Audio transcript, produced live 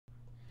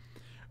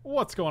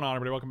What's going on,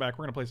 everybody? Welcome back.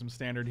 We're going to play some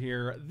Standard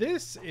here.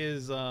 This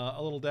is a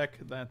little deck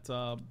that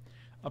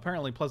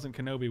apparently Pleasant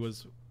Kenobi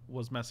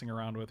was messing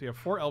around with. We have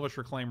 4 Elvish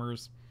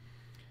Reclaimers,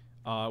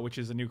 which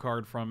is a new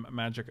card from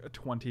Magic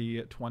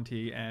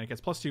 2020, and it gets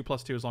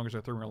 +2/+2 as long as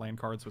they're 3 or land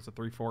cards, so it's a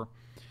 3/4.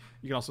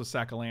 You can also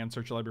sack a land,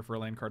 search your library for a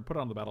land card, put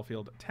it on the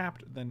battlefield,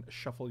 tapped, then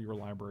shuffle your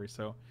library.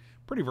 So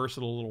pretty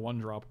versatile little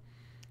 1-drop.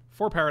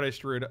 4 Paradise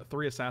Druid,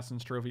 3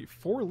 Assassin's Trophy,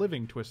 4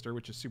 Living Twister,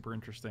 which is super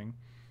interesting,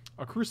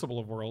 a Crucible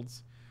of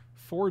Worlds,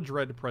 4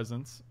 Dread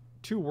Presence,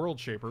 2 World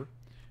Shaper.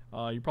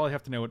 You probably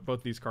have to know what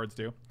both these cards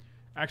do.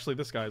 Actually,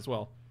 this guy as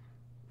well.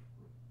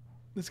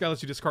 This guy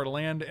lets you discard a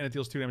land, and it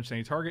deals 2 damage to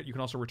any target. You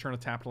can also return a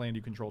tapped land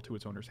you control to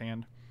its owner's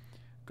hand.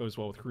 Goes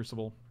well with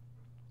Crucible.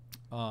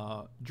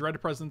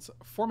 Dread Presence,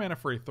 4 mana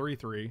for a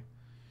 3/3.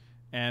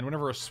 And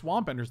whenever a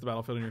swamp enters the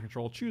battlefield in your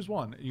control, choose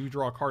one. You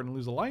draw a card and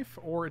lose a life,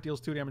 or it deals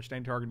 2 damage to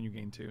any target and you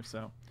gain 2.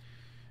 So,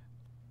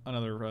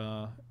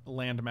 another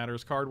land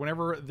matters card.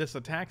 Whenever this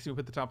attacks, you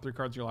put the top 3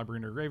 cards of your library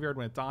into your graveyard.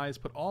 When it dies,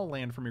 put all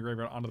land from your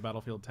graveyard onto the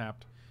battlefield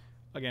tapped.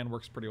 Again,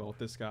 works pretty well with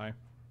this guy.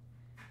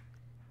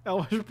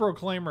 Elvish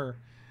Reclaimer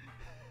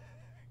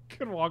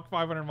can walk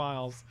 500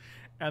 miles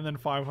and then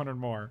 500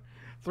 more.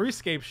 3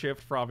 Scapeshift,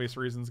 for obvious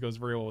reasons, goes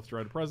very well with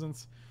Dread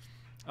Presence.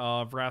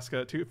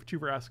 Vraska, 2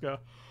 Vraska.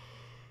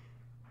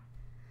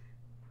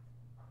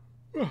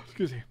 Oh,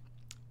 excuse me.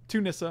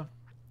 2 Nissa.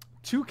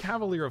 2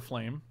 Cavalier of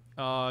Flame.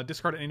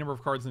 Discard any number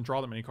of cards and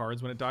draw that many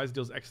cards. When it dies, it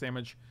deals X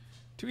damage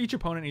to each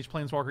opponent. Each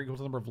planeswalker equals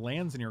the number of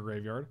lands in your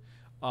graveyard.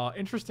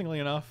 Interestingly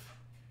enough,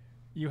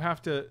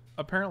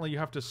 apparently you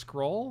have to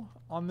scroll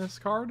on this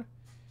card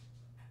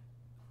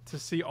to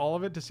see all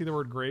of it, to see the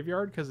word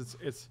graveyard, because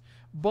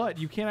but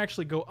you can't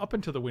actually go up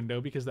into the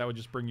window because that would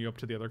just bring you up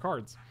to the other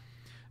cards.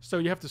 So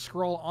you have to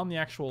scroll on the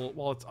actual,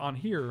 while it's on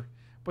here,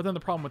 but then the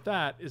problem with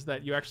that is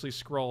that you actually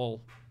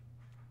scroll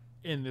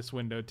in this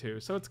window too.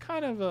 So it's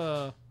kind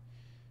of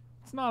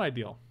it's not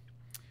ideal.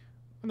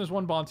 And there's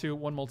 1 Bantu,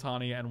 1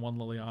 Multani, and 1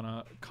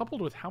 Liliana,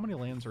 coupled with how many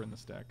lands are in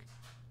this deck?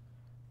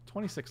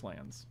 26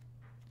 lands.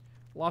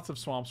 Lots of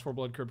swamps, 4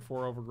 Blood Crypt,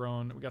 4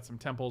 Overgrown. We got some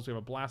temples. We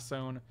have a Blast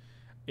Zone,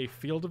 a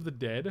Field of the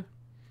Dead,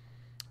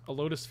 a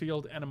Lotus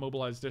Field, and a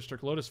Mobilized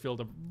District. Lotus Field,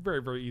 a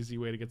very, very easy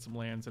way to get some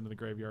lands into the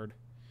graveyard.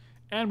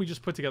 And we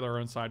just put together our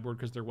own sideboard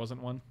because there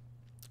wasn't one.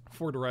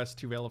 4 Duress,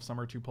 2 Veil of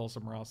Summer, 2 Pulse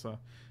of Marasa,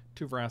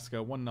 2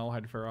 Vraska, 1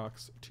 Nullhide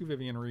Ferox, 2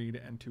 Vivian Reed,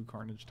 and 2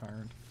 Carnage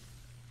Tyrant.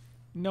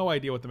 No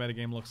idea what the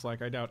metagame looks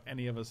like. I doubt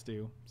any of us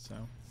do,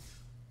 so.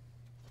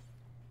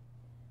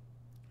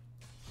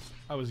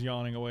 I was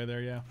yawning away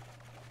there, yeah.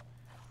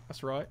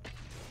 That's right.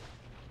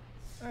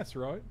 That's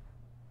right.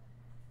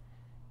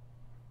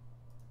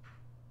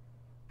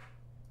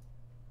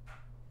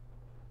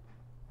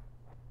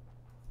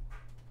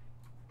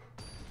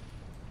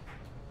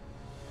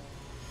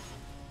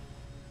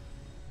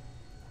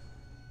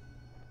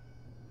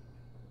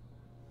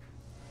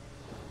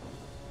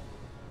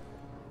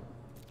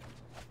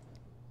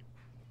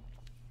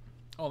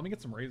 Oh, let me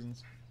get some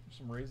raisins. There's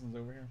some raisins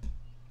over here.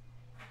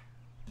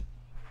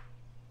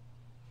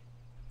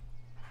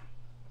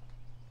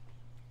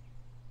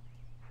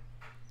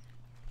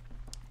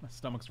 My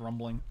stomach's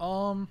rumbling.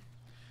 I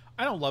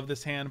don't love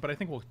this hand, but I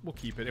think we'll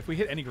keep it. If we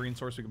hit any green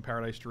source, we can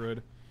Paradise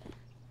Druid.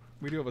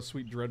 We do have a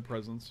sweet Dread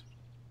Presence.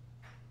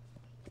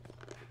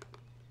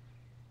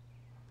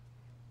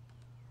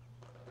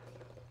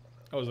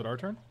 Oh, is it our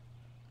turn?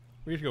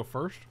 We get to go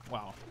first?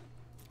 Wow.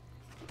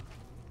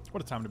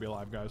 What a time to be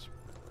alive, guys.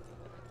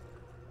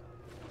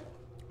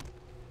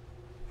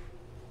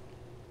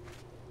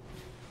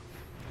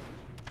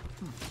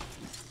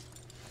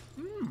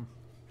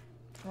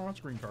 Oh, that's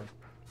a green card.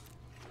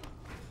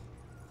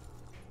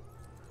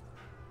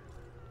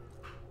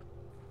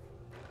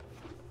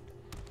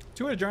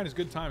 Two-headed giant is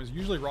good times.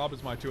 Usually Rob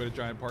is my two-headed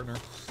giant partner.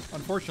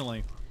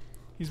 Unfortunately,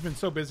 he's been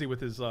so busy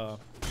with his well,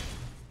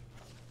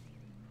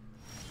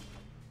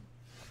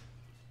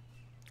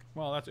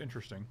 that's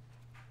interesting.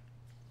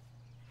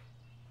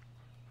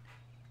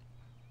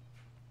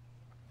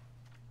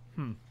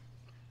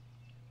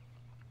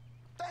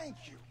 Thank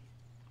you.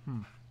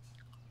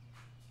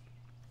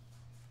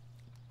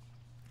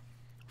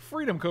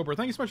 Freedom Cobra,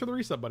 thank you so much for the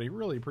reset, buddy.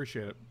 Really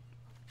appreciate it.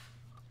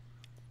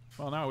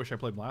 Well, now I wish I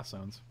played Blast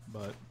Zones,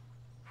 but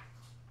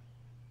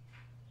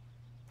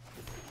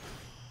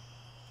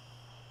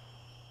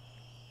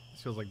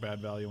this feels like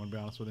bad value, I want to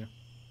be honest with you.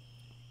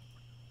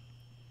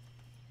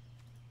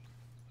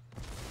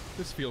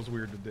 This feels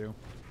weird to do.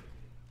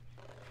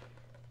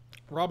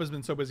 Rob has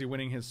been so busy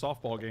winning his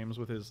softball games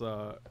with his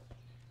as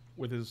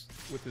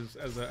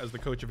the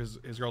coach of his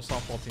girls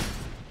softball team.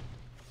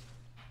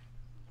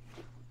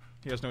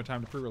 He has no time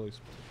to pre-release.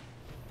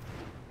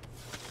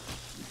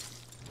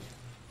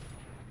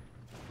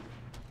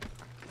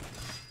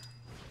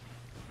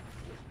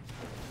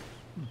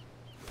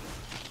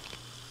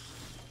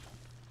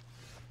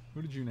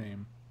 Who did you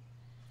name?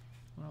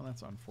 Well,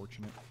 that's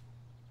unfortunate.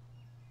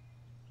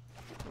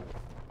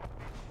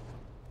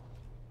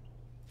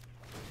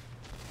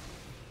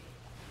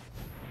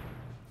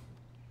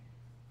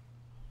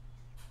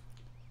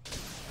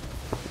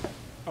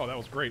 Oh, that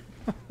was great.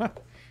 They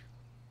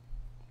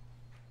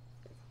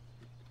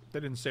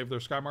didn't save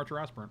their Sky Marcher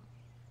Aspirant.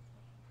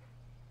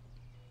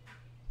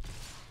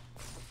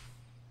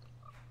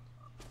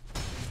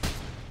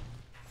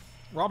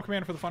 Rob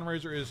command for the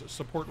fundraiser is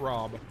support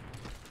Rob.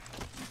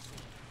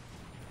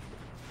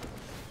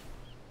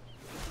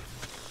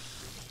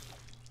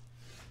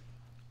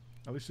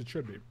 At least it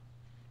should be.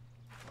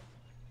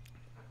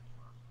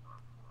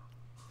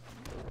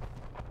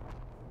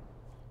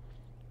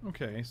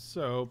 Okay,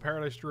 so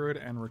Paradise Druid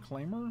and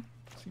Reclaimer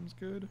seems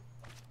good.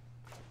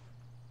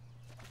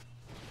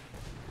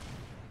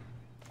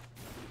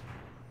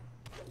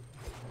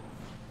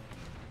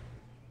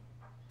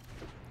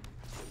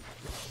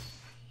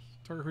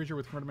 Target creature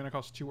with converted mana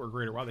cost 2 or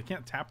greater. Wow, they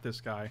can't tap this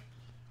guy.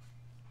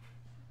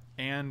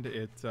 And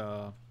it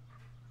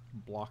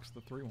blocks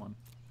the 3/1.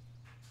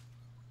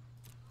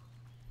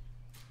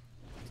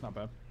 It's not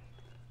bad.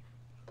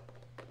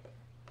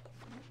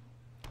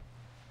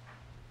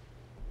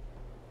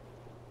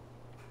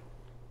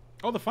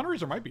 Oh, the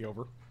fundraiser might be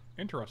over.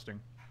 Interesting.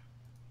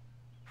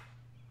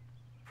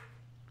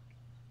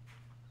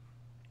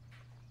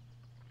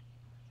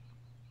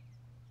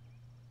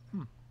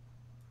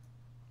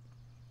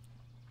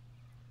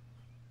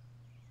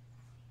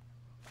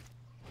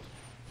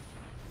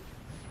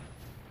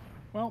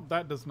 Well,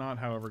 that does not,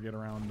 however, get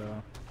around...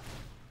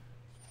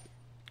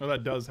 Oh,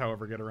 that does,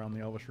 however, get around the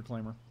Elvish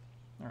Reclaimer.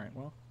 Alright,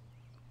 well.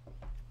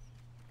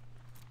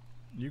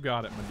 You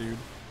got it, my dude.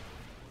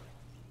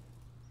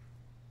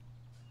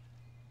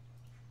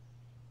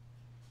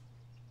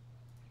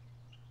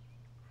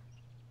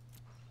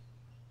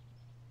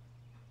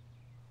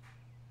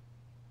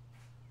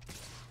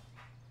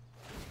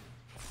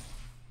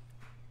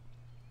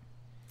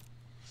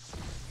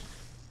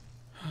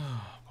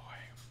 Oh, boy.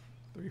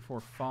 3, 4,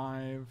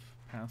 5...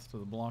 Pass to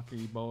the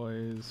blocky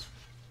boys.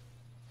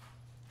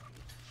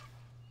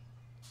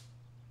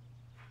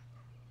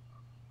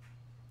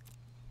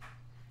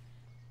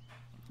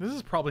 This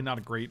is probably not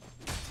a great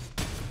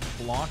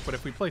block, but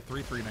if we play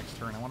 3/3 next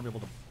turn, I want to be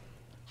able to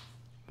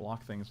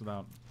block things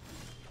without...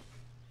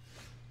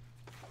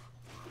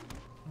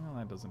 Well,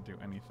 that doesn't do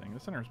anything. The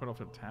center is put off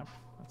to tap.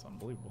 That's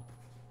unbelievable.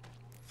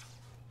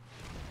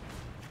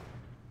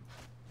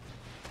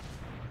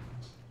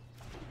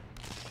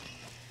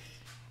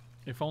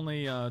 If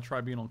only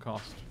Tribunal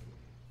cost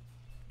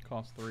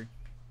 3.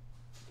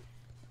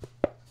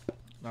 That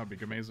would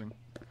be amazing.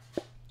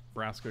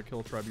 Vraska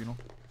kill Tribunal.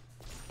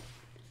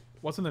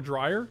 What's in the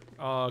dryer?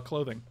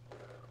 Clothing.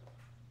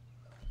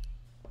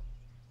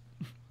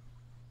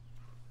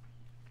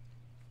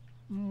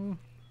 No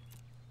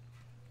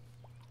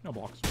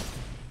blocks.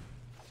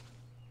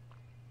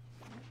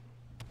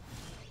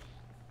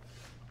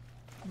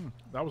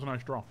 That was a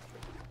nice draw.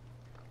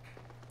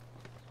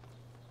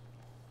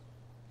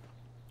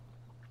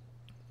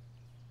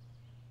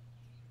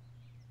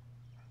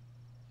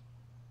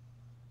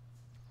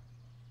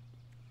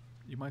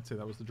 You might say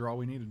that was the draw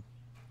we needed.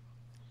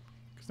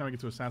 Because now we get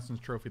to Assassin's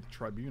Trophy the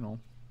Tribunal.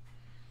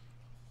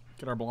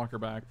 Get our blocker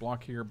back.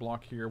 Block here,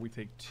 block here. We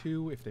take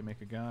 2 if they make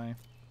a guy.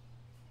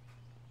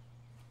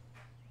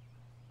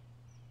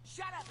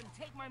 Shut up and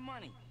take my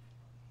money.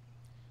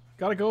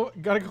 Gotta go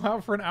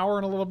out for an hour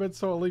and a little bit,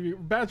 so I'll leave you.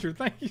 Badger,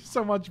 thank you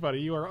so much, buddy.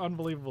 You are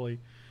unbelievably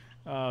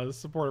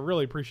supportive.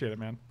 Really appreciate it,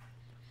 man.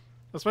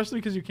 Especially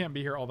because you can't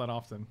be here all that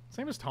often.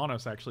 Same as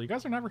Tanos, actually. You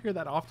guys are never here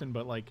that often,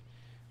 but like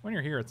when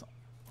you're here, it's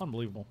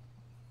unbelievable.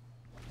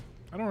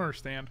 I don't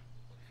understand.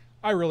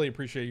 I really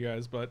appreciate you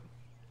guys, but...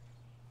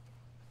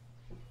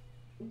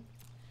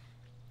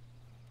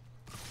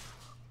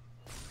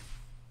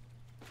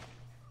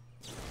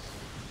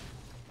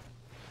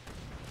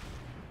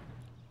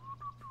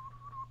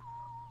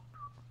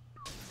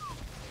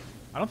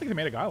 I don't think they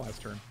made a guy last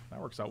turn.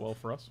 That works out well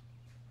for us.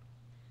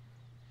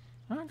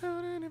 I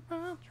got it if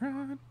I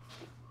tried.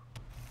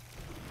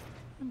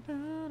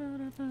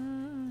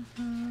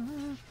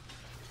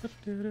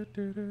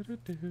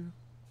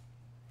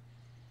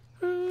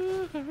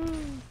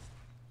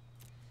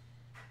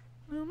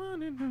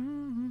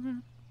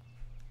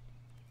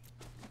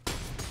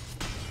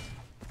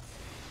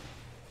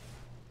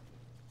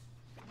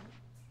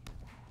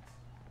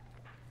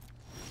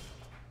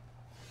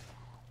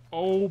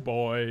 Oh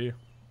boy.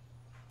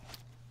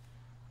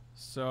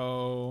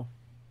 So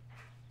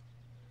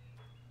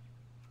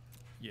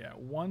yeah,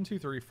 1, 2,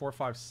 3, 4,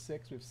 5,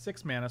 6. We have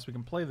 6 mana, so we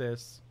can play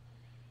this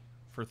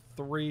for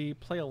 3.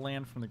 Play a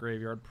land from the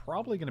graveyard.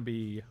 Probably going to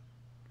be...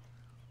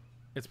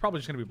 It's probably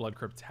just going to be Blood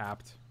Crypt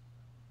tapped.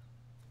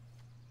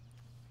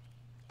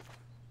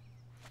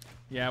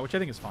 Yeah, which I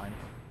think is fine.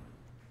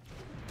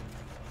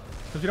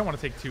 Because we don't want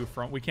to take 2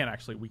 from... We can't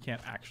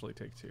actually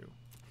take 2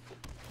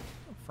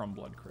 from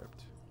Blood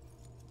Crypt.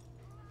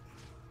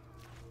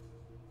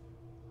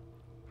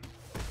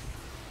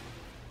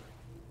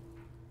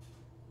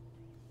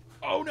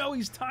 Oh no,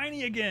 he's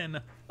tiny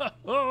again.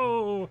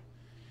 Oh,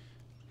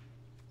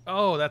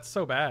 that's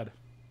so bad.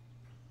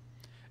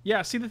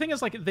 Yeah, see, the thing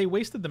is, like, they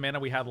wasted the mana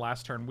we had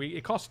last turn.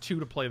 It cost 2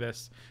 to play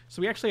this, so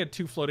we actually had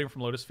 2 floating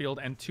from Lotus Field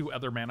and 2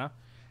 other mana,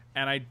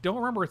 And I don't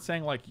remember it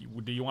saying, like,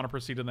 do you want to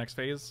proceed to the next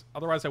phase?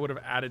 Otherwise, I would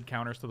have added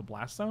counters to the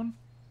Blast Zone.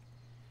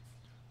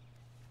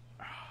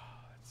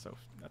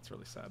 That's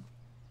really sad.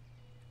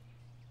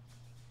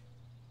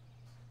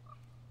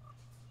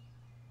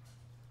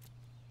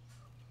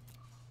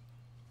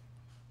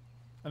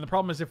 And the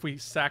problem is if we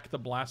sack the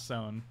Blast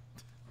Zone,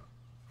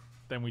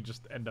 then we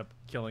just end up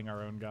killing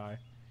our own guy.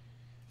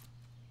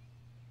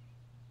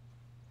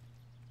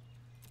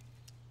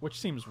 Which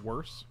seems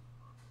worse.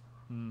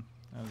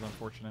 That is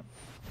unfortunate.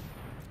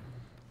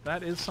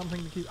 That is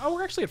something to keep... Oh,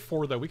 we're actually at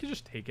 4, though. We could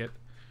just take it.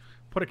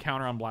 Put a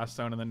counter on Blast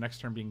Zone, and then next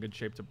turn be in good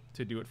shape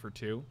to do it for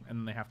 2. And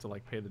then they have to,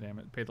 like, pay the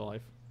damage, pay the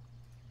life.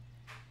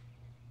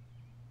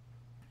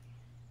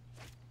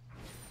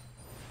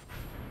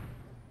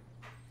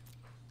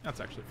 That's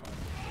actually fine.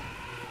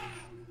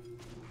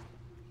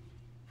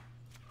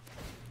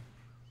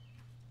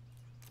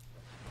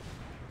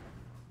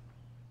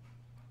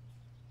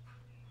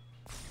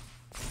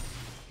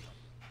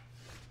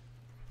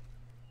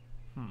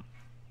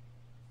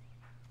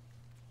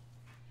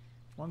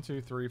 One,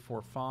 two, three,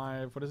 four,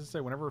 5. What does it say?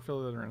 Whenever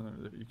affiliated or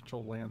you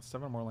control lands,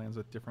 7 more lands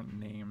with different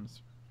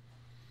names.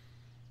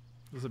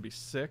 This would be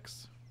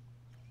 6.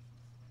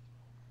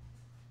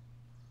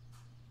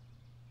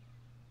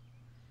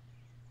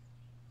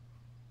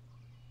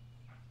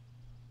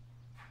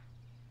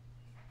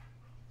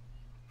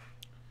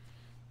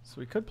 So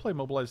we could play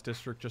Mobilized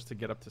District just to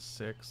get up to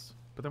 6,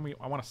 but then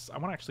I want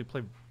to actually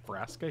play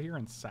Vraska here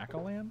and sack a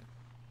land.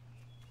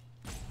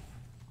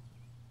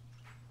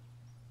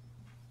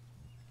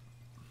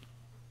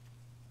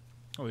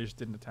 Oh, they just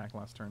didn't attack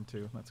last turn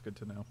too. That's good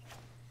to know.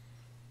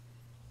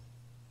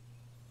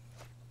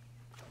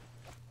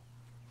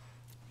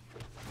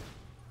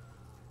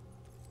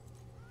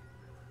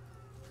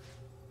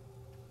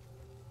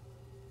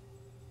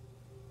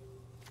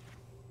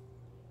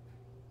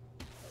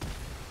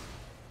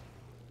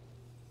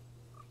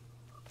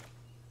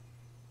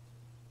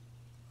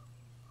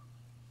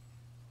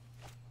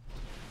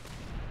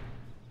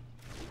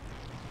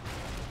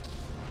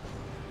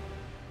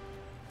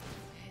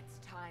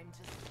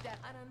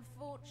 An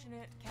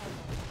unfortunate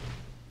Cavalier.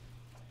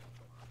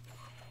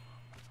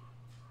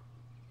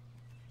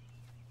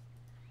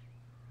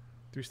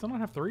 Do we still not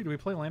have 3? Do we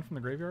play land from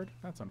the graveyard?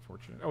 That's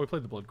unfortunate. Oh, we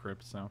played the Blood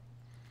Crypt, so...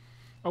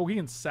 Oh, we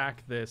can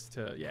sack this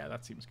to... Yeah,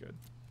 that seems good.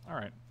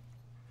 Alright.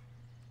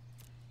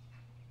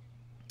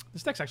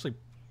 This deck's actually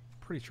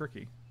pretty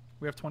tricky.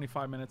 We have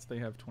 25 minutes, they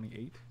have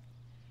 28.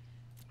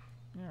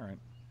 Yeah, alright.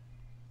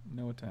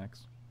 No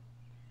attacks.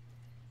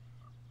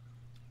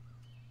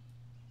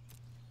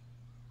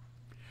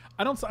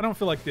 I don't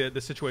feel like the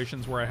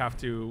situations where I have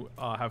to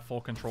have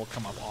full control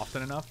come up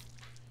often enough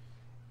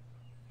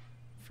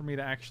for me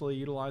to actually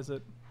utilize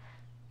it.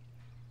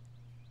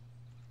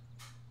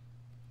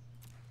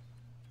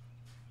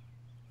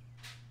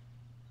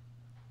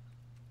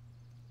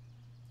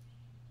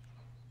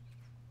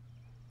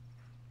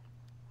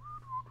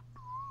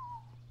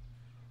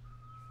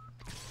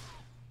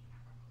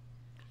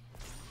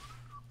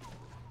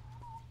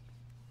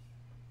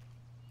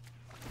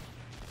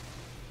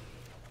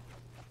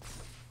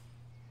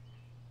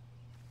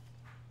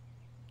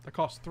 That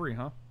costs 3,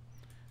 huh?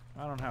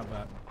 I don't have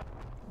that.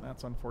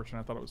 That's unfortunate.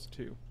 I thought it was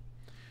 2.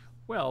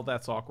 Well,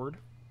 that's awkward.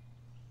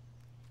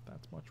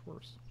 That's much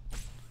worse.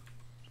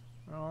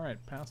 Alright,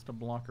 pass to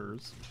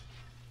blockers.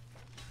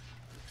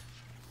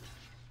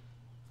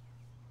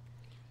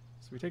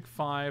 So we take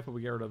 5, but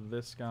we get rid of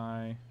this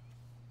guy.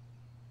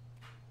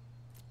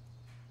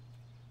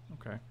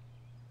 Okay.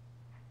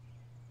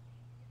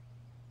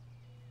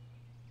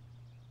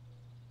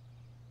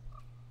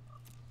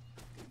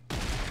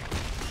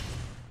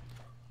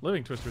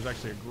 Living Twister is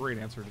actually a great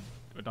answer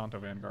to Adonto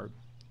Vanguard,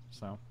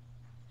 so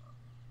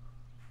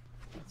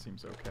that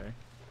seems okay.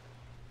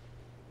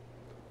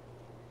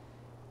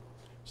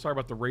 Sorry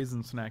about the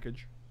raisin snackage.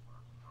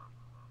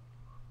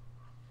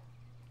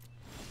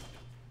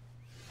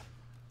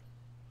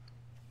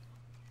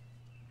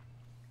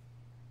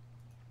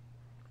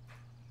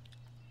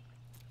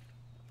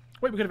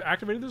 Wait, we could have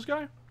activated this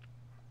guy?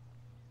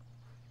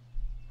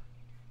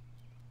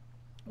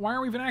 Why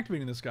aren't we even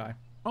activating this guy?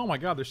 Oh my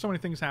god, there's so many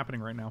things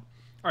happening right now.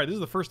 Alright, this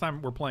is the first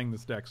time we're playing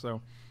this deck, so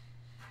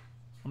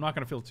I'm not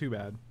going to feel too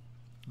bad.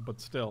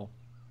 But still.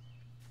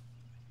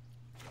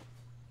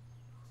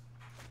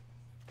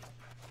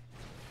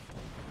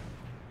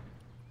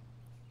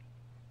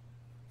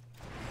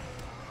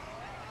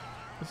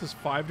 This is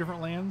 5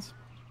 different lands?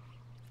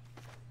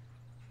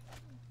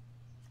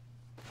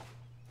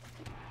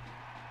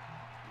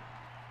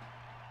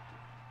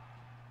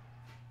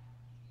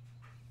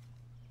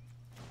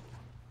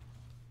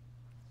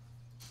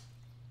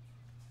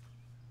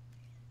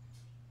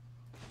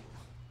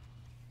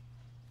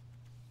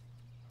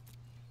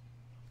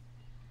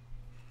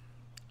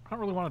 I don't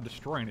really want to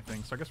destroy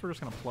anything, so I guess we're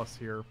just going to plus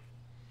here.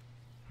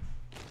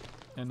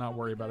 And not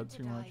worry about it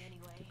too much.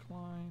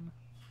 Decline.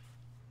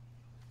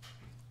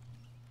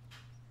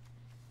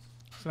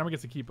 So now we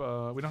get to keep, we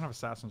don't have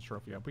Assassin's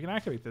Trophy up. We can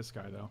activate this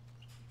guy, though.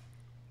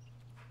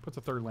 Puts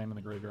a 3rd land in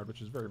the graveyard,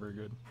 which is very, very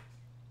good.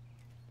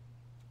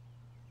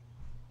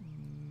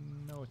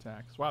 No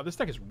attacks. Wow, this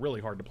deck is really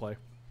hard to play.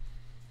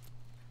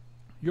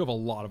 You have a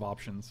lot of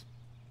options.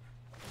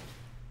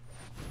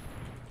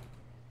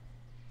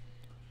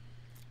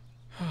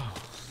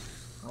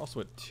 We're also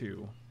at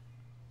 2.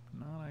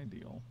 Not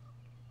ideal.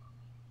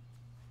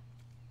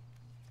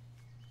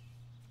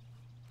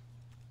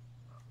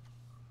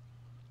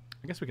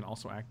 I guess we can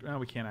also act... No,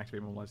 we can't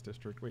activate Mobilized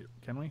District. Wait,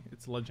 can we?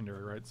 It's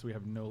legendary, right? So we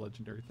have no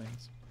legendary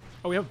things.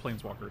 Oh, we have a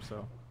Planeswalker,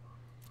 so...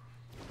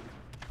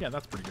 Yeah,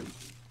 that's pretty good.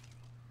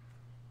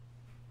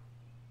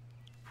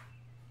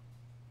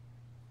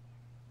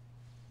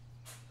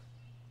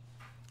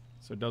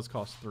 So it does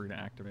cost 3 to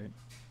activate.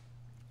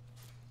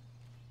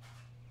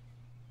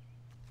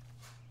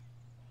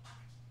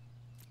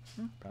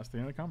 Past the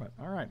end of combat.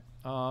 Alright.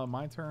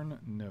 My turn?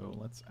 No.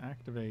 Let's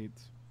activate...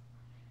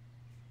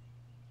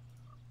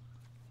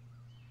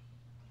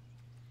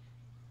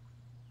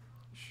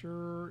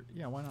 Sure.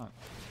 Yeah, why not?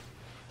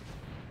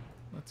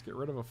 Let's get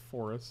rid of a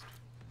forest.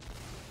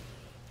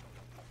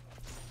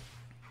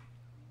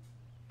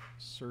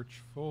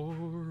 Search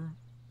for...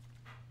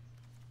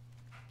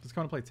 Does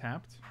Kona play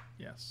tapped?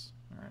 Yes.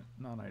 Alright,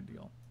 not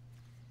ideal.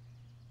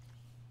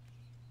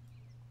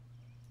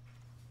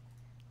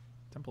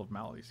 Temple of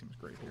Malady seems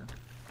great here.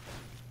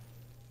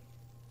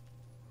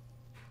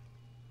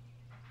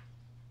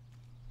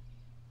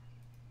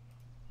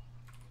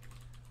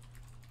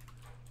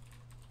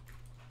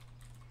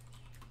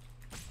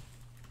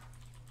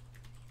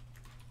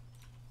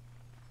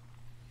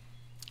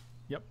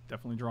 Yep,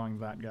 definitely drawing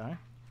that guy.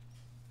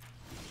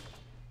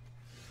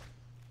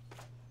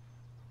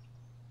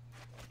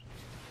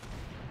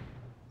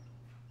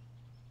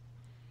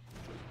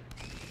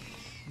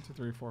 One, two,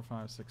 three, four,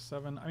 five, six,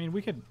 7. I mean,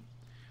 we could...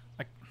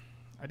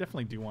 I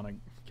definitely do want to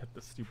get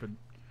the stupid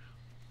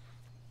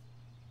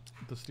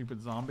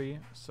zombie.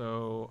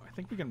 So I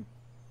think we can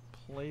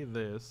play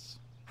this.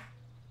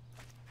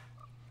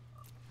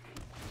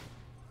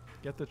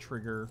 Get the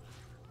trigger.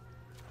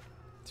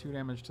 2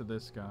 damage to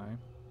this guy.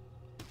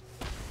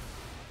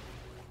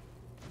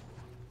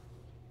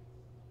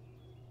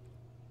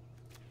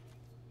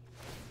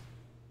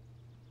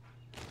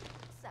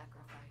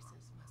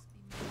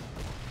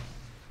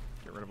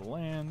 Get rid of a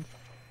land.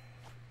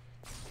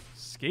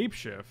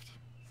 Scapeshift.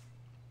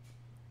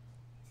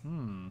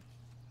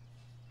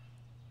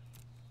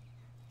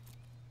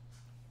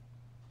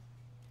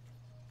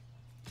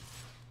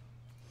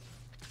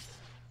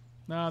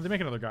 No, they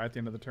make another guy at the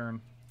end of the turn.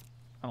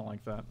 I don't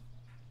like that.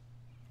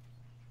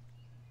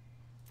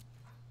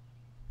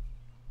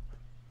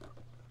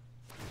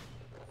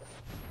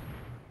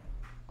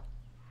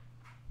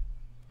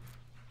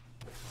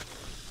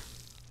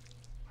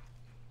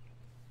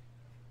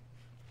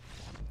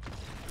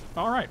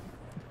 All right.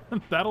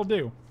 That'll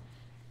do.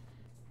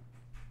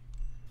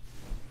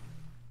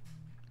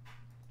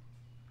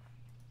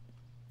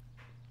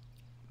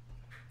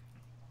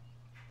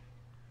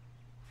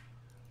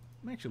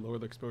 Actually lower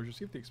the exposure.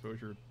 See if the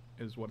exposure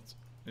is what's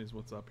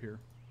up here.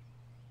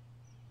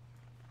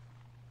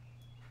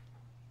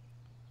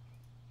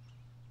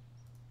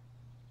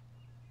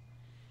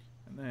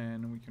 And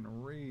then we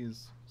can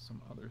raise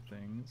some other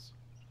things.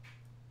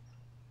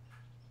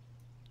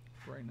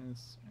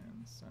 Brightness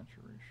and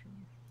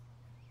saturation.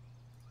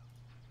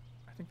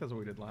 I think that's what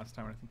we did last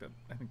time. I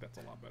think that's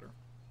a lot better.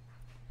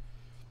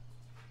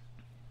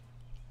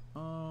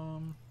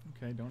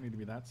 Okay, don't need to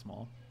be that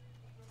small.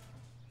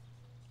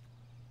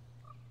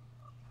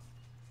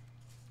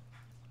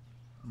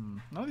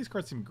 None of these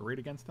cards seem great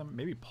against them.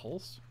 Maybe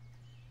Pulse?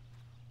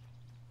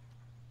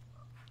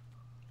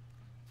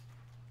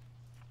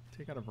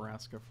 Take out a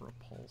Vraska for a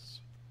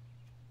Pulse.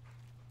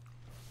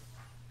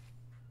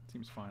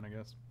 Seems fine, I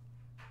guess.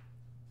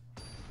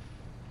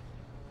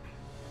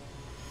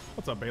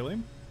 What's up,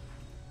 Bailey?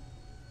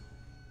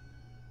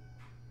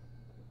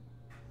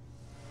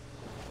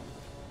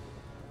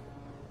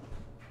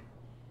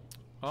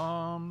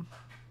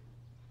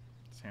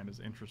 This hand is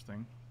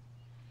interesting.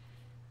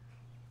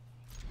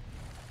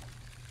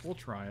 We'll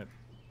try it.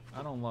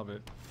 I don't love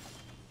it,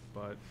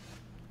 but...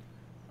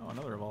 Oh,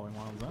 another Evolving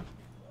Wilds, huh?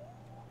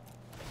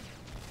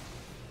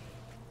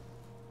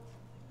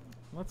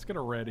 Let's get a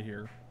red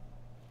here.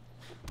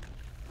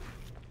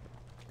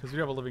 Because we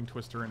have a Living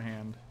Twister in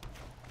hand.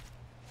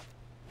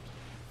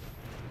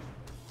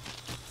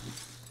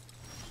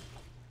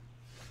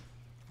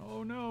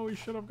 Oh no, we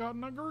should have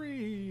gotten a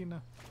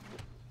green!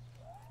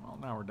 Well,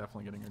 now we're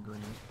definitely getting a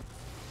green.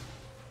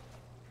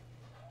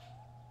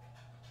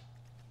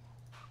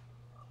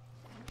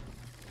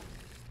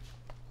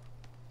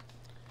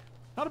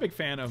 Not a big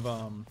fan of,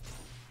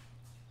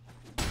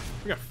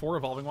 we got 4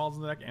 Evolving Wilds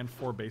in the deck and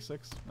 4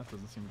 basics. That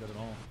doesn't seem good at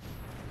all.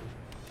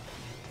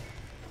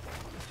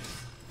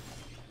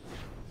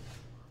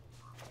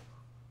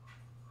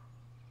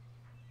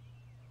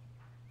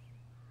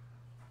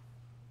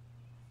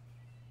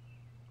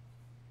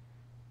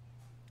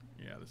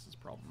 Yeah, this is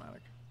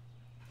problematic.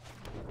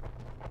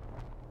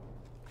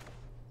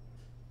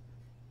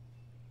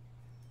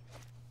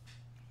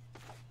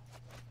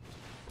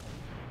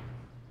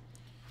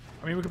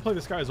 I mean, we could play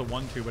this guy as a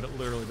 1-2, but it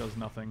literally does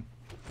nothing.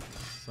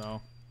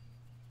 so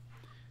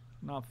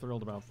not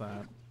thrilled about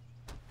that.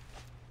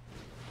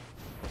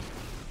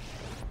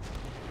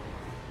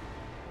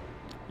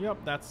 Yep,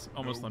 that's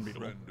almost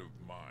unbeatable. Friend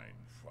of mine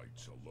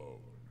fights alone.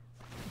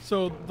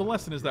 So the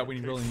lesson is that we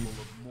really need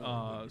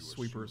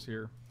sweepers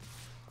here.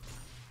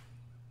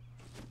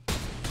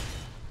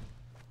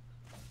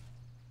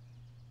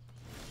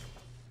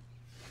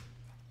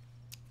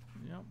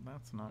 Yep,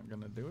 that's not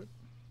gonna do it.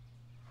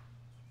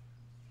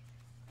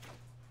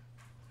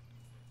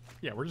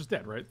 Yeah, we're just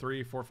dead, right?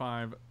 3, 4,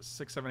 5,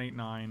 6, 7, 8,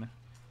 9,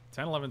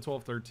 10, 11,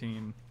 12,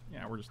 13.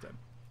 Yeah, we're just dead.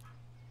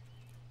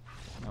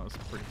 That was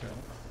pretty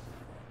terrible.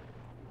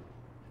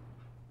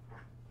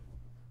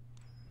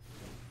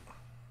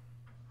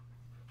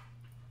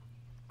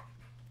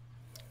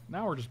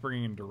 Now we're just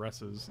bringing in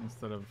Duresses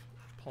instead of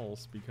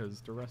Pulse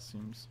because Duress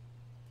seems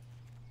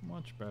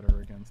much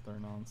better against our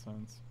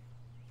nonsense.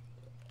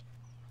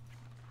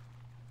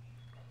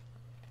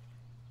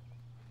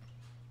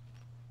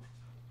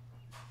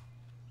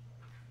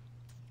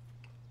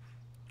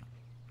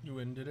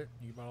 You did it?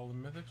 You bought all the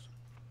mythics?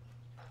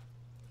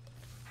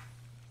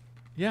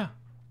 Yeah.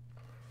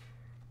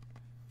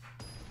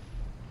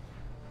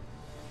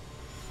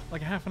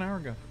 Like a half an hour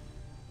ago.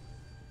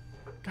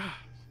 God.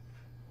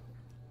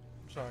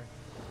 Sorry.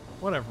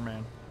 Whatever,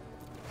 man.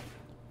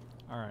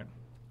 Alright.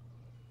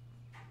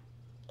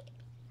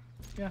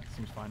 Yeah,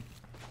 seems fine.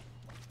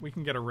 We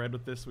can get a red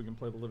with this. We can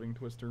play the Living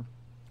Twister.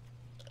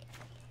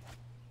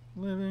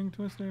 Living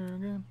Twister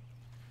again.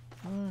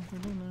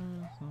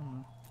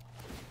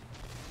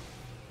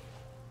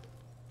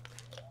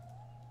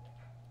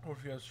 What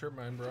if you guys shirt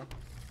mine, bro?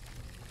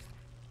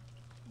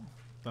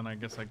 Then I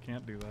guess I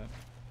can't do that.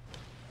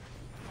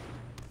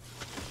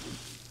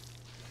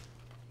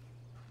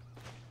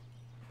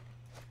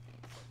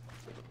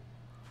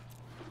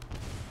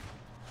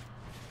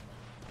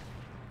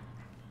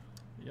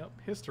 Yep,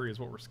 history is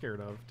what we're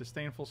scared of.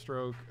 Disdainful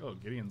Stroke. Oh,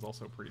 Gideon's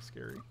also pretty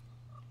scary.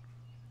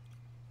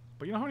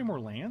 But you know how many more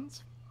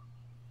lands?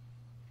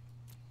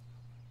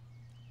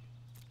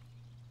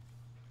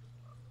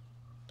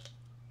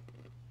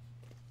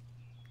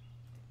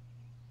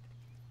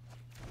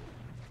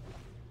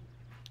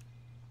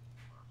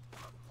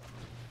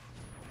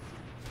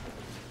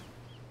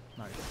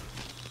 Nice.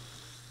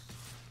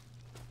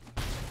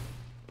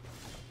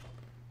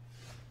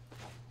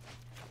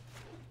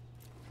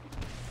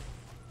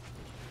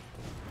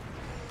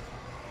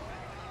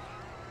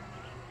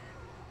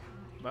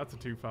 That's a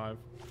 2/5.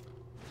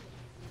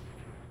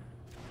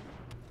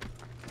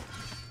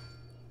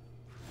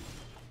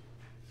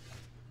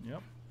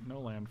 Yep, no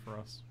land for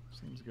us.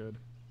 Seems good.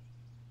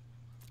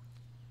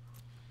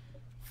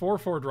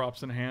 4/4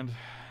 drops in hand.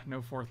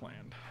 No fourth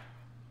land.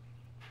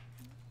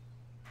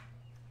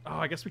 Oh,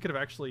 I guess we could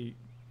have actually...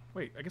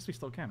 Wait, I guess we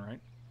still can, right?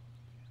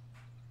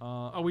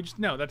 Oh, we just...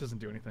 No, that doesn't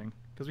do anything.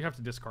 Because we have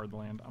to discard the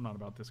land. I'm not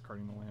about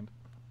discarding the land.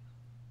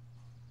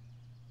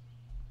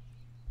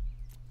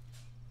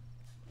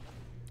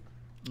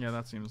 Yeah,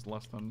 that seems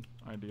less than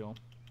ideal.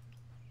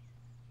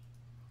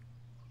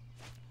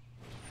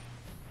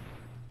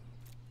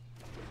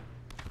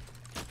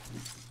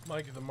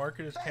 Mike, the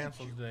market is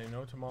canceled today.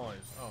 No tamales.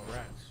 Oh,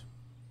 rats.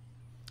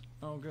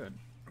 Oh, good.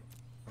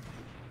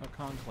 A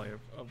conclave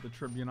of the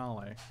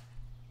Tribunale.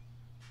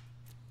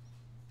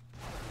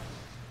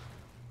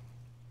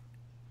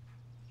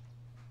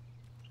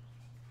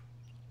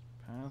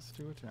 Pass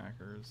to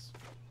attackers.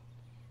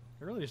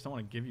 I really just don't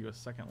want to give you a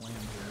second land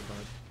here,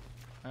 but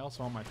I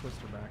also want my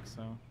Twister back,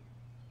 so...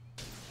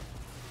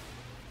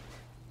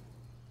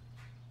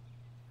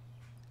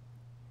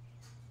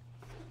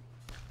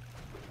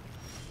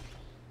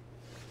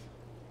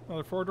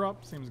 Another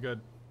 4-drop? Seems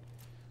good.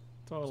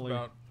 Totally,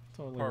 about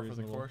totally par for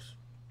reasonable. the course.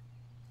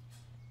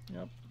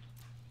 Yep.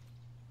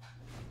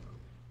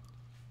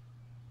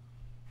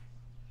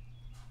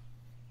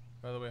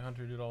 By the way,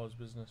 Hunter did all his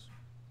business.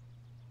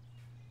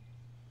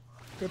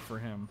 Good for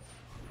him.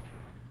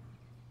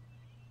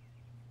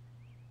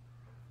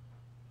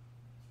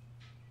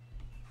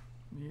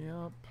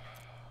 Yep.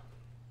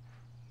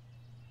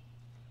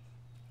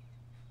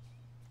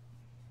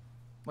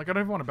 Like, I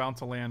don't even want to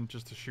bounce a land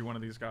just to shoot one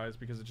of these guys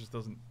because it just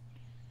doesn't...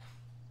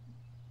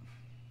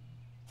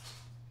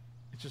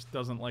 It just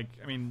doesn't, like...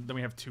 I mean, then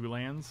we have 2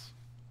 lands.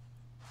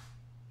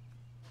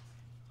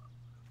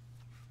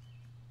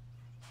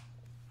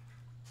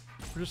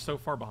 We're just so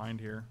far behind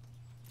here.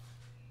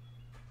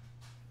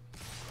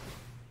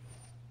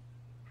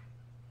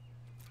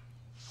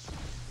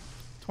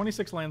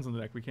 "26 lands in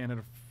the deck. We can't hit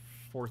a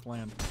 4th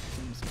land.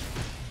 Seems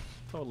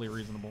totally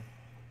reasonable.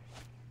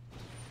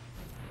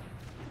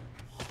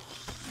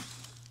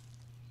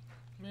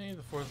 Maybe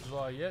the 4th of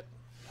July yet.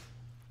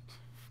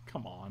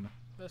 Come on.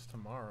 That's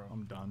tomorrow.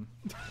 I'm done.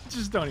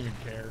 Just don't even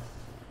care.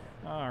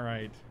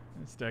 Alright.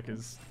 This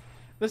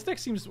deck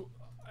seems...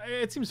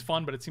 It seems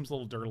fun, but it seems a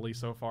little dirtily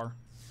so far.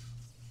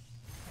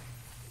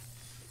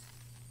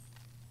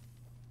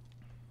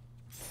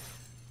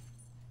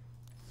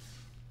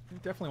 I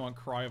definitely want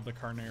Cry of the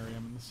Carnarium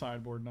in the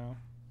sideboard now.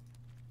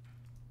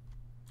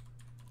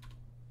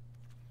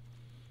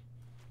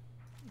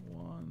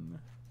 1,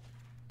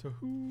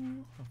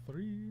 Tahoo, a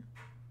 3.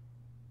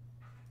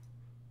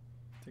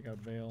 Take out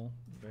Veil,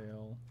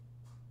 Veil,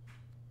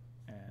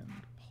 and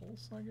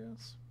Pulse, I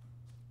guess.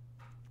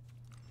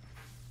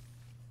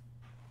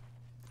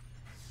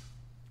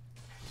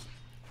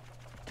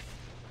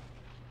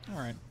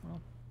 Alright, well,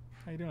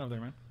 how you doing over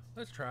there, man?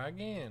 Let's try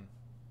again.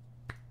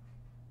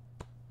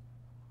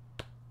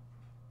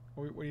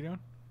 What are you doing?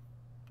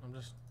 I'm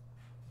just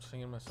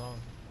singing my song.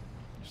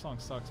 Your song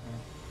sucks, man.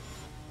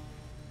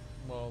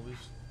 Well, at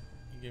least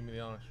you gave me the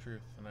honest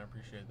truth, and I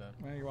appreciate that.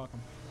 Well, you're welcome.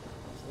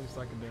 That's the least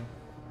I can do.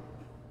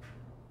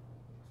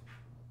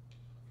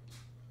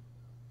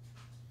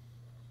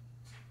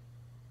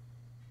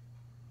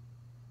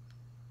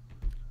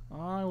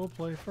 I will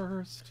play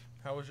first.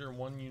 How was your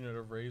 1 unit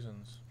of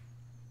raisins?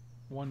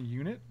 1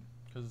 unit?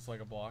 Because it's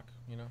like a block,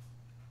 you know?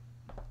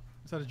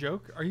 Is that a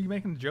joke? Are you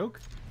making a joke?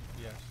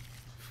 Yes.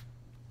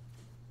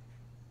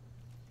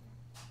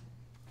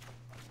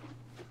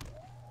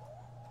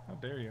 How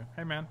dare you?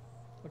 Hey, man.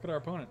 Look at our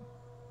opponent.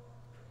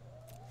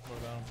 What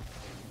about him?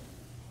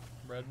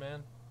 Red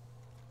Man?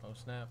 Oh,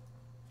 snap.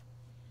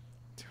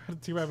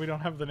 Too bad we don't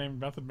have the name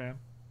Method Man.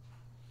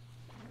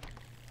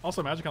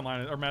 Also, Magic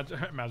Online, or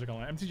Magic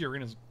Online, MTG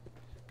Arena's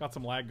got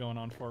some lag going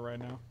on for it right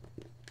now.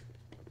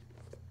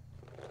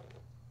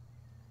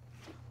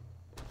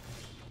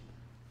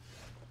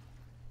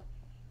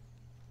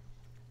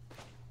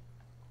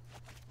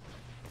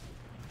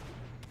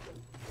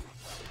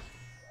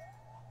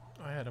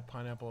 I had a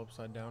pineapple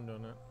upside down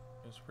donut.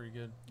 It was pretty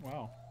good.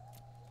 Wow.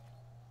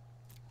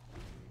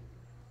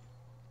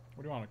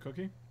 What do you want, a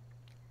cookie?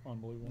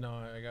 Unbelievable. No,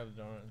 I got a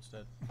donut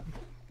instead.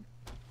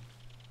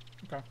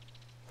 Okay.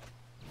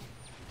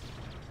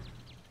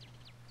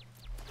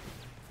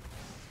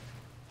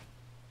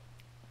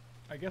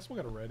 I guess we'll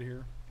get a red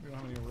here. We don't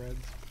have any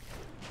reds.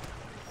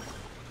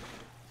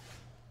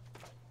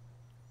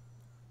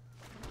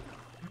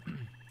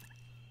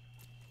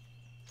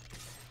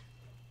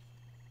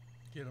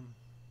 Get him.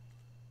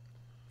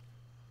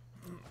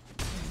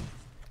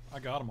 I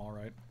got them all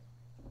right.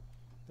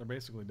 They're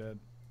basically dead.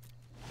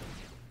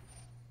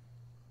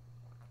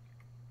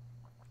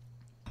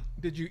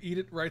 Did you eat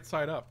it right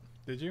side up?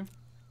 Did you?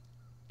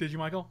 Did you,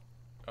 Michael?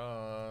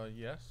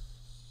 Yes.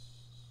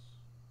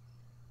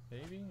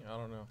 Maybe? I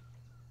don't know.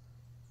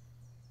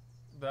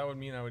 That would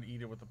mean I would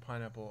eat it with the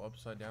pineapple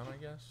upside down, I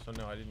guess. So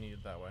no, I didn't eat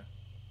it that way.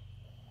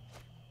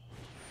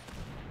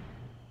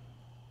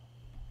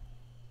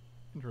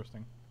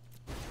 Interesting.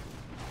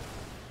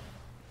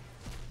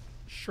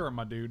 Sure,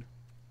 my dude.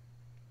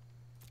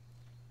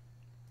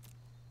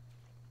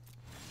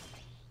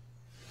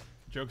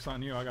 Joke's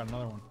on you, I got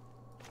another one.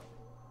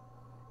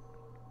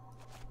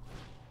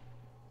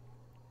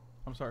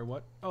 I'm sorry,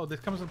 what? Oh,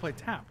 this comes into play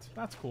tapped.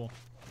 That's cool.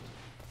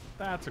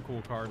 That's a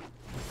cool card.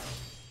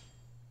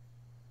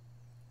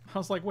 I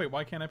was like, wait,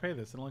 why can't I pay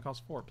this? It only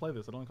costs 4. Play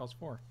this, it only costs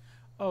 4.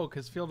 Oh,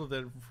 because Field of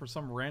it, for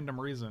some random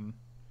reason,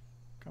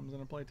 comes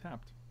into play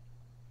tapped.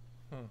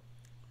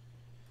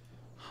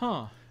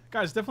 Huh.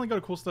 Guys, definitely go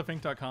to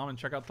coolstuffinc.com and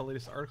check out the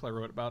latest article I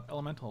wrote about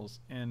elementals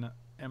in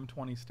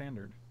M20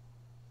 Standard.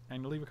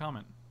 And leave a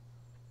comment.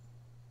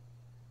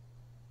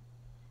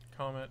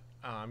 Comment,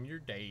 I'm your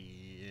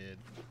dad.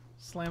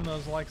 Slam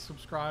those like,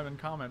 subscribe, and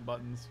comment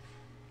buttons.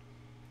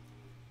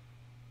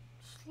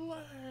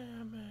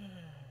 Slam it.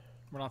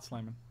 We're not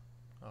slamming.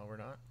 Oh, we're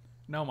not?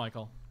 No,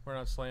 Michael. We're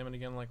not slamming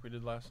again like we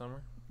did last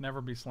summer?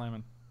 Never be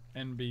slamming.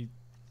 NBS.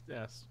 I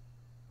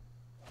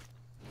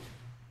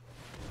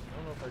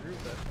don't know if I agree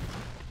with that.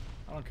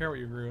 I don't care what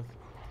you agree with.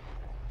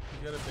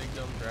 You got a big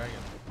dumb dragon.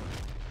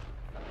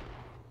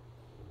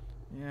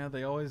 Yeah,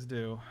 they always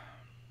do.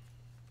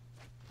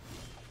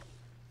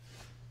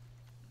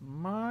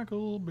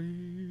 Michael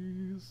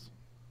Bees.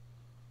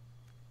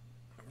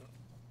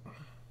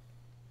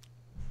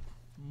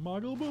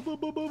 Michael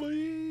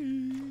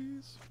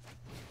Bees.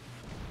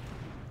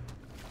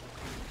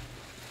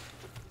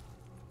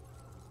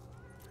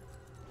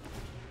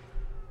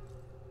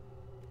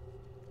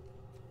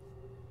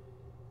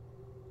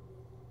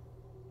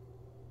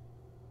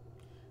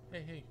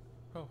 Hey, hey.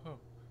 Ho, ho.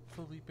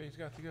 Felipe's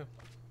got to go.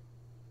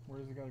 Where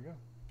does he gotta go?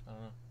 I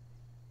don't know.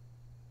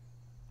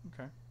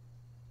 Okay.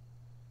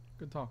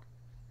 Good talk.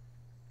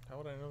 How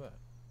would I know that?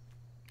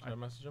 Should I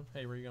message him?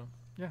 Hey, where you going?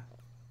 Yeah.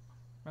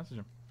 Message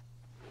him.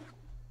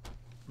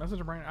 Message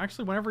him right now.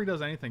 Actually, whenever he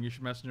does anything, you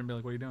should message him and be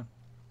like, what are you doing?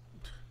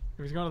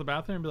 If he's going to the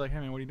bathroom, be like, hey,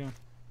 man, what are you doing?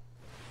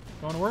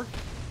 Going to work?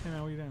 Hey,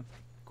 man, what are you doing?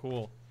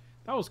 Cool.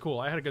 That was cool.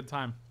 I had a good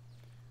time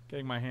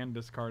getting my hand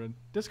discarded.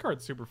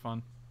 Discard's super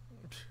fun.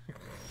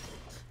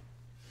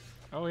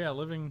 Oh, yeah,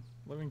 Living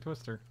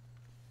Twister.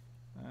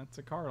 That's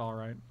a card, all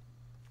right.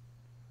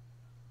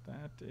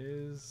 That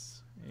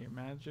is a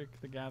Magic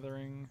the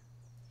Gathering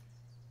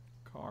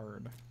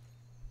card.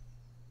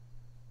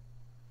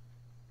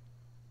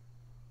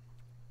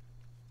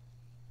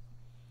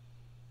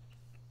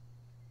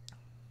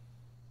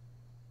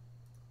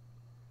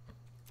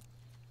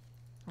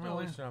 Well,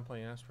 at least you're not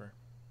playing Esper.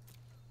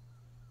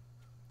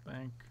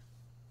 Thank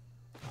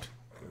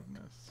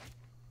goodness.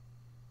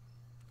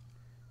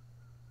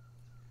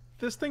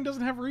 This thing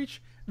doesn't have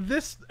reach.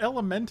 This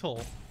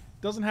elemental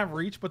doesn't have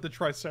reach, but the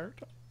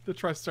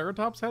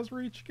Triceratops has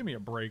reach. Give me a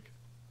break.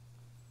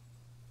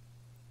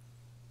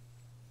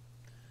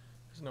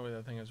 There's no way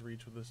that thing has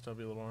reach with its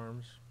stubby little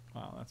arms.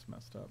 Wow, that's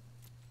messed up.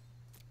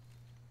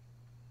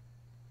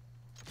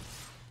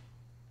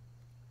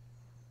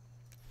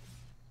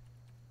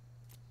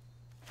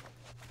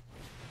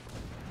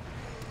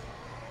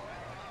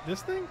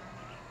 This thing?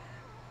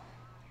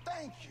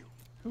 Thank you.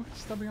 Who has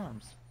stubby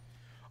arms?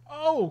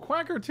 Oh,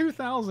 Quacker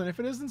 2000. If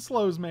it isn't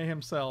Slows May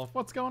himself.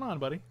 What's going on,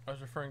 buddy? I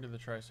was referring to the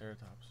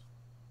Triceratops.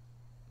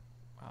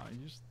 Wow, do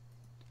you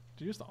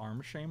just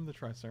arm shame the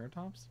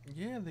Triceratops?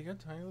 Yeah, they got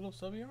tiny little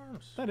stubby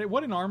arms.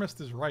 What an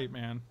armist is right,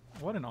 man.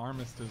 What an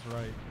armist is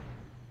right.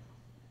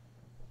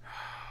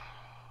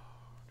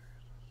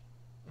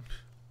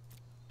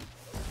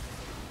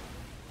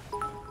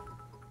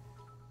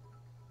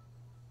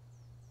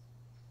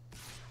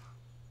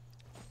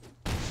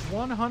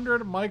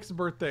 $100 Mike's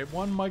birthday.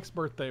 One Mike's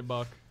birthday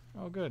buck.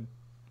 Oh, good.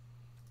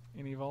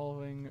 In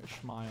evolving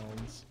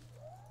Schmiles.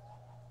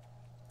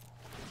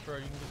 Bro,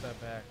 you can get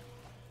that back.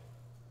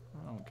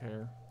 I don't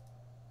care.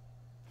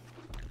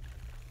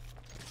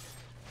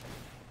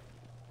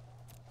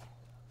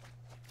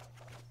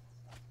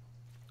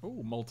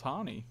 Oh,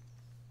 Multani.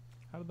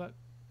 How did that...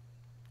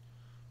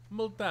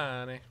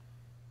 Multani.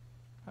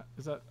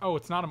 Is that... Oh,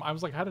 it's not... I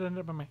was like, how did it end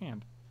up in my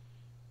hand?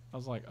 I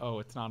was like, oh,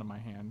 it's not in my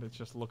hand. It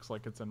just looks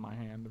like it's in my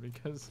hand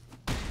because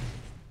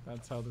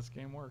that's how this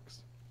game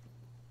works.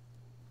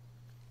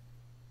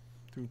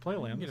 Do we play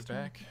land? Get it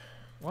back.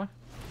 What?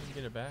 You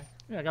get it back.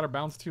 Yeah, I gotta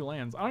bounce 2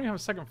 lands. I don't even have a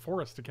second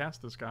forest to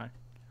cast this guy.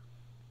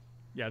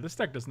 Yeah, this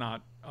deck does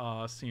not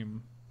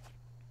seem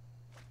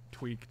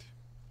tweaked.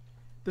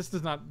 This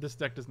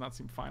deck does not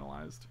seem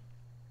finalized.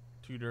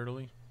 Too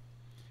dirtily.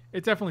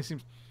 It definitely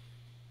seems...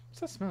 What's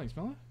that smell? You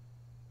smell it?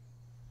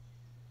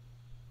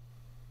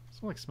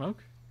 Smell like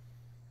smoke?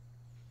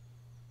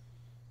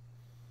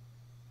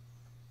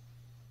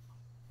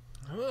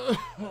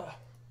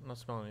 I'm not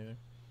smelling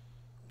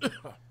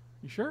anything.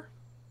 You sure?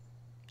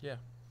 Yeah.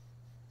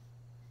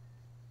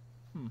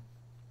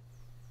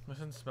 My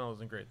sense of smell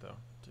isn't great though,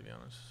 to be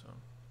honest. So.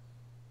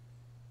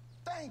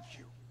 Thank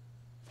you.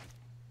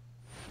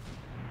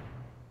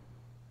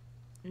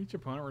 Each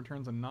opponent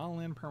returns a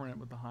non-land permanent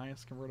with the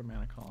highest converted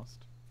mana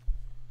cost.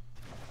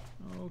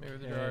 Okay. Maybe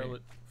the dryer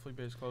lit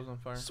Fleet-based clothes on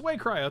fire. Sway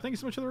Cryo, thank you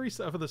so much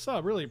for the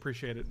sub. Really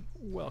appreciate it.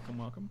 Welcome,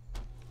 welcome.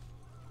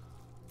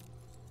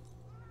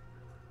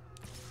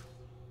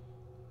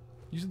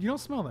 You don't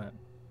smell that?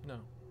 No.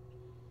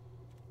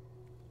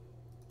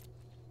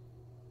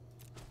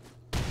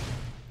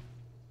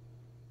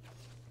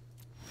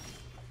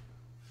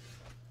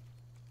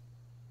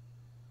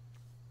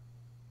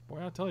 Boy,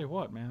 I'll tell you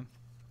what, man.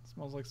 It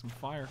smells like some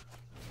fire.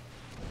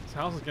 This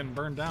house is getting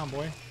burned down,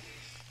 boy.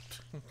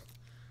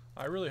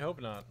 I really hope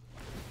not.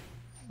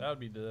 That would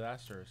be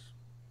disastrous.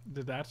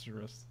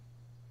 Disastrous.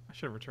 I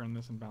should have returned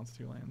this and bounced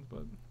 2 lands,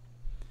 but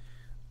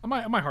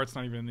my heart's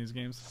not even in these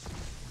games.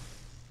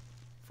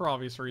 For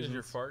obvious reasons. Is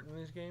your fart in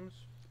these games?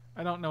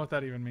 I don't know what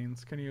that even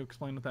means. Can you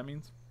explain what that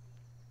means?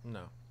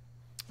 No.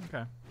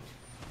 Okay.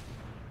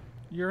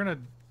 You're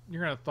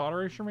gonna thought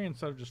erasure me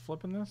instead of just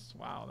flipping this?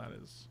 Wow, that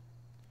is...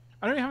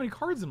 I don't even have any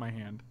cards in my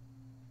hand.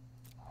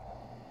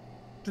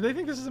 Do they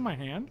think this is in my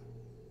hand?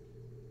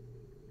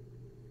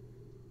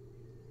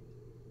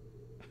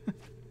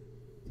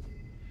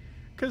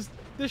 Because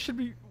this should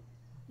be...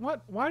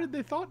 What? Why did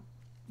they thought...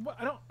 What?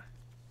 I don't...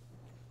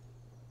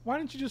 Why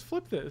didn't you just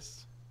flip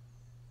this?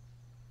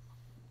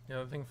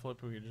 Yeah, the thing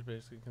flipped, we could just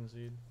basically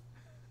concede.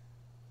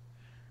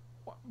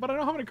 But I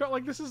don't have any cards.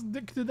 Like, this is...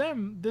 To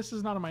them, this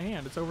is not in my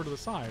hand. It's over to the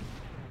side.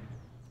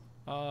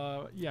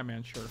 Yeah,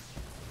 man, sure.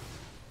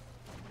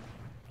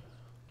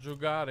 You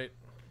got it.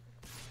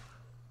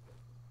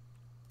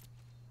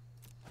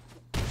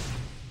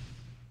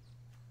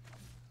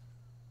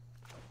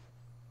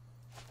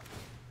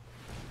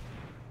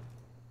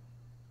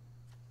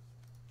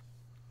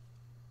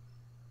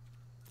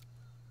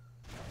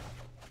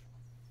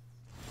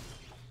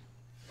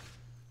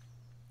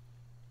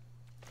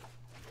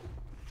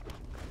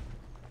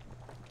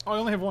 Oh, I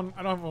only have one.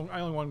 I don't have one. I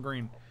only have one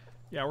green.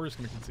 Yeah, we're just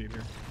gonna concede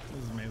here.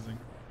 This is amazing.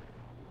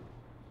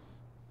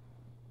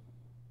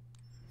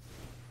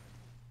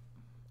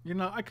 You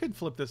know, I could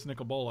flip this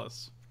Nicol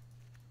Bolas,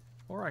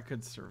 or I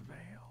could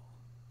surveil.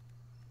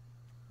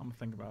 I'm gonna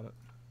think about it.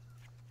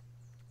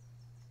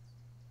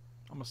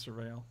 I'm gonna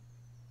surveil.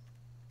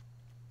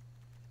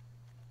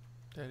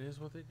 That is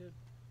what they did.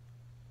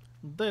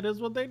 That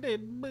is what they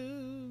did.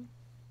 Boo.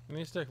 And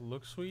this deck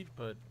looks sweet,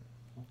 but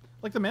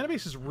Like, the mana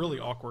base is really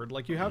awkward.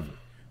 Like, you have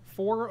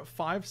 4,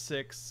 5,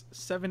 6,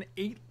 7,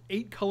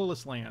 8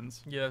 colorless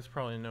lands. yeah, that's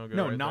probably no go.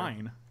 No, right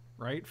 9. there.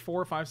 Right?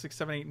 4, 5, 6,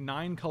 7, 8,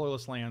 9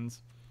 colorless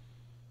lands.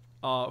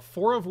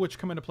 4 of which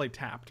come into play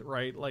tapped,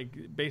 right?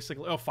 Like,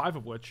 basically... Oh, 5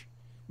 of which.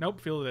 Nope,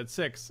 feel it at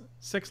 6.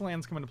 6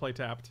 lands come into play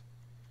tapped.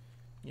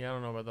 Yeah, I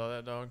don't know about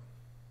that, dog.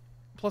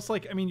 Plus,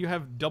 like, I mean, you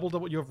have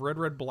double... You have red,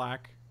 red,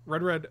 black.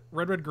 Red, red,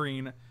 red, red,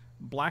 green.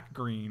 Black,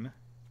 green.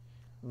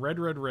 red,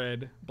 red,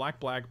 red, black,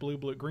 black, blue,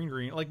 blue, green,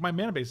 green. Like my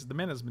mana base, the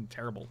mana has been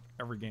terrible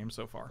every game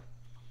so far.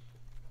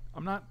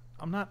 I'm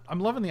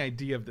loving the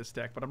idea of this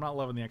deck, but I'm not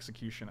loving the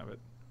execution of it.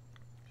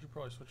 You should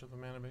probably switch up the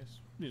mana base.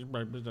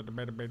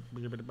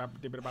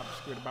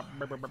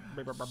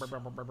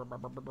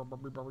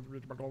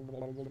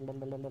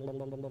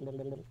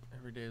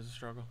 Every day is a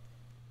struggle.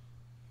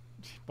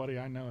 Buddy,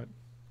 I know it.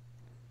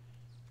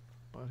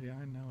 Buddy,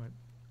 I know it.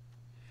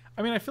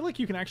 I mean, I feel like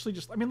you can actually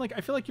just... I mean, like,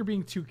 I feel like you're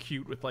being too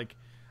cute with, like,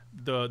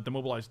 the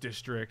Mobilized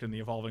District and the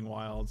Evolving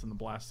Wilds and the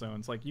Blast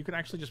Zones. Like, you can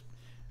actually just...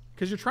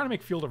 Because you're trying to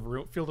make Field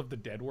of the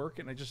Dead work,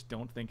 and I just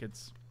don't think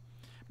it's...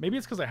 Maybe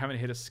it's because I haven't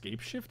hit a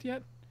Scapeshift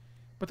yet,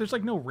 but there's,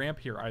 like, no ramp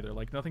here either.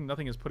 Like,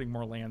 nothing is putting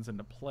more lands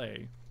into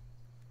play.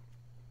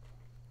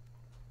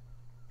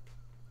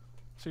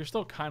 So you're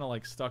still kind of,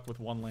 like, stuck with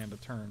one land a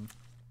turn.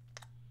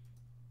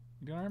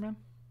 You doing alright, man?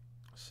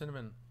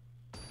 Cinnamon.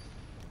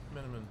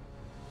 Cinnamon.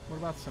 What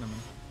about cinnamon?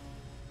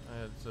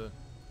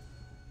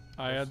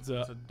 I had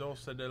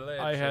dulce de leche.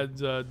 I had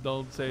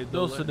dulce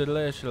de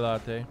leche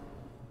latte. I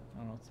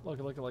don't know. It's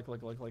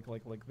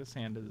like this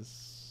hand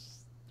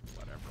is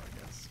whatever,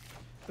 I guess.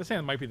 This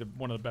hand might be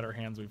one of the better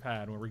hands we've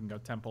had, where we can go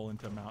Temple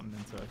into Mountain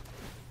into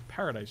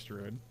Paradise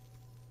Druid.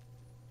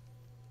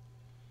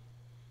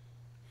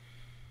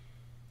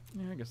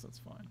 Yeah, I guess that's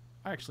fine.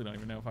 I actually don't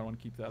even know if I want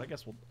to keep that. I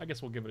guess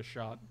we'll give it a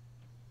shot.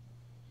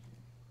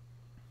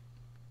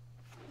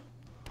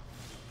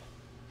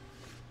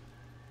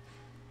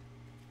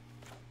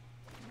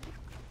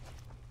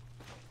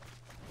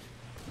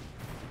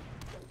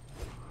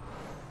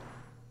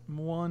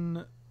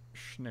 One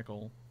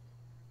schnickel.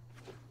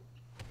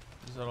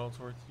 Is that all it's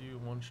worth to you?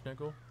 One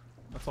schnickel?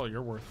 That's all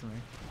you're worth to me.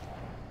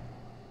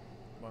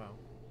 Wow.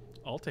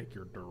 I'll take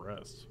your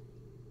Duress.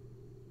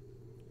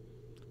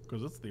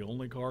 Because it's the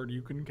only card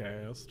you can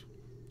cast.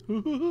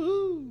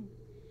 You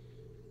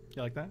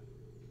like that?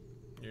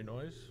 Your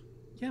noise?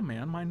 Yeah,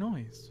 man, my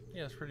noise.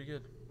 Yeah, it's pretty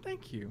good.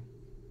 Thank you.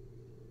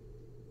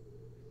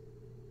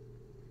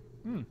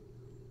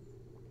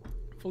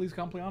 Feliz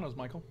cumpleaños,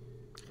 Michael.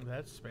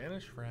 That's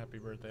Spanish for happy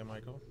birthday,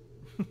 Michael.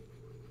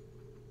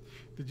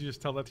 Did you just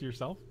tell that to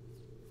yourself?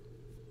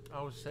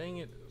 I was saying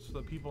it so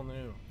that people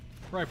knew.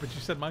 Right, but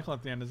you said Michael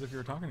at the end as if you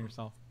were talking to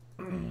yourself.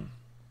 I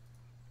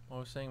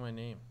was saying my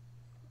name.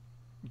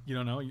 You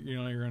don't know? You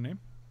don't know your own name?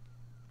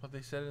 But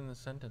they said it in the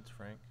sentence,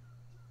 Frank.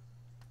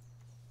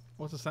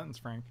 What's the sentence,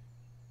 Frank?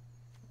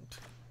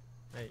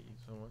 Hey,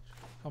 so much.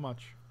 How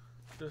much?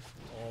 Just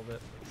all of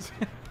it.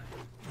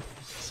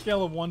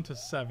 Scale of 1 to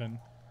 7.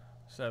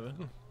 7.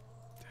 Dang,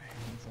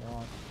 that's a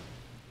lot.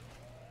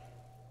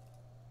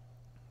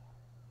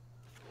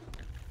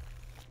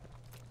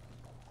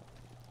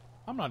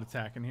 I'm not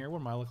attacking here. What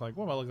am I look like?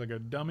 What am I look like, a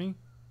dummy?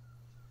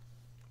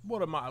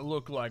 What am I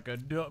look like, a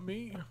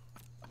dummy?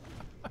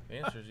 The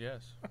answer is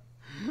yes.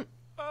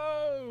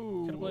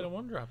 Oh! Could have played a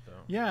 1-drop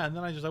though. Yeah, and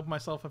then I just opened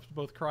myself up to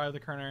both Cry of the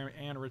Carnarium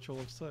and Ritual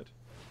of Soot.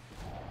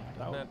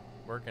 Doesn't that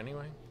work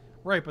anyway?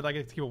 Right, but I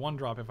get to keep a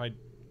 1-drop if I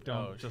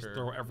don't just sure.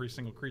 throw every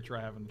single creature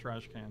I have in the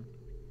trash can.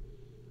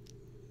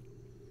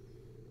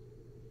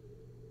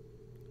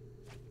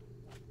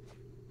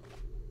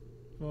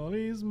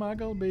 Feliz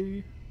Michael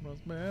B.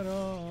 What's better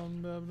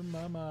on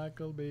my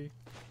Michael B.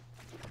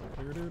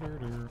 Get in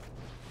the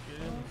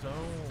zone.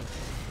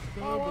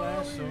 I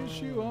wanna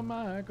wish you a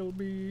Michael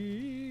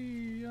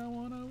B. I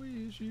wanna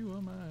wish you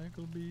a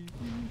Michael B.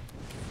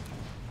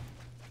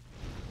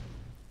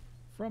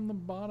 From the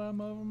bottom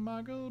of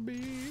Michael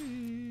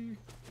B.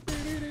 I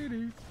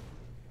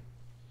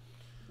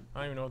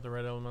don't even know what the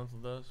red elemental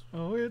does.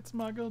 Oh, it's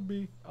Michael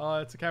B.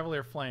 It's a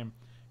Cavalier Flame.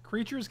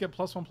 Creatures get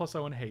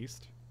 +1/+0 in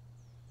haste.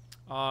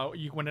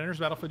 When it enters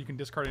the battlefield, you can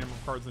discard any number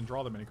of cards and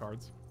draw them many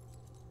cards.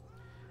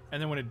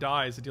 And then when it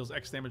dies, it deals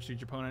X damage to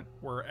each opponent,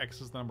 where X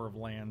is the number of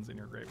lands in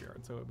your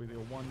graveyard. So it would be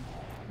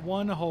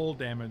one whole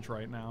damage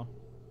right now.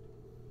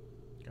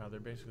 God, they're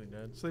basically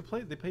dead. So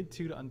they paid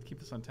 2 to keep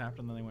this untapped,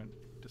 and then they went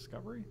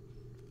Discovery.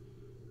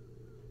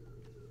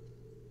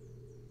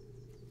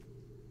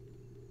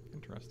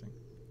 Interesting.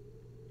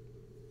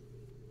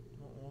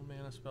 Well, one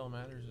mana spell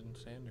matters in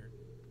Standard.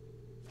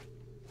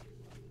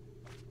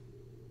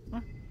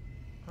 Huh?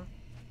 Huh?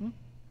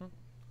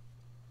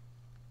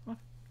 Huh?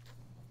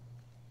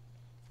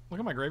 Look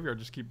at my graveyard,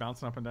 just keep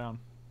bouncing up and down.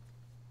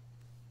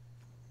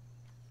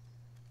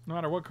 No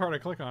matter what card I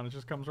click on, it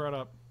just comes right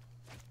up.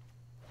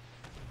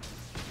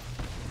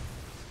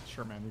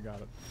 Sure, man, you got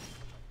it.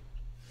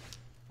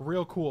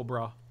 Real cool,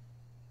 bruh.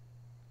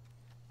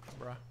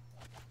 Bruh.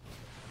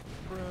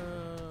 Bro.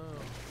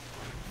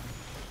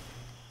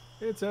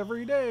 It's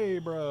every day,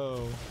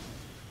 bro.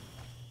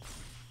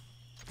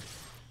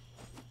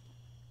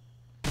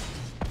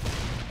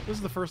 This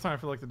is the first time I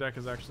feel like the deck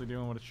is actually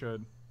doing what it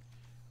should.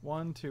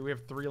 1, 2, we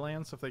have 3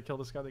 lands, so if they kill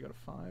this guy, they go to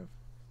 5.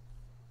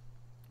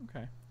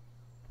 Okay.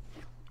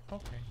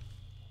 Okay.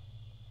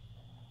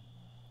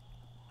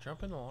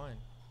 Jump in the line.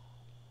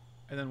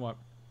 And then what?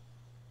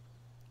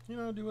 You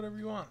know, do whatever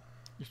you want.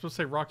 You're supposed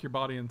to say rock your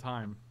body in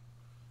time.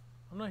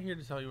 I'm not here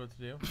to tell you what to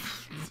do.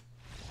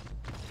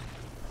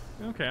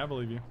 Okay, I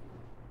believe you.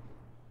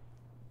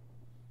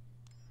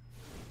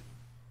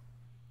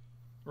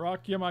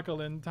 Rock you,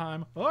 Michael, in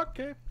time.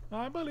 Okay,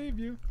 I believe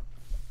you.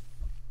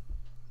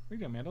 What are you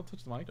doing, man? Don't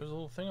touch the mic. There's a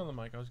little thing on the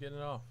mic. I was getting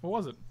it off. What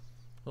was it?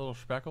 A little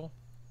speckle.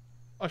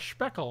 A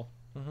speckle.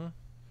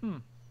 Mm-hmm.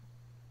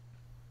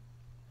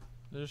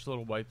 There's just a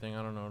little white thing.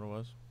 I don't know what it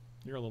was.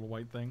 You're a little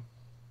white thing.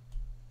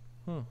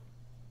 Got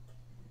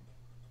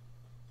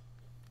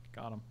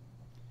him.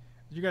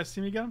 Did you guys see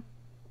me get him?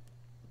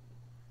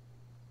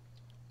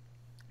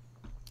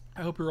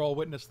 I hope you're all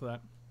witness to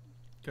that,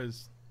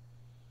 because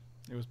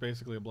it was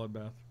basically a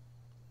bloodbath.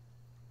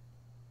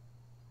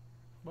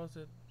 Was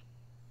it?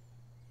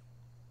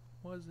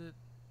 Was it?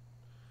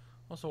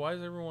 Also, why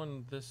is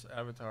everyone this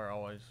avatar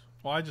always?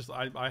 Well,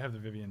 I have the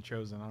Vivian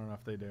chosen. I don't know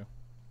if they do.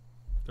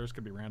 Theirs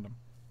could be random.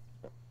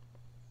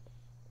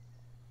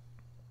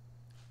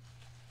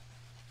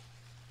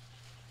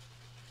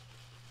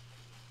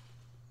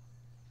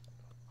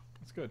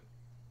 That's good.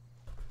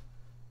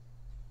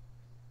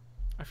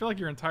 I feel like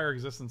your entire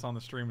existence on the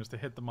stream is to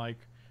hit the mic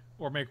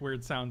or make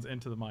weird sounds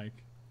into the mic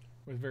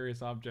with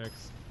various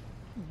objects.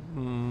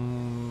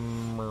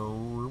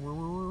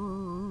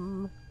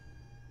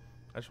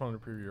 I just wanted to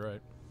prove you right.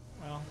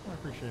 Well, I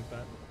appreciate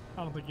that.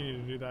 I don't think you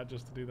need to do that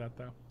just to do that,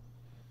 though.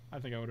 I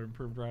think I would have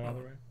improved right either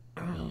way.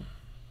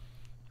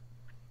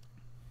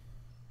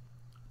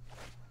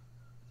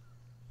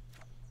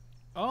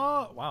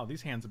 Oh, wow,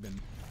 these hands have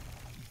been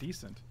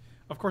decent.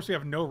 Of course, we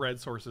have no red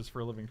sources for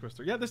a Living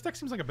Twister. Yeah, this deck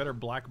seems like a better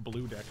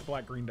black-blue deck.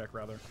 Black-green deck,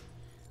 rather.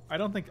 I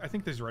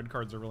think these red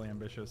cards are really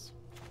ambitious.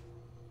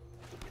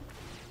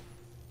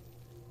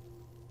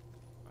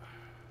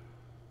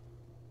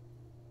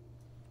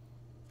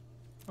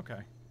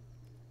 Okay.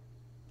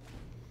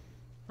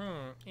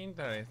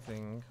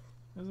 Interesting.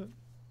 Is it?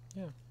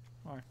 Yeah.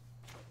 Why?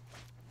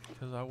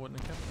 Because I wouldn't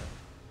have kept that.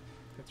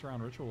 Gets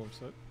around Ritual of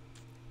Soot.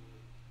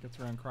 Gets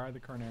around Cry the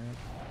Carnarian.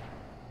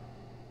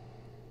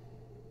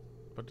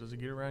 But does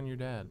it get around your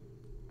dad?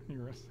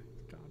 You're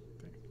God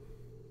dang.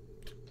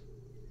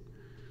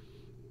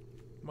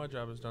 My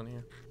job is done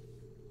here.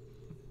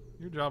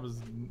 Your job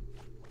is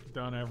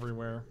done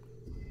everywhere.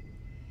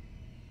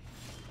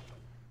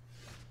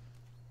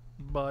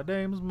 My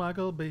name's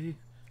Michael B.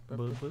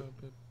 Excuse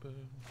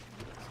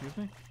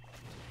me?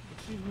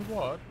 Excuse me,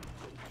 what?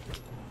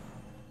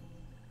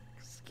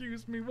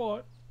 Excuse me,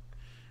 what?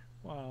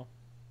 Wow.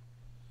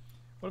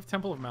 What if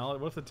Temple of Malady?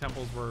 What if the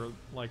temples were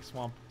like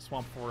swamp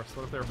forest?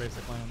 What if they were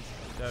basic lands?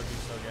 That'd be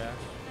so gas.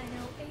 I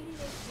know 88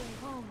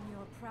 will hone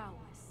your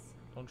prowess.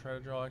 Don't try to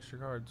draw extra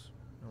cards.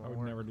 I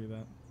would never do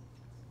that.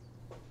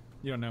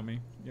 You don't know me.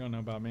 You don't know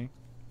about me.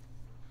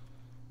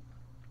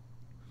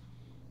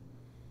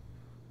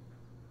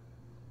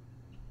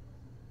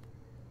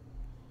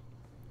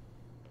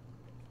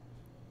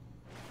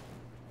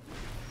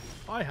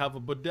 I have a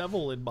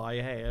bedevil in my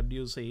hand,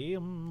 you see.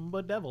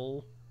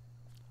 Bedevil.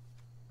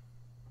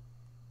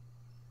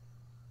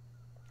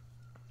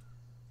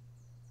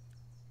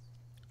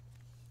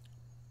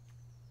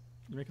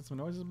 You making some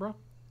noises, bro?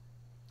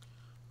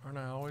 Aren't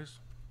I always?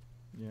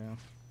 Yeah.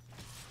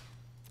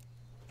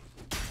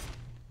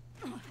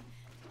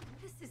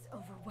 This is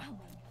overwhelming.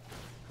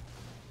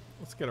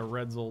 Let's get a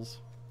Redzels.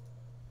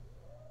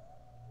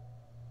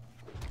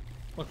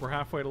 Look, we're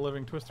halfway to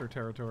Living Twister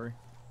territory.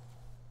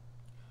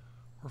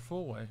 We're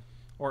full way.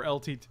 Or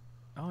LTT.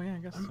 Oh, yeah, I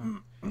guess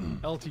so.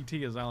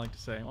 LTT, as I like to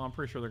say. Well, I'm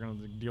pretty sure they're going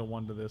to deal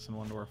one to this and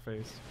one to our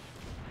face.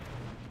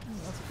 Oh,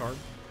 that's a card.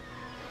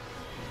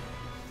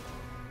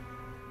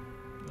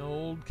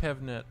 Old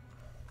Kevnet.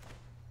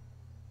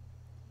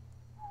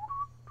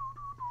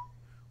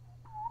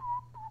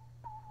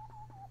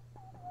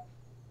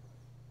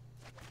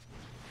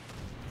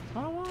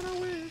 I want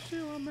to wish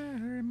you a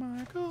Merry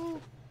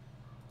Michael.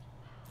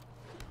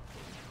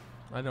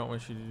 I don't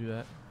wish you to do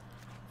that.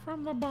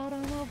 From the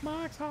bottom of my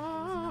I was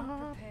not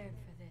heart. prepared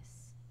for this.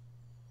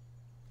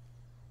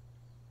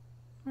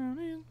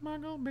 Money's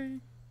Michael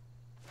B.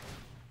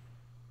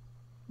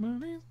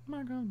 Money's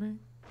Michael B.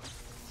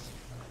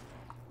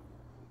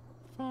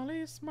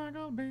 Folly's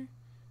Michael B.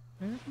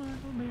 It's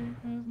Michael B.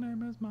 His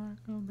name is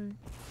Michael B.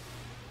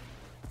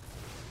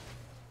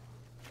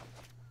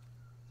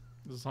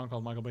 There's a song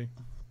called Michael B.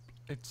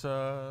 It's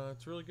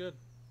really good.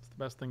 It's the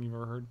best thing you've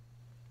ever heard.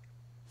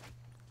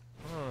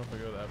 I don't know if I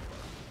go that far.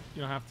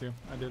 You don't have to.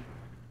 I did.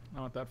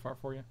 I went that far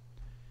for you.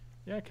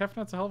 Yeah,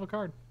 Kefnet's a hell of a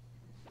card.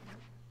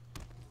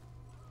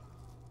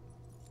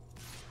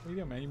 What are you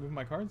doing, man? You moving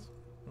my cards?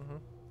 Mm-hmm.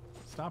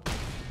 Stop it.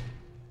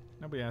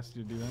 Nobody asked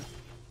you to do that.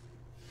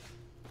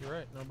 You're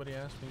right. Nobody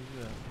asked me to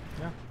do that.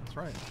 Yeah, that's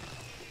right.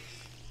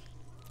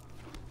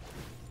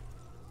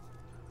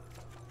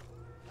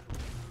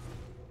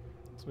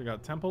 So we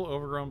got Temple,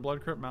 Overgrown,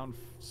 Blood Crypt, Mountain,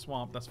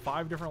 Swamp. That's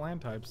 5 different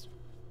land types.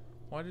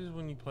 Why does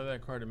when you play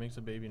that card it makes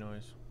a baby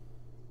noise?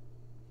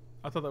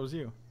 I thought that was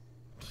you.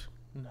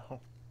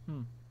 No.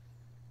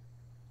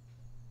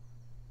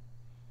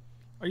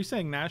 Are you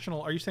saying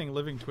national? Are you saying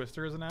Living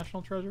Twister is a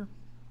national treasure?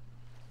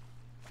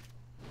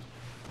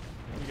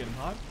 Are you getting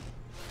hot?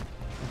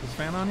 Is this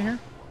fan on here?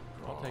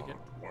 I'll take it.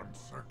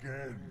 Once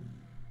again.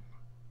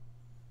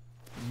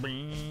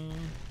 Bing.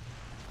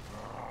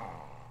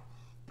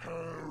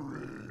 Paradise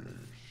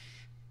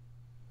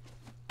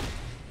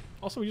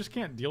Also, we just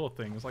can't deal with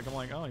things. Like, I'm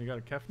like, oh, you got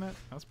a Kefnet?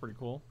 That's pretty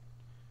cool.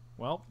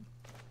 Well,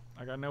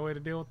 I got no way to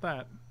deal with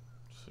that.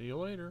 See you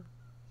later.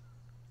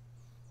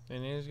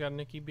 And then he's got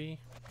Nikki B.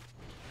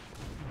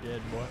 Dead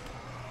boy.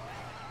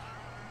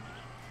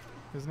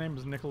 His name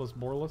is Nicholas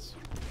Borless.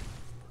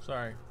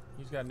 Sorry,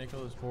 he's got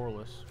Nicholas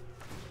Borless.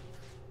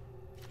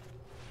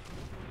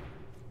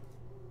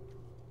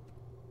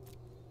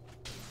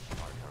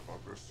 I have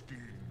other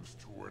schemes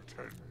to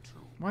attend to.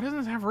 Why doesn't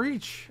it have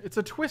reach? It's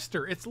a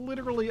twister. It's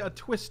literally a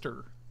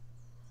twister.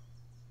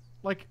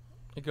 Like,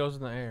 It goes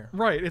in the air.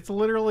 right, it's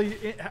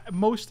literally,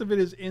 most of it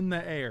is in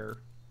the air.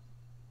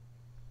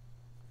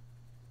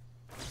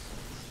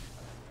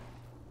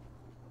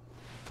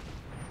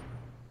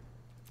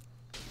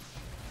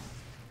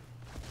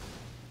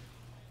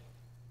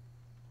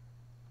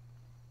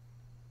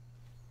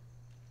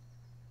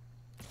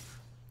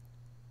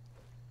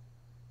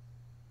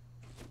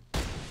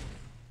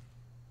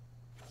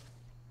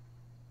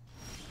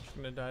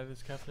 Gonna die to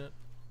this cabinet.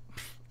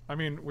 I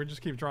mean, we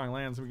just keep drawing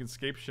lands and we can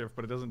Scapeshift,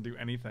 but it doesn't do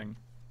anything.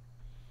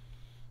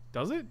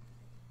 Does it?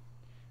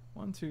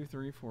 1, 2,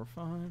 3, 4,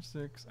 5,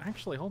 6.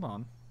 Actually, hold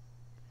on.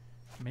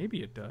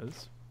 Maybe it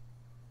does.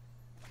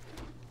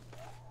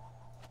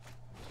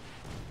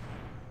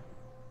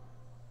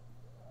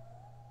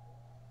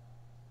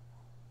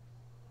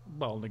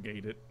 Well,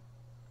 negate it.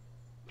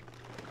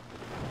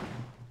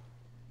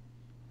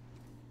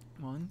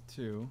 1,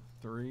 2,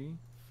 3,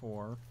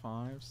 4,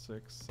 5,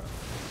 6, 7.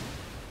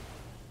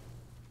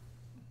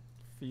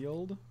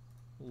 Field,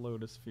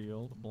 Lotus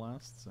Field,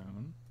 Blast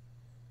Zone.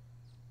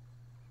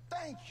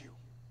 Thank you.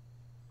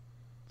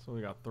 So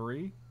we got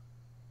 3.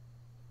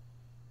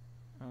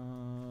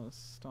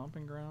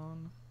 Stomping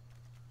Ground,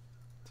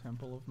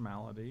 Temple of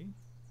Malady,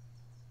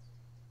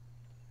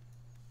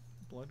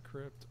 Blood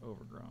Crypt,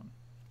 Overgrown.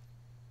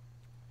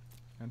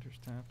 Enters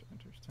tapped,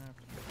 enters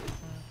tapped, enters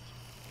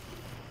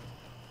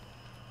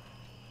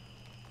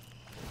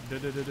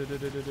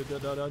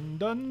tapped.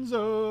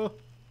 Dunzo!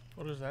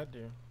 What does that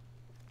do?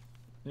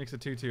 Makes a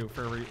 2/2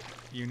 for every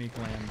unique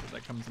land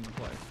that comes into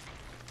play.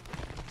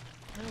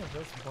 Yeah,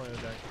 that's the point of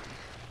the deck.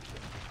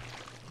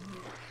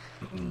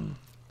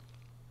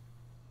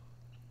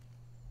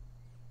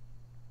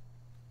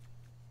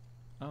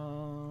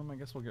 I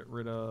guess we'll get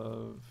rid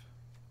of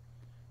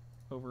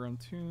Overgrown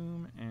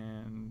Tomb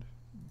and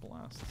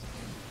Blast Zone.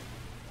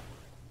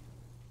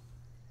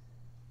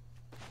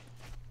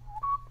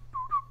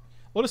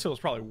 Lotus Field is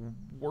probably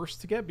worse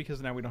to get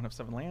because now we don't have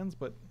 7 lands,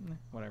 but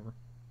whatever.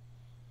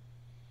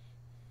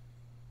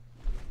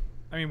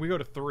 I mean, we go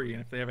to 3,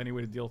 and if they have any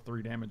way to deal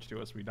 3 damage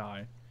to us, we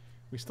die.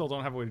 We still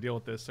don't have a way to deal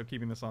with this, so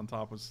keeping this on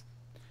top was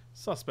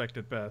suspect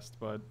at best,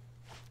 but...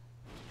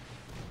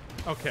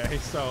 Okay,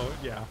 so,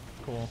 yeah,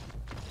 cool.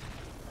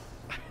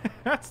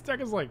 That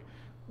deck is like,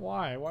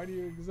 why? Why do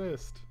you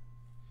exist?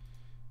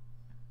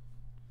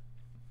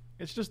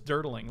 It's just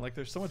dirtling. Like,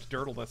 there's so much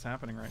dirtle that's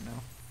happening right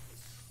now.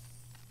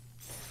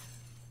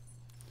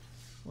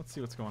 Let's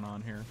see what's going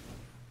on here.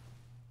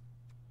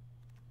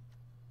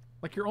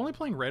 Like, you're only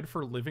playing red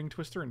for Living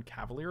Twister and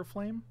Cavalier of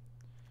Flame?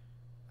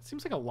 It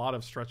seems like a lot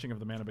of stretching of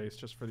the mana base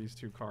just for these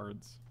 2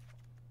 cards.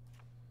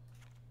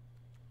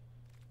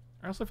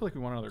 I also feel like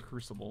we want another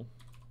Crucible.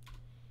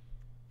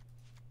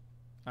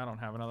 I don't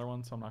have another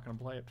one, so I'm not going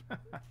to play it.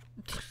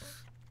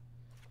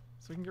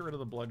 So we can get rid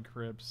of the Blood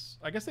Crypts.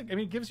 I guess, I mean,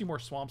 it gives you more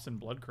swamps and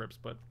Blood Crypts,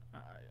 but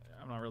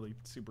I'm not really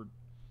super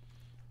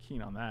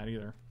keen on that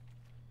either.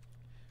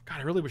 God,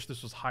 I really wish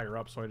this was higher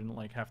up so I didn't,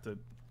 like, have to...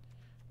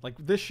 Like,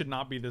 this should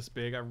not be this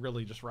big. I'd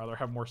really just rather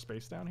have more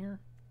space down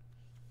here.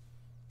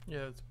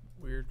 Yeah, it's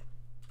weird.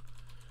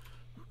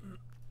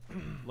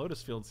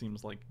 Lotus Field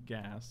seems like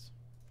gas.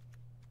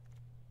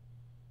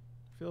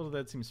 Field of the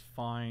Dead seems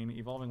fine.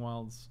 Evolving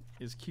Wilds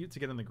is cute to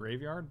get in the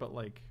graveyard, but,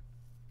 like...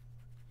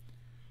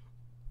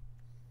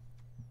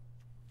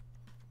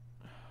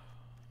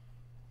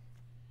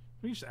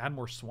 We just add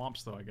more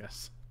swamps, though, I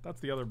guess. That's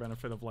the other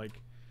benefit of,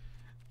 like...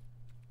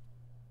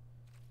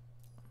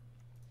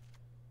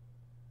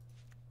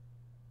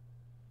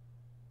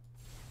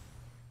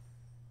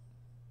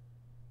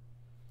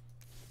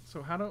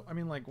 So how do... I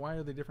mean, like, why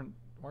are they different...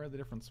 Why are they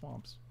different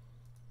swamps?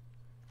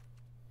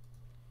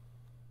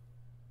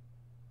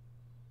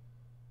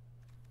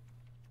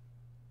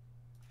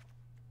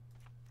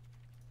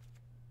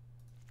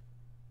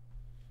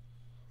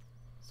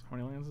 So how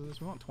many lands is this?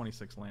 We want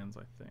 26 lands,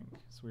 I think.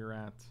 So we were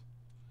at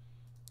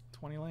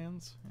 20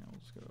 lands? Yeah,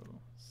 we'll just go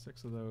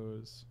 6 of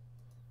those.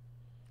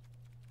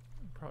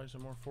 Probably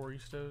some more 4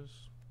 Eastos.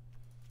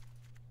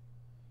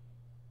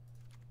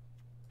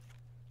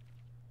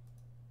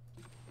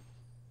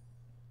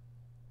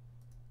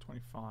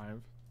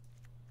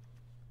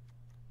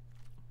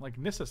 Like,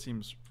 Nissa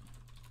seems,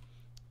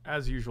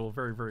 as usual,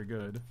 very, very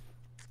good.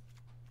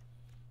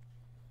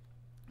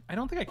 I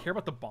don't think I care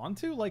about the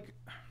Bontu. Like,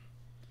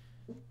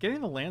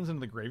 getting the lands into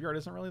the graveyard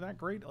isn't really that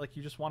great. Like,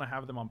 you just want to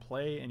have them on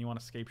play, and you want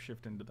to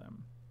Scapeshift into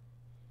them.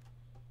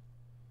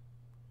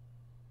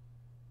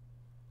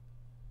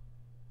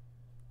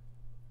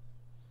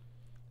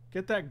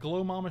 Get that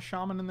Glow Mama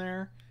Shaman in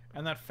there,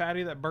 And that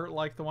fatty that Bert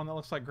liked, the one that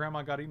looks like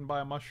grandma got eaten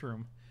by a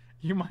mushroom.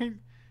 You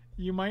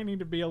might need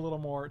to be a little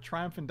more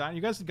triumphant.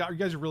 You guys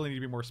really need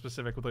to be more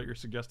specific with what you're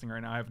suggesting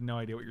right now. I have no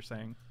idea what you're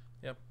saying.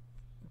 Yep.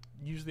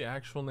 Use the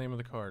actual name of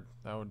the card.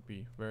 That would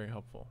be very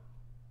helpful.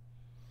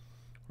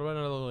 What about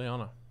another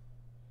Liliana?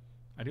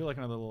 I do like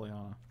another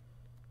Liliana.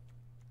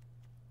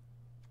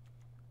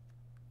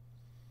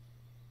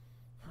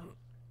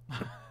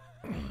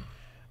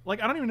 Like,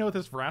 I don't even know what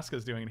this Vraska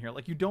is doing in here.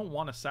 Like, you don't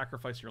want to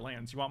sacrifice your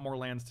lands. You want more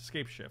lands to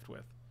Scapeshift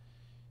with.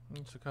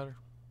 It's a cutter.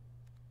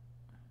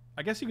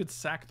 I guess you could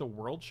sack the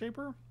World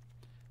Shaper.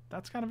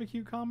 That's kind of a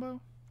cute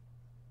combo.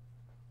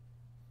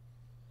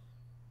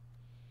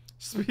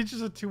 Speech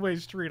is a two-way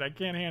street. I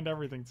can't hand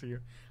everything to you.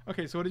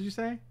 Okay, so what did you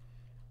say?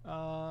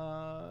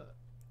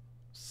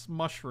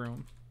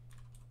 Mushroom.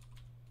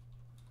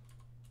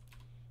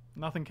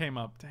 Nothing came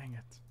up. Dang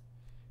it.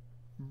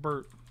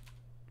 Bert.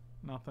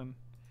 Nothing.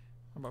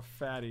 How about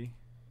Fatty?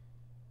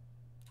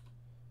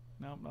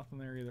 Nope, nothing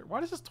there either.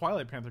 Why does this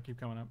Twilight Panther keep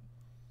coming up?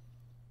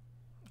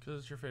 Because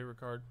it's your favorite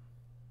card.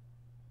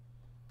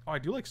 Oh, I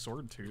do like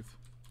Swordtooth.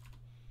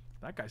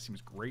 That guy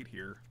seems great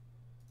here.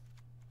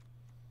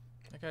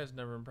 That guy's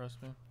never impressed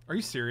me. Are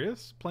you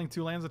serious? Playing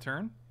 2 lands a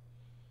turn?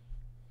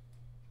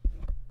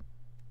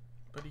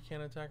 But he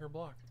can't attack or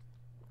block.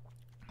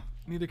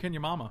 Neither can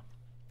your mama.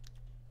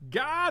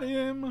 Got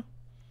him!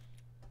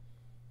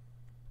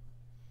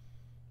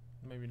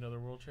 Maybe another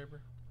World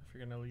Shaper if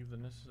you're gonna leave the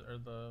Nissa or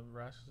the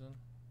Vraskas in.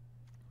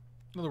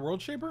 Another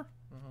World Shaper?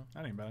 Mm-hmm.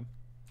 That ain't bad.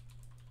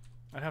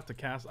 I have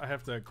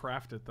to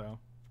craft it though.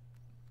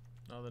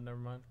 Oh, then never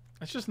mind.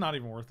 It's just not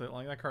even worth it.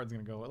 Like, that card's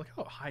gonna go. Look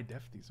how high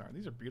def these are.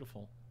 These are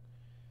beautiful.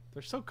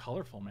 They're so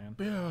colorful, man.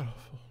 Beautiful.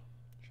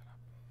 Shut up.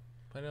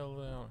 Play another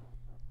Liliana.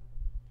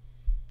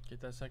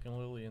 Get that second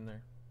Lily in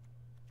there.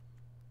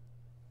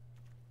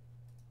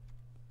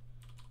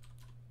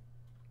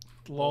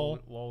 Lol.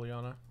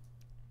 Loliana.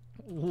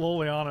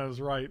 Liliana is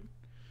right.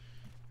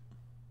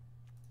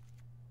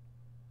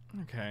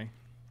 Okay.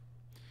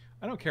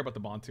 I don't care about the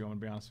Bontu, I'm gonna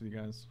be honest with you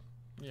guys.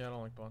 Yeah, I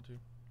don't like Bontu.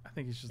 I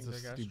think he's just a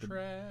stupid.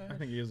 Trash. I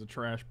think he is a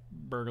trash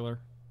burglar.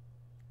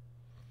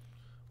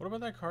 What about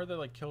that card that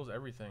like kills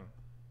everything?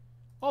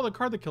 Oh, the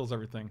card that kills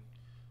everything.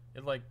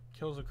 It like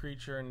kills a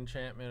creature, an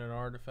enchantment, an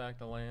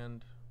artifact, a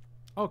land.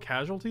 Oh,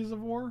 Casualties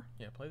of War?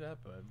 Yeah, play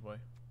that bad boy.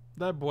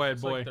 That boy,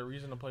 It's like the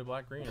reason to play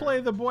black green. Play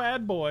right? the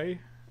bad boy.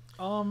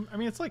 I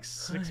mean, it's like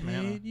 6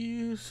 mana. Hate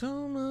you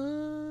so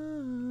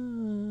much.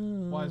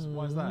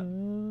 Why is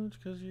that?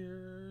 Because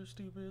you're a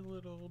stupid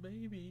little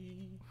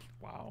baby.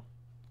 Wow.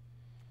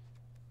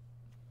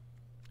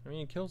 I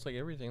mean, it kills like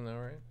everything though,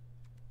 right?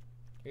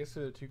 I guess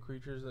they're the 2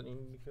 creatures that need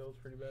to be killed. It's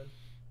pretty bad.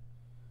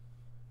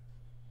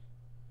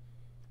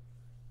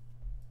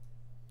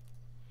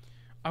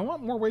 I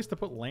want more ways to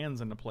put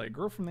lands into play.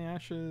 Grow from the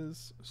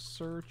Ashes,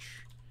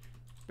 search,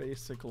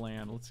 basic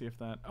land. Let's see if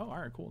that... Oh,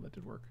 alright, cool. That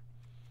did work.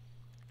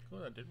 Cool,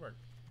 that did work.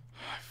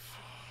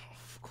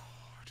 God,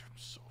 I'm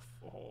so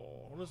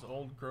full. What does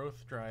old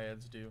growth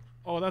dryads do?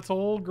 Oh, that's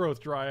old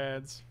growth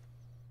dryads.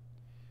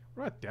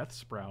 What about Death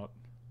Sprout?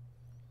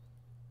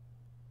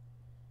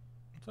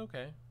 It's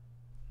okay.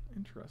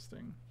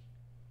 Interesting.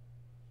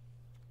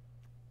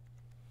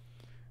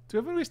 Do we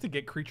have any ways to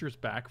get creatures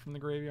back from the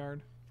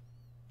graveyard?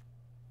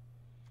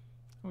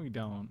 We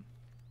don't.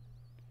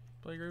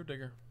 Play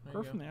Gravedigger. There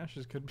Grow you from go. the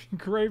Ashes could be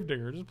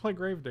Gravedigger. Just play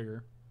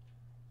Gravedigger.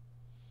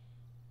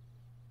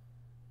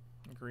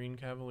 Green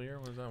Cavalier.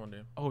 What does that one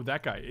do? Oh,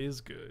 that guy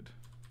is good.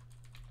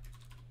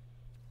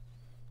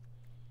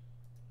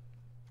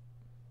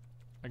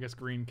 I guess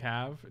Green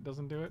Cav. It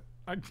doesn't do it.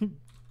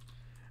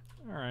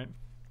 Alright.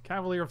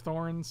 Cavalier of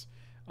Thorns.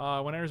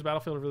 When it enters the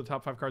battlefield over the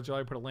top 5 cards, you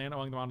put a land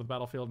among them onto the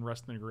battlefield and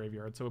rest in the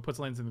graveyard. So it puts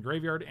lands in the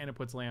graveyard and it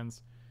puts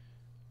lands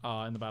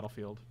in the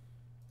battlefield.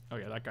 Oh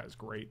yeah, that guy's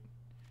great.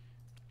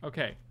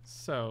 Okay,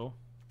 so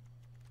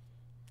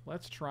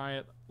let's try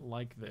it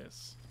like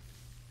this.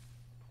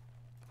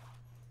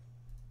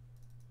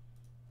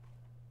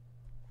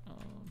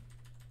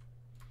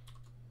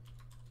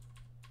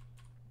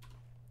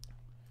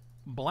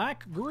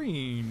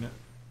 Black-green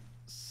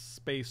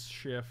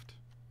Spaceshift.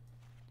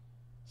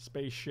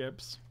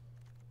 Spaceships.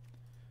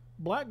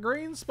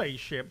 Black-green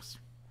spaceships.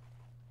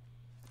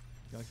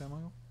 You like that,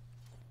 Michael?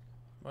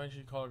 Why don't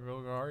you call it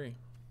Golgari?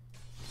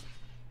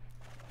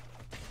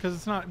 Because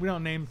it's not. We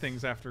don't name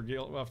things after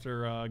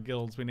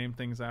guilds. We name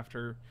things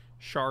after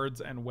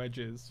shards and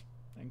wedges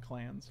and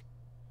clans.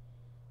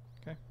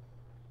 Okay.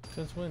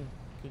 Since when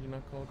could you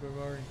not call it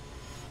Golgari?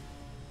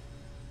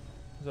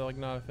 Is that like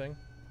not a thing?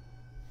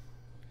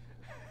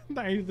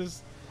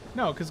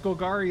 No, because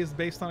Golgari is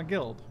based on a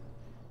guild.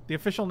 The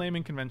official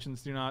naming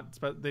conventions do not.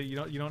 You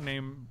don't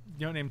name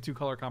 2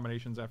 color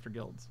combinations after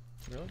guilds.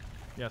 Really?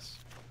 Yes.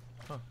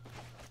 Huh.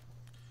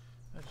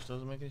 That just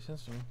doesn't make any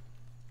sense to me.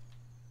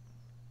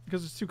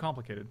 Because it's too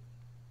complicated.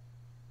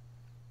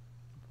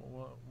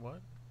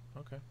 What?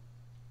 Okay.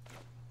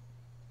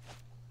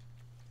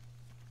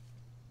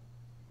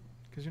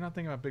 Because you're not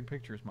thinking about big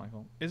pictures,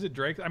 Michael. Is it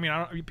Drake? I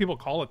mean, people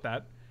call it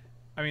that.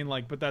 I mean,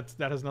 like, but that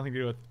has nothing to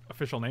do with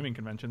official naming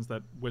conventions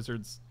that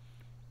Wizards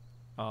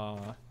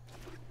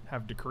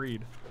have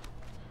decreed.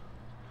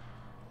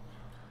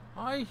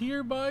 I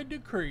hereby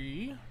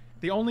decree.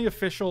 The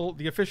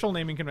official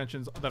naming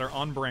conventions that are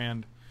on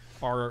brand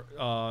are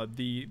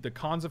the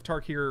Khans of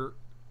Tarkir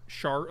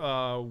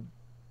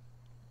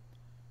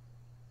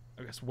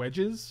I guess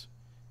wedges,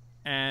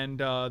 and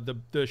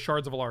the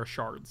Shards of Alara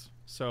shards.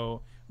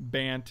 So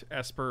Bant,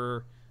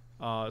 Esper,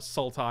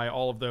 Sultai,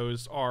 all of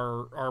those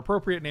are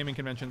appropriate naming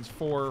conventions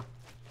for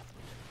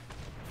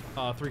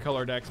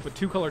 3-color decks, but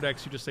 2-color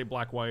decks you just say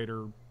black-white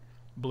or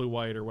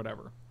blue-white or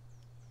whatever.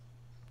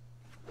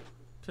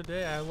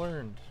 Today I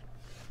learned.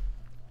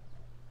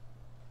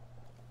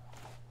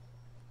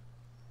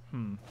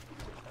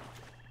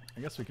 I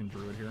guess we can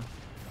druid here.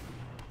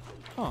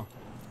 Huh.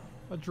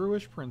 A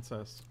druish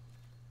princess.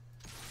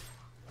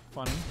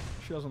 Funny.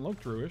 She doesn't look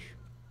druish.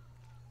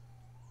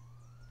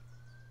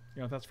 You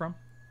know what that's from?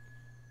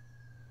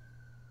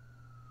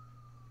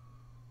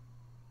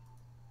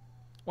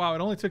 Wow,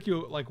 it only took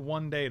you like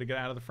 1 day to get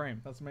out of the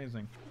frame. That's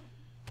amazing.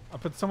 I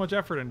put so much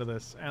effort into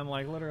this, and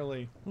like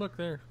literally Look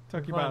there.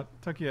 took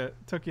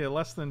you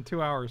less than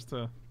 2 hours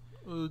to.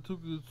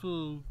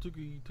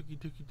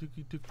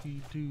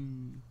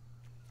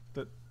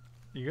 That,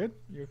 you good?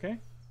 You okay?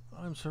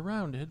 I'm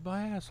surrounded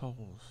by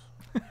assholes.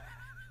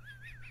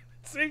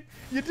 See,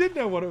 you did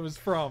know what it was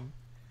from.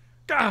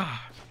 God.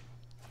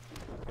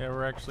 Yeah,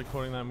 we're actually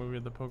quoting that movie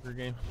at the poker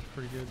game. It's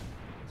pretty good.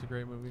 It's a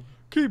great movie.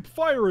 Keep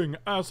firing,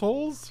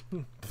 assholes.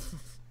 Oh,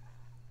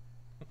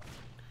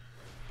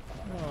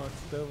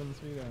 it's Dovin's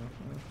veto.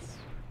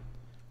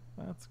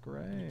 That's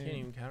great. You can't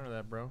even counter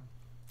that, bro.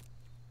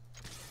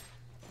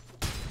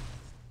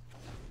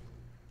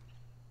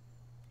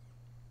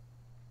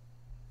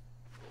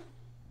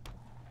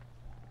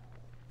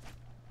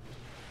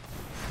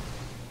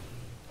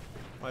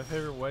 My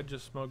favorite wedge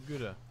is smoked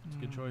Gouda. It's a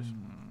good choice.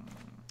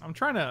 I'm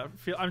trying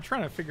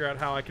to figure out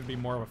how I can be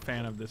more of a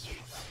fan of this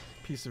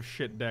piece of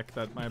shit deck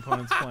that my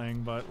opponent's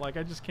playing, but like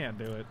I just can't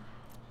do it.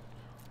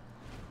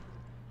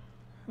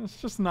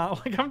 It's just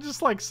not like I'm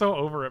just like so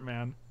over it,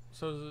 man.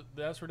 So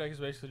the Esper deck is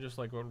basically just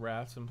like what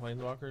Wraths and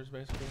Planeswalkers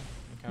basically.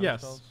 And counter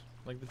Yes. spells?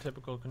 Like the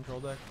typical control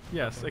deck.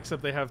 Yes, Okay.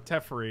 except they have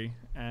Teferi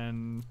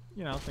and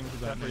you know things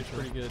of that Teferi's nature.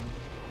 pretty good.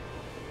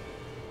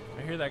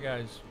 I hear that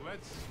guy's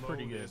Let's slow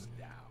pretty good. this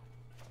down.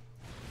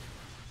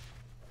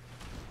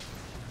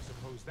 I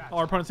suppose that's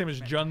Our opponent's name is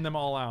Jun them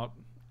all out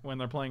when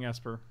they're playing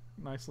Esper.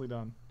 Nicely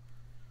done.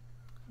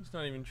 He's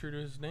not even true to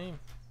his name.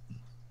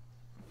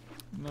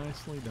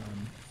 Nicely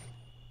done.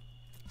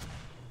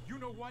 You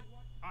know what?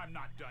 I'm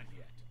not done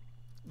yet.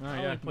 Oh I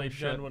yeah, only no played shit.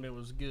 Jen when it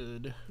was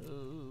good.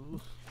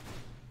 Oh.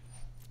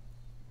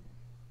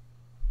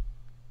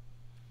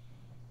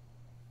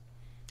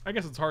 I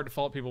guess it's hard to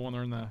fault people when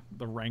they're in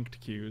the ranked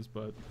queues,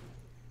 but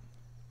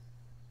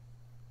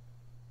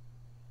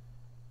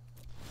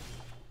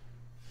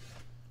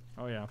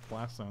oh yeah,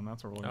 Blast Zone.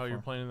 That's what we're looking Oh, for.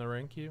 you're playing in the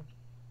rank queue?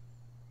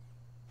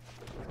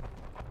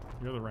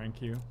 You're the rank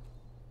queue.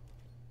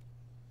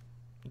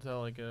 Is that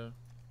like a...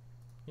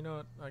 You know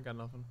what? I got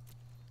nothing.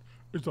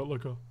 Is that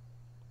like a?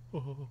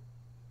 Oh.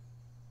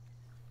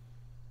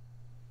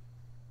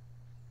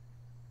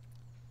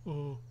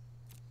 Oh.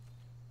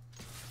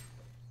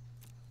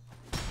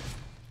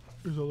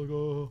 Is that like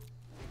a?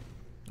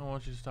 I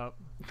want you to stop.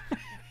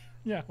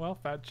 Yeah. Well,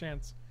 fat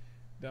chance,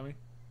 dummy.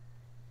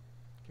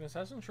 Can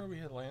Assassin's Trophy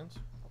hit lands?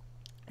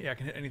 Yeah, I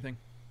can hit anything.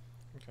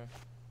 Okay.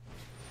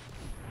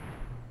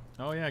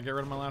 Oh yeah, get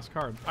rid of my last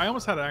card. I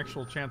almost had an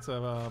actual chance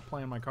of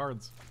playing my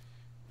cards.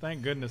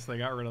 Thank goodness they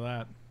got rid of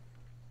that.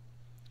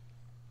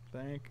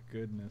 Thank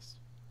goodness.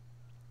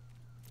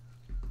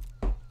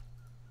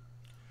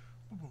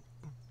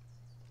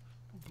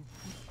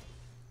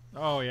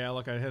 Oh yeah,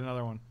 look, I hit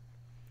another one.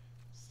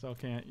 Still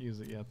can't use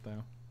it yet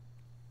though.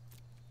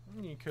 I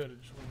mean, you could.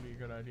 It just wouldn't be a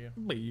good idea.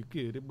 Be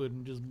good, it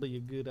wouldn't just be a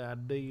good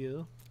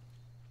idea.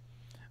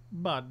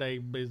 My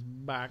name is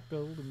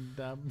Michael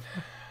and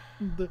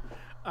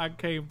I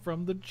came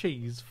from the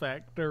cheese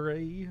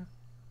factory.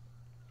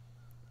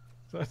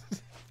 Is that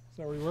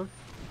where you work?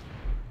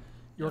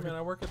 Yeah, man,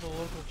 I work at the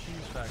local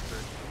cheese factory.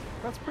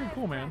 That's pretty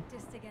cool, man.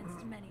 Practiced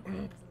against many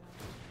things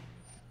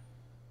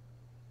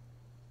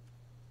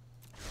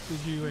Did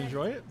you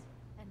enjoy it?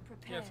 and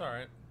prepare. Yeah, it's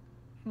alright.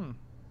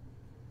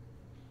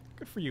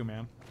 Good for you,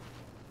 man.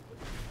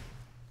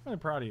 I'm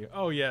proud of you.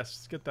 Oh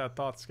yes, get that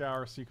Thought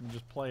Scour so you can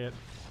just play it.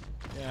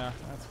 Yeah,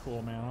 that's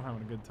cool, man. I'm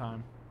having a good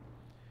time.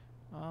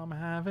 I'm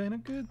having a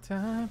good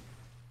time.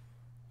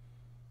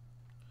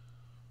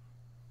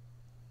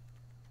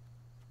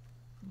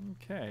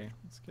 Okay,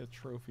 let's get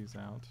trophies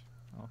out.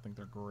 I don't think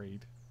they're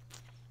great.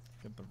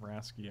 Get the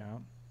Vraska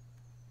out.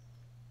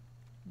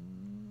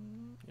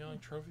 You know,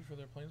 like trophy for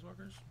their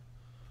planeswalkers?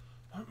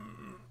 I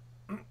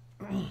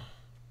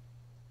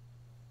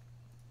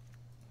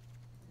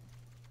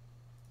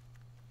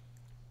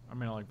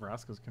mean, I like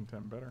Vraska's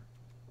Contempt better.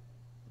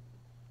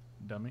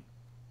 Dummy.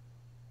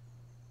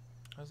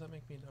 How does that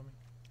make me a dummy?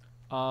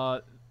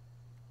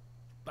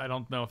 I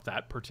don't know if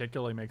that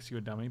particularly makes you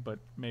a dummy, but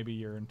maybe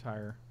your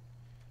entire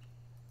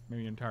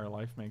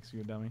life makes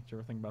you a dummy. Did you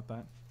ever think about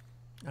that?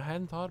 I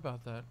hadn't thought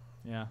about that.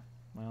 Yeah.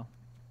 Well,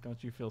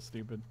 don't you feel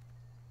stupid?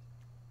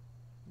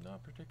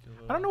 Not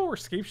particularly. I don't know what we're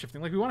scape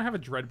shifting. Like, we want to have a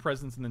dread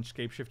presence and then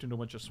scape shift into a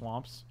bunch of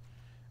swamps,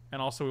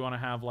 and also we want to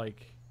have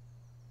like.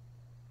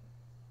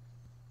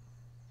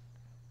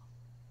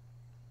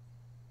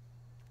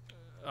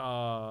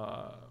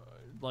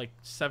 Like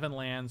 7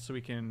 lands so we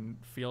can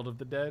Field of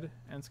the Dead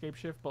and scape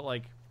shift, but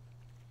like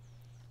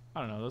I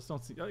don't know, those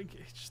don't seem like,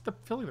 it's just the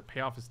feeling the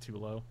payoff is too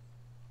low.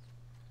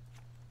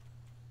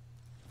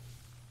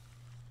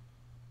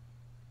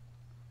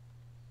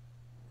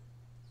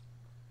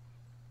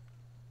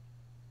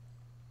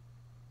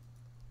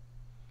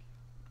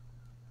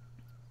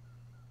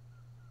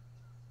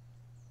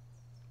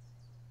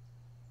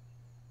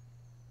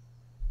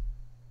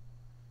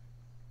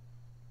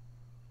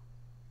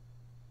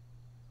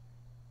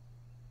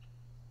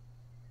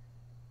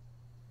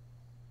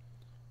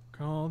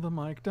 Call the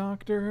mic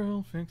doctor,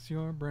 he'll fix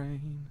your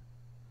brain.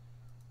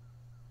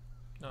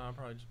 No, I'll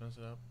probably just mess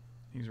it up.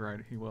 He's right,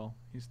 he will.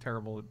 He's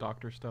terrible at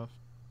doctor stuff.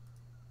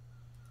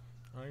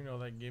 I don't even know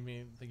they gave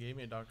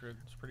me a doctorate.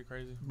 It's pretty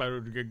crazy.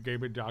 But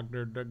gave a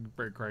doctor,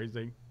 pretty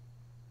crazy.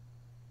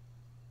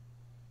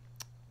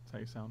 That's how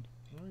you sound.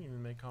 I don't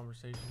even make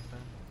conversations,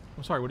 man.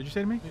 I'm sorry, what did you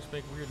say to me? You just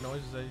make weird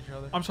noises at each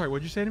other. I'm sorry,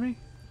 what did you say to me?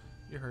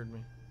 You heard me.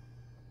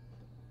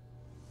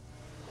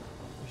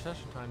 Your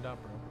session timed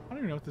out, bro. I don't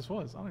even know what this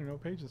was. I don't even know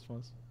what page this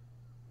was.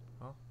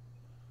 Well,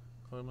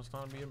 clearly must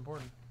not be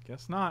important.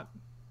 Guess not.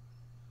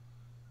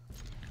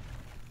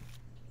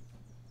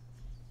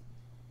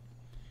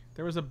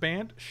 There was a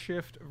Bant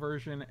Shift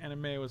version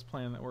anime was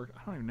playing that worked.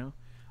 I don't even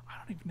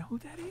know who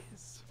that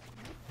is.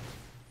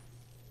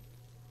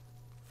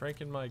 Frank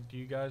and Mike, do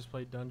you guys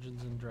play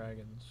Dungeons and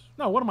Dragons?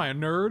 No, what am I, a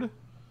nerd?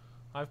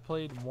 I've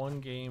played one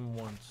game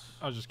once.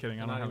 I was just kidding.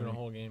 I don't Not have even any. a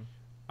whole game.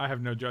 I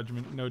have no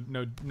judgment. No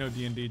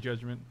D&D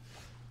judgment.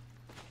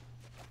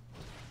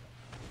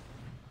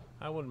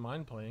 I wouldn't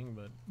mind playing,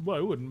 but Well,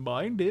 I wouldn't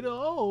mind it.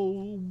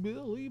 Oh,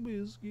 Billy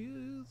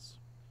Biscuits.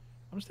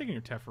 I'm just taking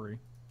your Teferi.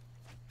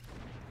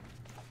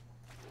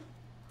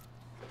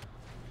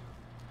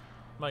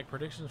 Mike,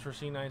 predictions for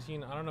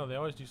C19? I don't know. They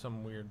always do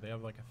something weird. They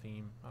have like a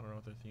theme. I don't know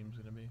what their theme's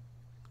gonna be.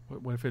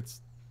 What if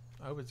it's...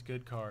 I hope it's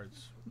good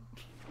cards,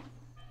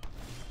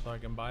 so I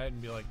can buy it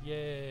and be like,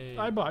 "Yay!"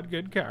 I bought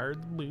good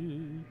cards.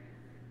 Bleh.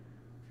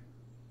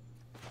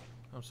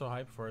 I'm so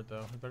hyped for it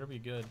though. It better be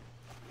good.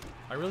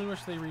 I really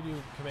wish they redo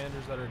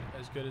commanders that are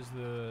as good as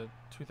the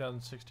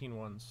 2016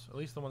 ones. At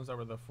least the ones that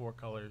were the 4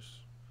 colors.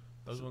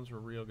 Those ones were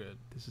real good.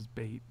 This is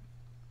bait.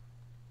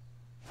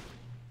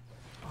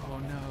 Oh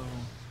no.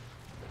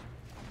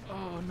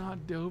 Oh,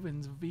 not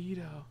Dovin's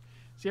veto.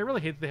 See, I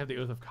really hate that they have the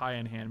Oath of Kaya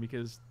in hand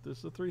because this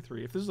is a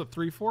 3/3. If this is a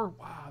 3/4,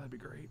 wow, that'd be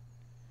great.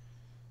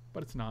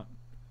 But it's not.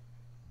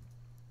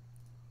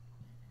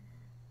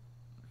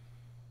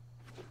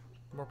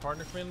 More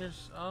partner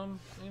commanders? I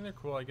mean, they're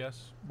cool, I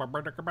guess. I feel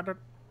like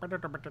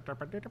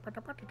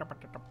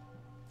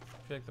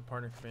the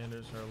partner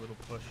commanders are a little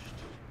pushed.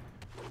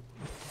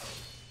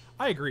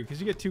 I agree, because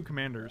you get 2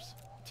 commanders.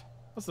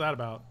 What's that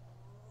about?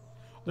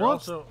 They're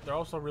also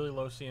really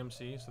low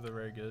CMC, so they're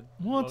very good.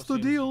 What's the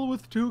deal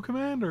with 2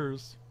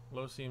 commanders?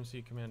 Low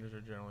CMC commanders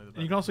are generally the best.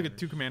 And you can also get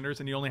 2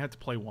 commanders, and you only have to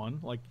play 1.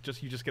 Like,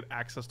 you just get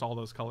access to all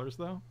those colors,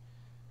 though.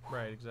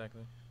 Right,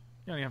 exactly.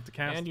 You only have to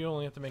cast. And you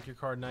only have to make your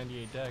card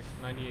 98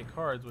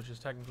 cards, which is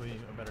technically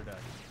a better deck.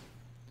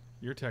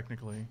 You're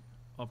technically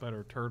a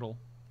better turtle.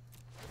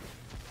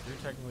 You're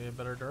technically a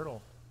better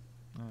turtle.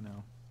 I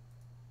know.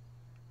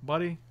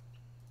 Buddy, you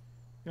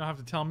don't have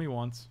to tell me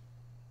once.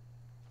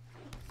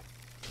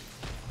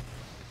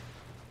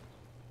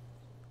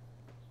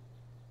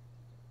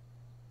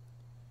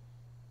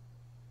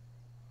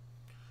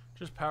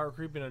 Just power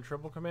creeping and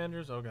triple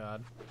commanders? Oh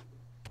god.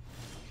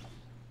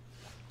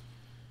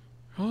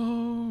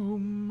 Oh,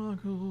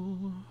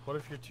 Michael. What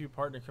if your 2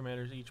 partner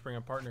commanders each bring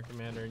a partner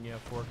commander and you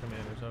have 4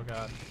 commanders? Oh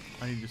god.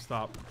 I need to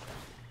stop.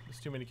 There's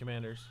too many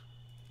commanders.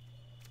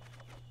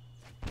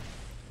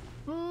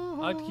 I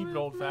like to keep it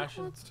old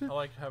fashioned. I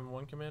like having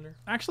 1 commander.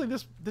 Actually,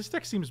 this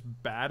deck seems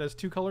bad as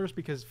 2 colors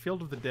because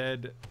Field of the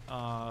Dead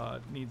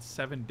needs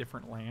 7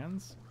 different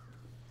lands.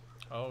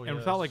 Oh, yeah. And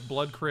without like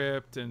Blood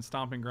Crypt and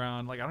Stomping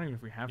Ground, like I don't even know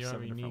if we have You know,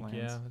 7 different unique,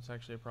 lands. yeah, that's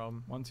actually a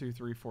problem. 1, 2,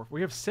 3, 4.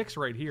 We have 6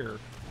 right here.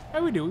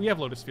 Yeah, we do. We have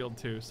Lotus Field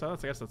too, so I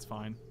guess that's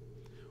fine.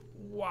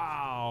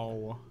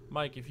 Wow.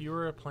 Mike, if you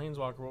were a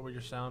planeswalker, what would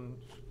your sound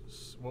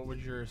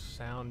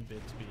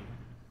bits be?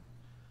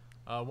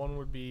 One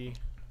would be,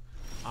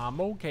 "I'm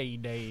okay,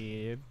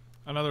 Dave."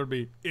 Another would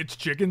be, "It's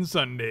Chicken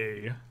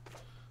Sunday."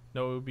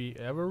 No, it would be,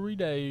 "Every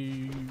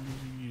day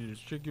is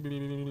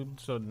Chicken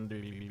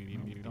Sunday."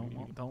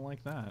 Don't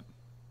like that.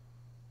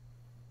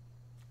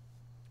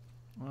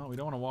 Well, we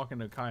don't want to walk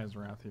into Kaya's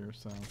Wrath here,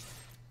 so.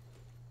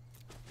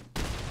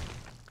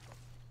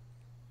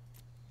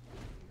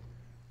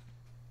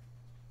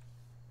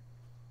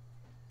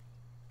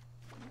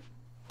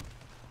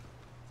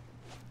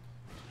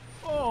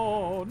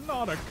 Oh,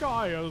 not a Kaya.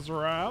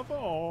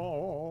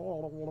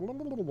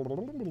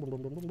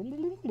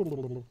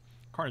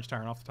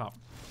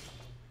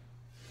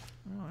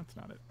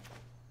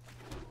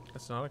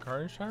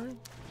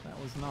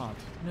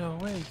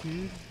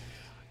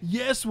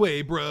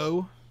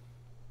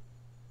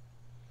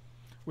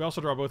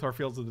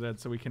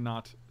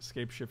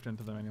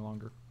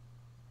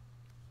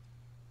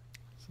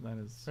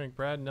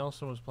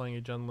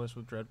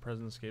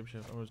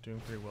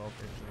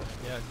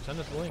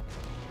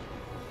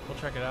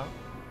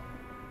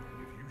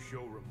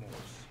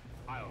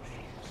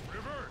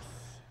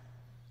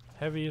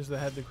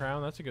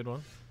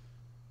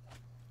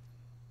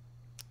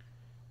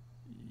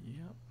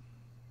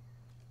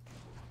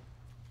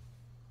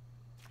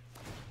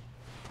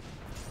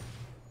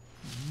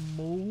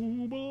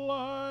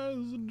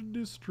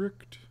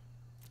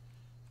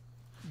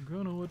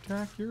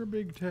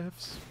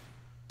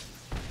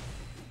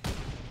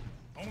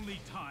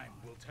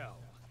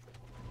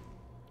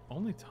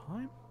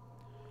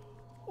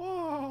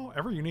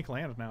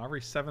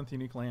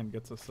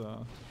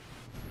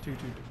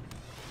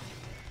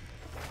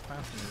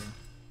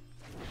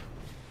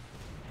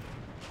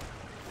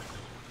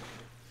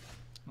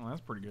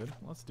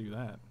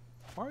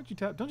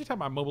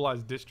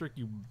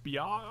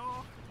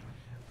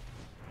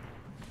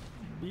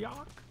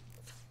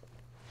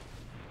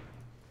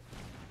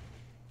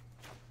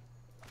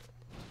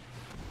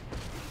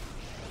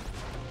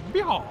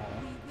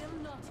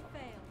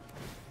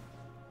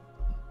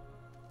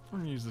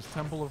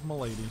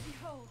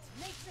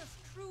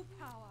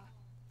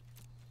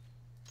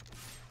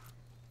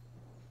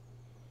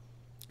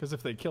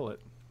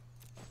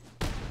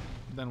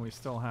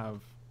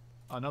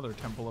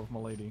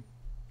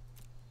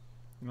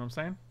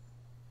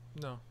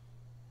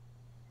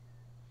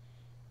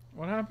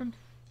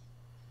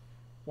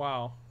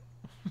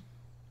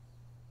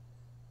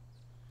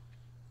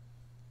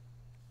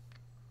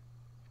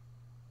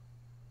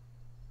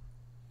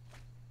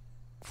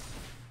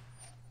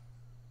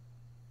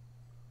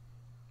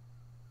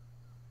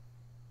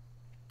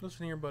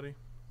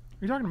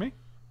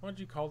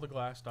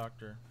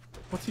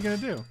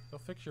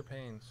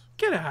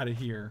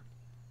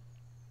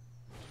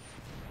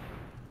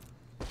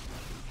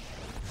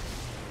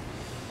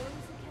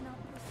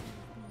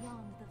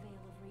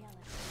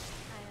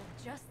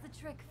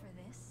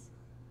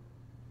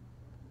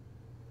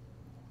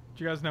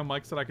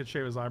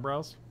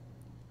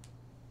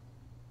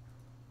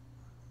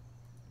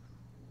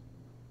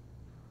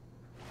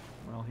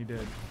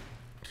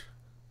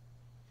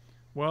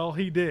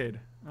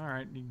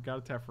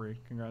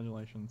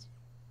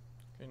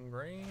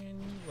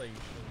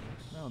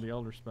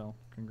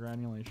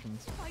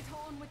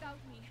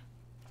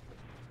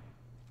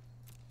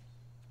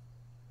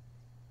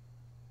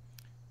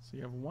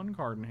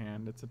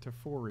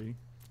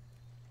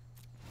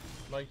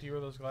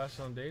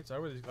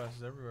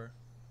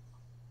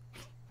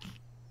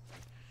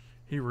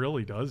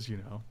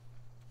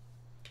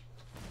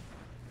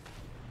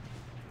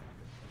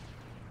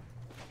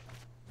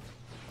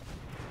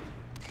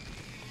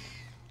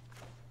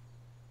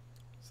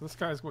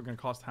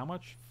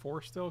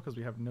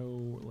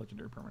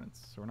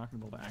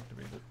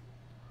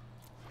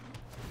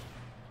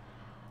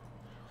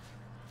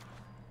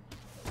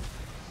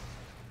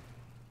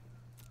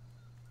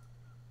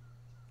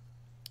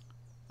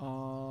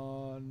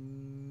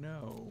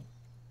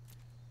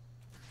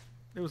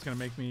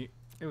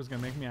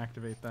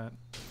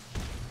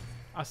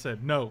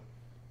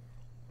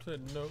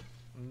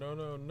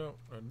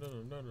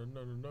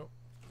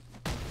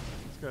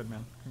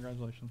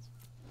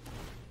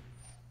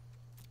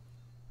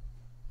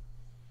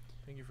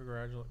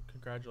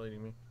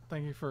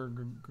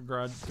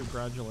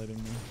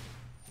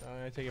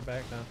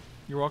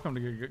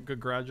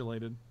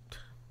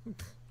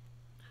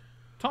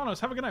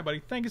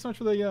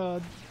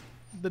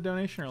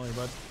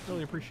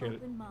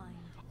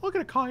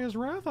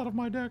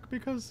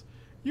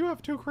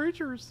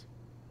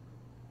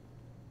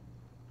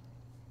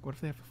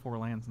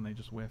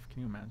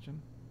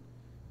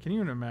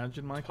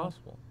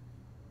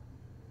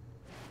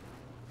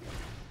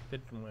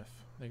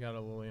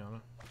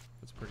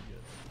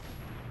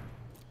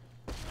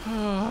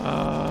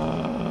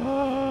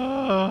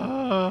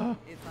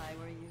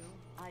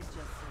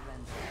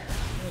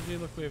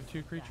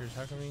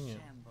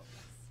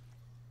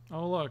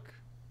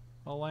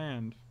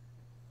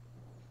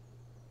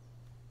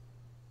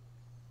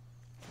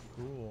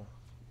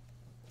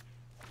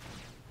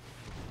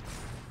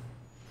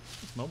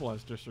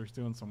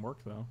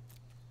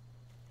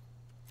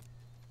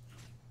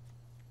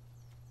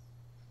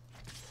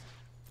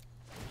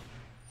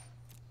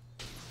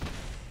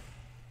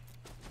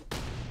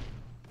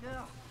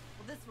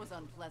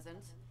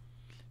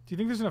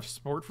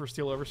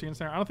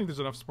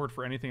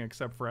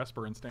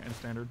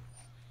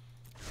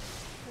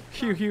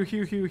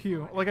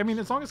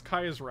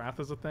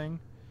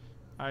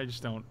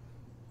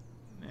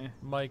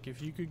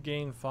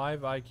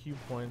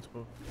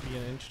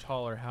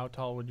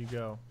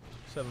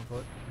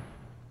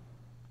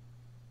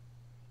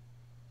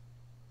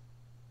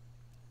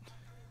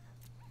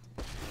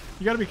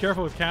 You got to be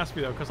careful with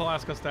Caspi though, because he'll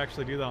ask us to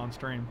actually do that on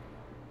stream.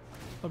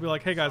 He'll be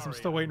like, "Hey guys, I'm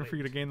still waiting for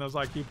you to gain those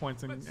IQ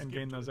points and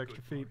gain those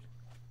extra feet."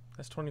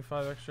 That's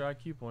 25 extra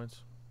IQ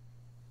points.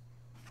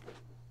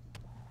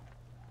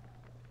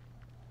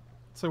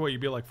 So what?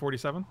 You'd be like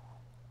 47?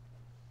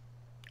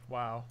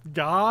 Wow.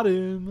 Got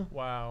him.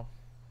 Wow.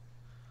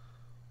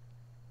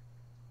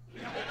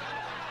 I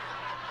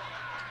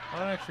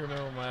don't actually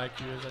remember what my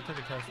IQ is. I took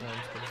a test once,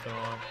 but it's been a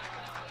while.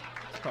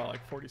 It's probably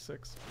like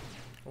 46.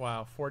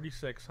 Wow,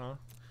 46, huh?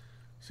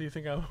 So you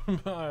think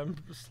I'm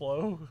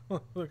slow?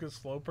 Like a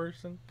slow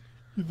person?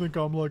 You think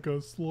I'm like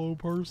a slow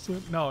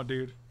person? No,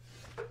 dude.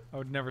 I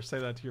would never say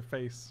that to your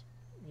face.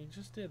 You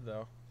just did,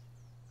 though.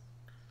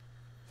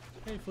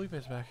 Hey,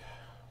 Felipe's back.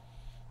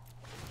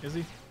 Is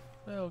he?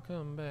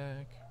 Welcome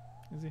back.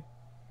 Is he?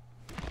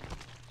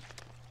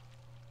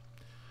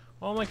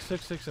 Well, I'm like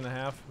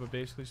 6'6.5", but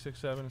basically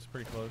 6'7". It's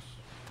pretty close.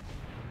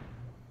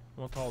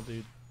 I'm a tall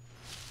dude.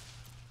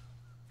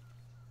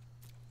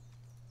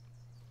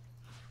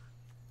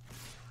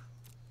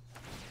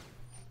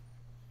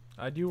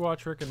 I do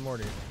watch Rick and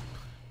Morty.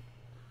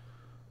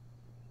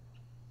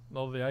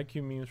 Although the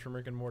IQ memes from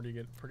Rick and Morty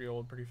get pretty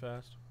old pretty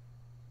fast.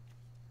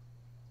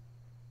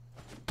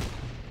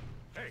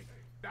 Hey,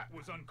 that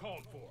was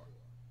uncalled for.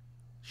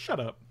 Shut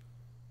up.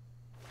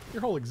 Your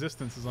whole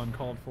existence is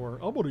uncalled for.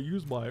 I'm gonna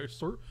use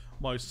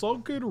my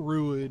sunken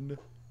ruin.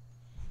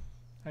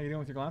 How you doing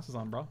with your glasses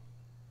on, bro?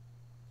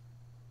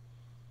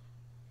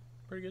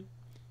 Pretty good.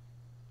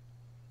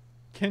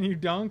 Can you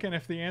dunk? And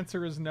if the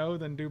answer is no,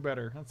 then do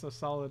better. That's a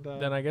solid.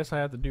 Then I guess I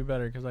have to do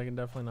better because I can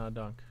definitely not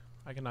dunk.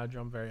 I cannot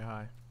jump very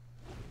high.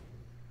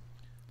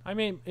 I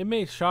mean, it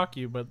may shock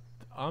you, but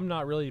I'm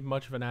not really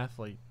much of an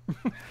athlete.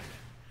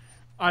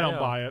 I don't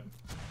buy it.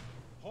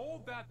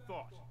 Hold that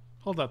thought.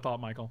 Hold that thought,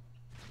 Michael.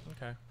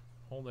 Okay,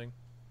 holding.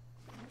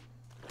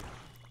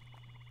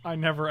 I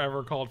never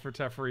ever called for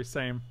Teferi.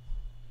 Same.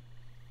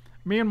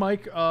 Me and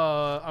Mike,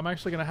 I'm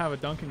actually gonna have a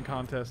dunking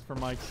contest for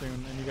Mike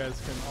soon, and you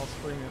guys can all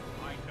spring it.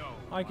 I know.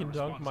 I can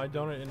dunk my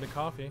donut into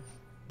coffee.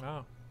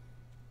 Wow.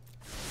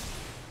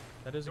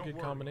 That is a good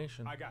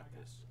combination. I got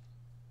this.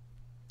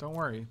 Don't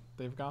worry,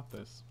 they've got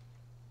this.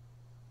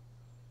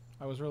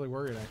 I was really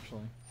worried,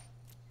 actually.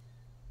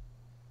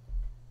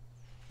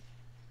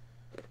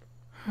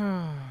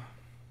 Oh,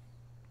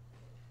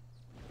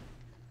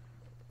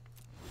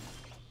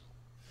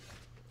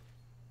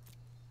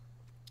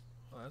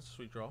 that's a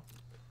sweet draw.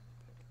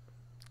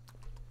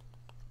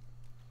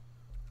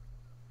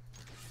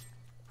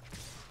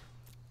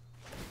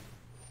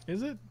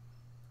 Is it?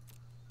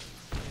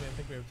 I mean, I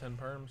think we have 10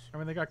 perms. I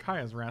mean, they got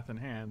Kaya's Wrath in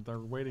hand. They're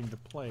waiting to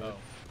play it. Oh.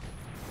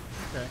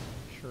 Okay,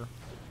 sure.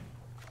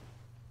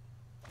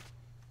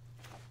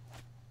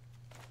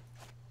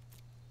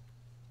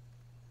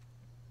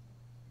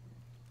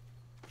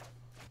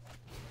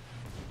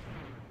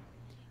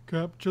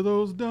 Capture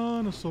those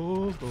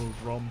dinosaurs, those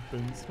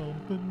romping,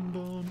 stomping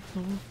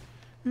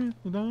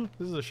dinosaurs.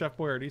 This is a Chef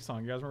Boyardee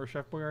song. You guys remember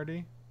Chef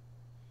Boyardee?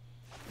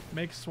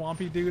 Make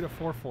Swampy Dude a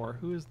 4/4.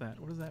 Who is that?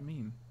 What does that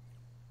mean?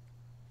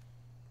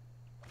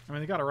 I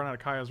mean, they gotta run out of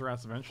Kaya's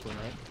Wrath eventually,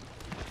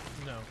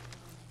 right? No.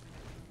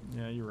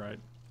 Yeah, you're right.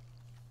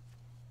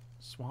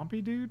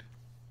 Swampy Dude?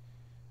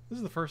 This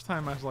is the first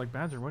time I was like,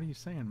 Badger, what are you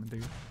saying,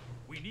 dude?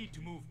 We need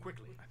to move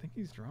quickly. I think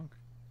he's drunk.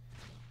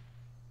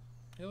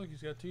 Hey, look,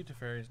 he's got 2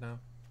 Teferis now.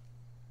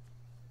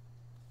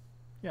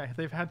 Yeah,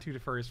 they've had 2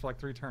 Teferis for like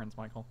 3 turns,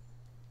 Michael.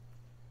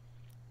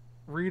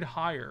 Read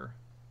higher.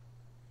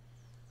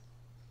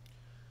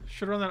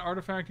 Should run that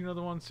artifact, you know,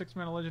 the one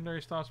 6-mana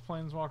legendary stops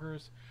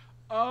planeswalkers.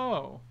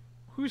 Oh,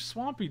 who's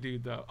Swampy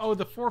Dude though? Oh,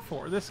 the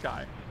 4/4. This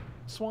guy,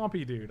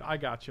 Swampy Dude. I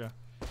gotcha.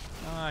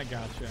 I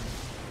gotcha.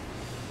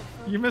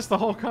 You missed the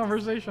whole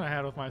conversation I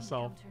had with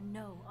myself.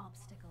 No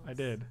obstacles. I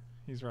did.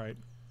 He's right.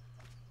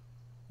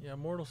 Yeah,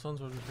 Immortal Suns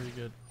would be pretty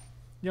good.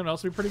 You know what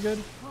else would be pretty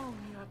good? Home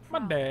your My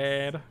promise.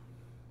 dad.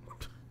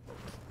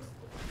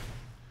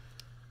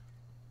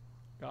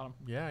 Got him.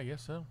 Yeah, I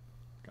guess so.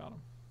 Got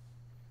him.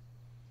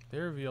 They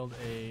revealed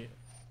a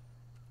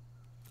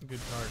good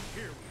card.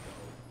 Here we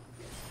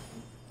go.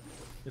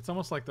 It's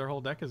almost like their whole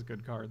deck is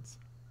good cards.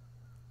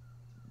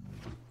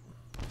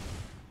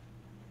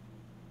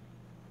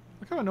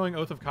 Look how annoying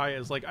Oath of Kaya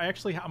is. Like,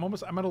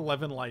 I'm at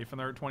 11 life and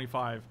they're at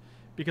 25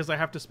 because I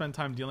have to spend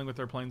time dealing with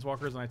their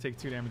planeswalkers and I take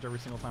 2 damage every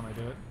single time I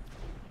do it.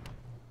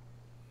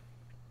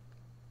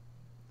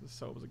 This is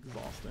so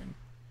exhausting.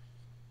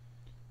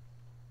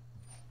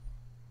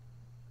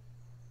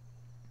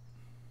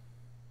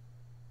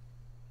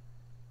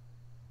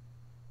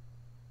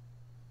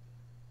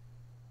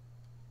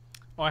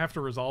 Oh, I have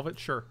to resolve it?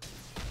 Sure.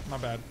 My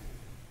bad.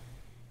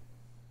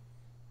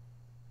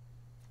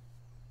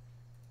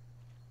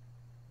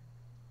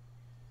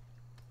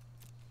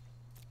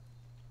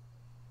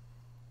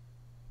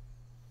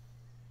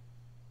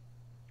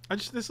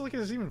 This like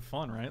is even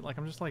fun, right? Like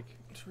I'm just like,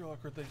 It's real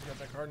awkward that he's got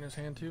that card in his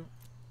hand too.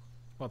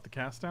 what, the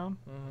cast down?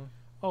 Mm-hmm.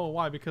 Oh,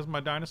 why? Because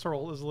my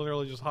dinosaur is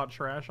literally just hot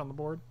trash on the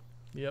board?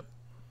 Yep.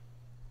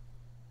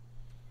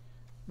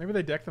 Maybe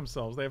they deck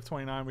themselves. They have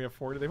 29, we have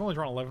 40. They've only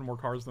drawn 11 more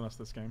cards than us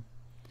this game.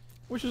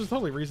 Which is a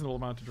totally reasonable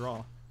amount to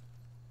draw.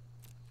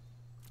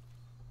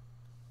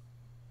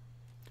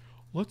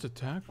 Let's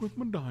attack with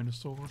my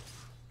dinosaur.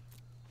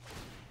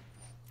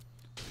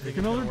 Take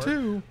another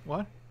 2.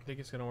 What? Think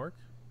it's gonna work?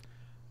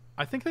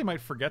 I think they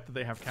might forget that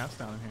they have cast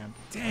down in hand.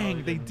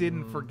 Dang, they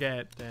didn't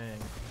forget. Dang.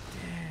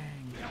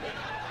 Dang.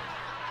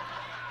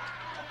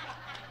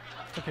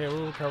 Okay,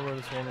 we'll recover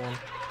this 1/1.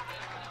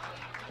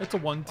 It's a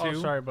 1/2.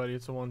 Oh, sorry, buddy.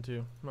 It's a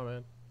 1/2. My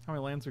bad. How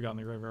many lands we got in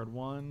the graveyard?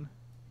 1,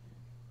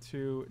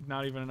 2.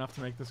 Not even enough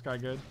to make this guy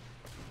good.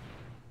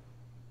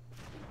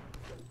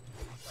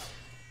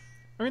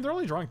 I mean, they're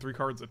only drawing 3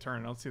 cards a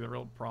turn. I don't see the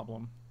real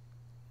problem.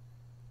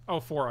 Oh,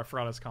 4. I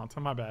forgot his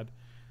content. My bad.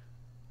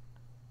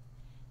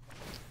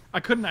 I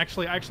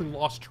actually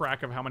lost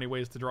track of how many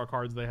ways to draw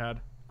cards they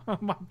had.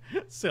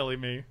 Silly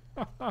me.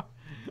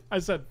 I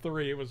said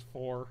 3. It was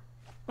 4.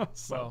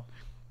 So Well,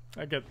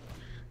 I get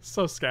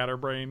so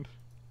scatterbrained.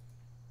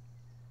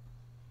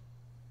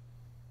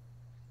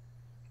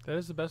 that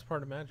is the best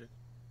part of Magic.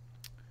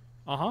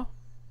 Uh-huh.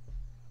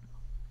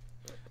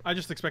 I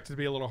just expect it to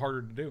be a little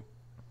harder to do.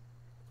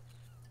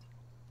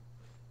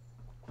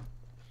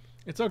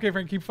 It's okay,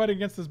 Frank. Keep fighting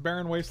against this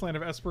barren wasteland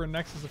of Esper and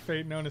Nexus of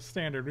Fate known as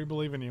Standard. We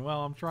believe in you.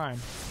 Well, I'm trying.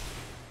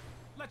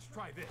 Let's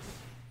try this.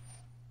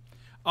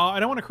 I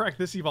don't want to crack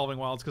this Evolving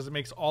Wilds because it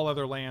makes all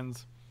other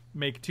lands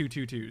make 2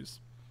 2/2s.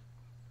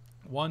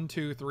 1,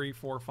 2, 3,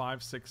 4,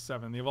 5, 6,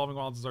 7. The Evolving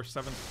Wilds is our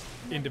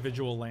 7th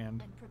individual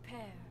land. And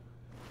prepare.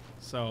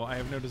 So I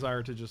have no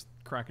desire to just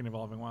crack an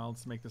Evolving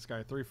Wilds to make this guy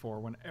a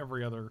 3/4 when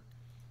every other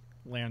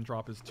land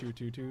drop is 2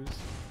 2/2s.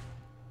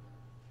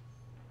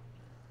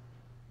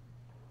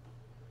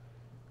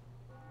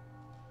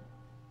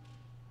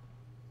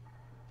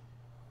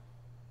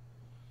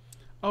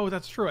 Oh,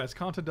 that's true.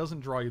 Escanta doesn't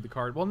draw you the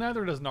card. Well,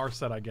 neither does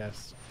Narset, I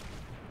guess.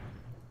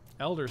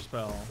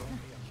 Elderspell.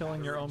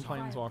 Killing your own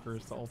planeswalker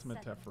is the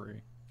ultimate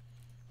Teferi.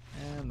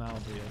 And that'll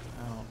be it.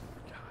 I don't...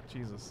 God,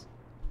 Jesus.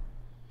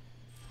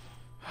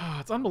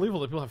 It's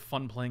unbelievable that people have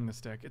fun playing this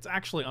deck. It's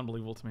actually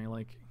unbelievable to me.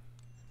 Like,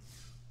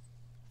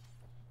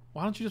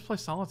 why don't you just play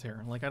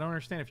Solitaire? Like, I don't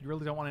understand. If you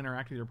really don't want to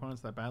interact with your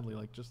opponents that badly,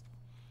 like, just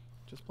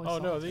play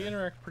Solitaire. Oh, no, they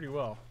interact pretty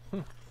well.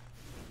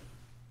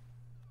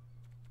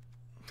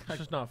 It's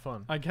just not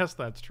fun. I guess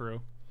that's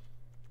true.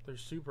 They're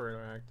super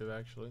interactive,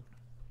 actually.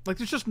 Like,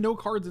 there's just no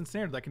cards in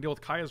Standard that can deal with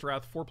Kaya's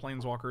Wrath, 4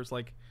 Planeswalkers.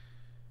 Like,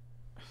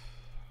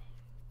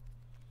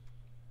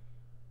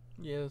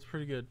 Yeah, that's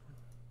pretty good.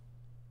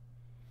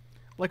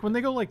 like when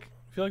they go like,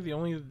 I feel like the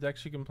only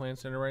decks you can play in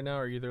Standard right now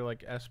are either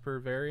like Esper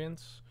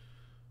variants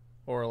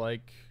or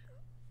like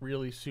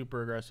really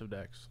super aggressive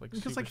decks. Like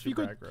because super, like if you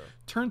super go aggro.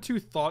 turn 2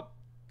 Thought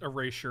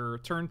Erasure,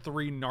 turn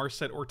 3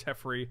 Narset or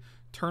Teferi,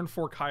 turn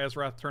 4 Kaya's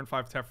Wrath, turn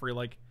 5 Teferi,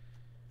 like,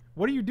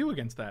 what do you do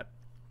against that?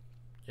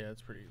 Yeah,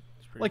 it's pretty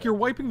Like, bad. you're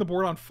wiping the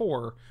board on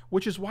 4,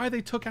 which is why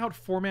they took out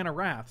 4-mana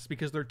Wraths,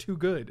 because they're too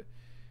good.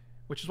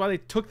 Which is why they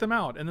took them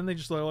out, and then they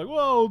just like,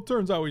 well,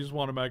 turns out we just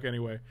want them back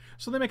anyway.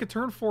 So they make a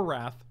turn 4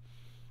 Wrath,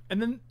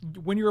 and then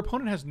when your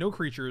opponent has no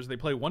creatures, they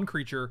play 1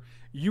 creature,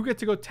 you get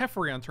to go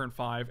Teferi on turn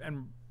 5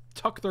 and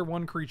tuck their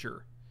 1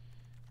 creature.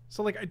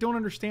 So, like, I don't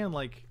understand,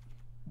 like,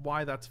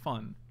 why that's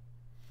fun.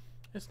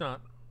 It's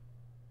not.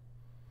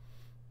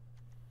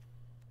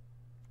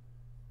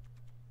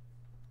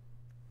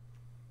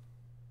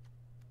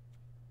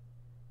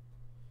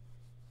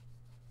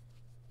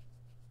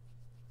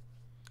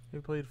 We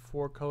played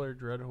 4-color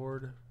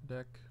Dreadhorde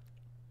deck.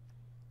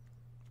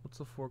 What's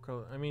the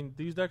 4-color? I mean,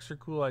 these decks are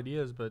cool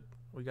ideas, but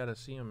we gotta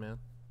see them, man.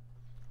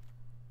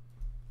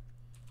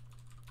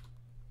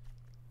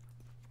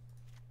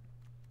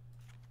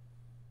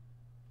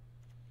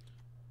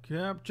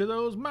 Capture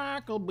those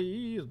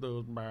Macklebees,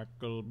 those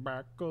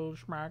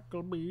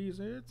Schmacklebees.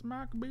 It's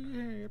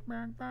Macklebee,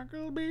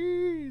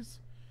 Macklebees.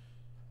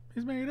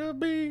 He's made of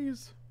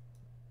bees.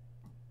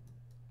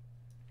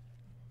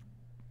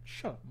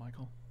 Shut up,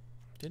 Michael.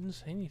 Didn't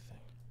say anything.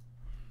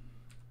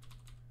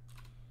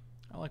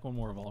 I like one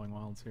more Evolving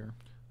Wilds here.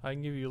 I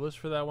can give you a list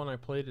for that one. I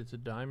played. It's a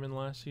diamond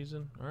last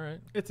season. All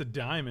right. It's a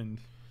diamond.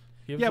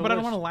 Give Yeah, us a but I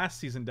don't list. want a last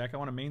season deck. I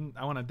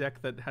want a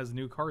deck that has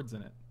new cards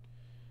in it.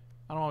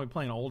 I don't want to be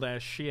playing old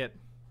ass shit.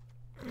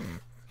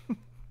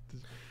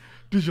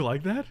 Did you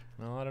like that?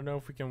 Well, I don't know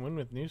if we can win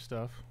with new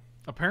stuff.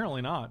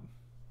 Apparently not.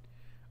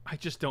 I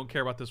just don't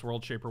care about this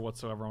World Shaper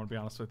whatsoever. I want to be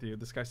honest with you.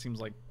 This guy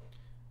seems like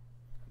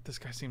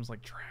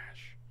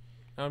trash.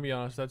 I'll be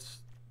honest.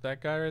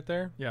 That guy right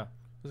there Yeah.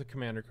 is a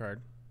commander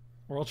card.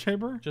 World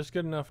Shaper? Just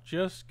good enough.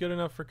 Just good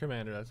enough for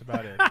commander. That's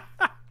about it. Get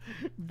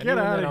even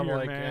out then, of I'm here,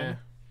 like, man. eh.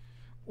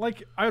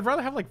 Like, I'd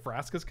rather have like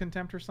Vraska's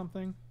Contempt or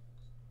something.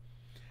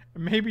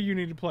 Maybe you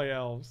need to play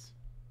Elves.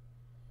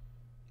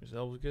 Is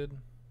Elves good?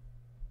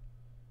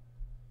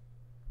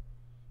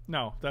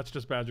 No, that's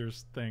just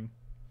Badger's thing.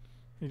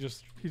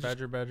 He's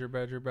Badger,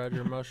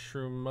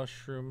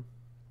 mushroom.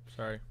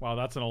 Sorry. Wow,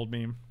 that's an old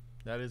meme.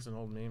 That is an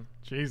old meme.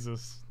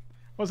 Jesus.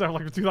 What was that,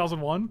 like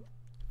 2001?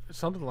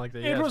 Something like that.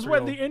 It Yeah, it's was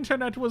pretty when the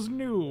internet was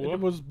new. It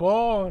was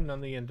born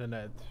on the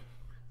internet.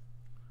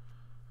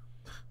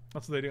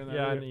 That's what they do in that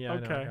Yeah, video. yeah, I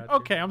know, okay. I got you.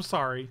 Okay, I'm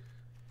sorry.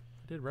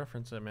 did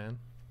reference it, man.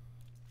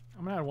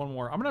 I'm gonna add one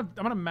more. I'm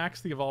gonna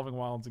max the Evolving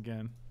Wilds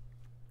again.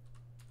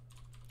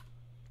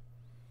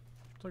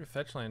 It's like a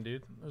fetch land,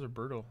 dude. Those are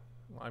brutal.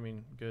 Well, I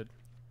mean, good.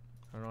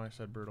 I don't know why I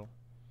said brutal.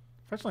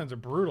 Fetch lands are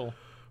brutal.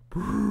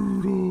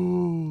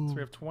 Brutal. So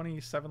we have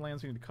 27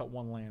 lands. We need to cut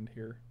one land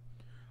here.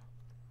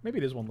 Maybe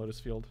it is one Lotus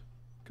Field,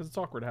 because it's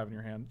awkward to have in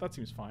your hand. That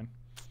seems fine.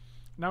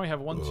 Now we have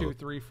 1, 2,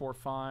 3, 4,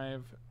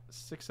 5,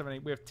 6, 7,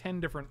 8. We have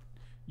 10 different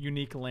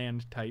unique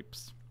land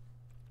types.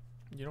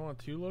 You don't want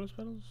 2 Lotus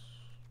Petals?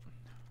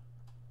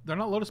 They're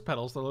not Lotus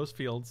Petals. They're Lotus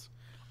Fields.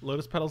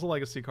 Lotus Petal's a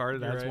legacy card.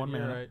 It adds 1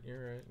 mana.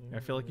 You're right. I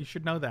feel like you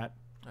should know that.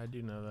 I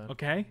do know that.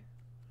 Okay.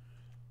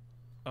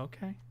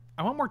 Okay.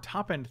 I want more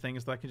top end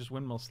things that I can just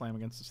windmill slam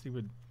against the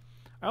stupid.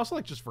 I also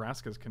like just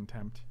Vraska's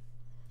Contempt.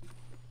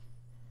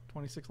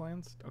 26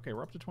 lands? Okay,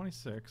 we're up to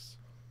 26.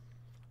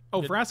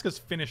 Oh, Vraska's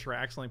Finisher. I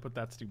accidentally put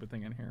that stupid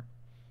thing in here.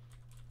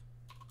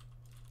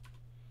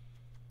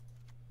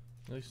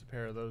 At least a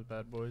pair of those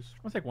bad boys.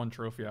 I'm gonna take one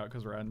trophy out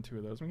because we're adding 2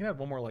 of those. We can add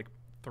one more like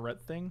thready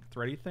thing.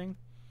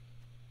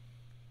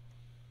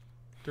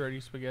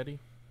 Dirty spaghetti.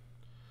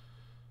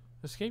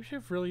 Is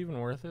Scapeshift really even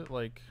worth it?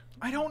 Like,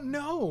 I don't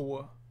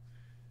know.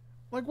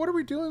 Like, what are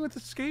we doing with the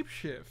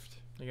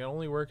Scapeshift? Like, it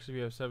only works if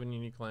you have 7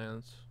 unique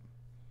lands.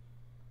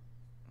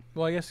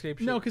 Well, I guess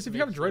Scapeshift. No, because if you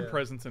have Dread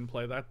Presence in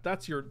play,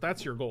 that's your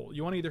goal.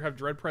 You want to either have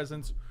Dread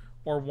Presence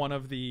or one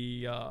of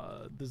the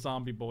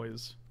zombie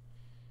boys.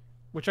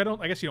 Which I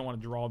guess you don't want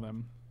to draw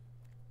them.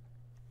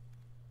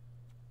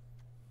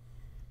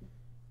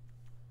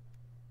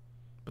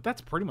 But that's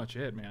pretty much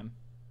it, man.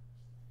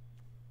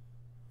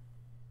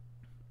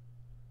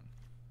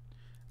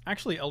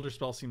 Actually,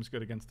 Elderspell seems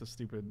good against the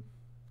stupid.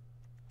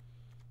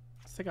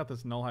 Let's take out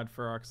this Nullhide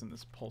Ferox and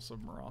this Pulse of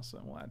Marasa,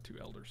 and we'll add 2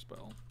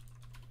 Elderspell.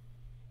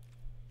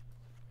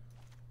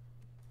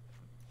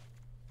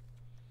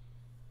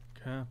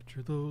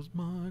 Capture those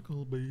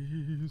Michael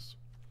bees.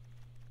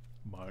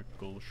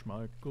 Michael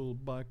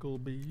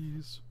Schmeichel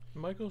bees.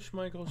 Michael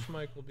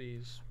Schmeichel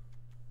bees.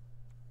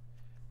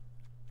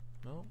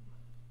 No.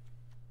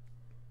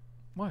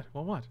 What?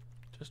 Well, what?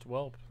 Just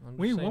whelp.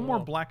 We need one more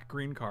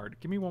black-green card.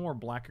 Give me one more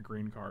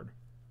black-green card.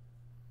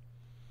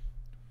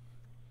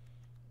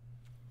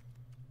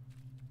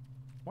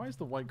 Why is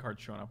the white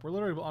card showing up? We're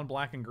literally on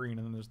black and green,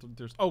 and then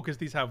there's oh, because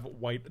these have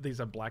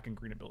black and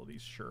green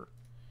abilities. Sure.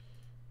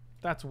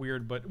 That's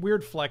weird, but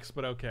weird flex,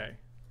 but okay.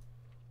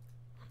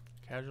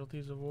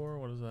 Casualties of War.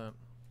 What is that?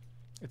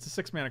 It's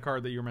a 6-mana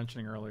card that you were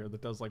mentioning earlier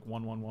that does like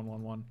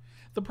 1/1/1/1/1.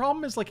 The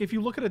problem is, like, if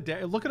you look at a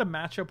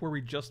matchup where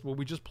we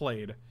just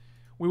played,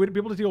 we would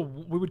be able to deal.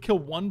 We would kill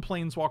 1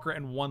 Planeswalker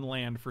and 1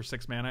 land for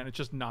 6 mana, and it's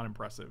just not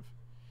impressive.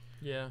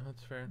 Yeah,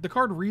 that's fair. The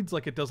card reads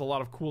like it does a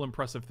lot of cool,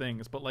 impressive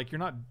things, but like you're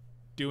not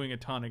doing a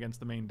ton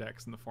against the main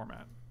decks in the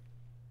format.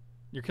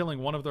 You're killing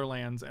 1 of their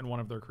lands and 1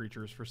 of their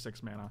creatures for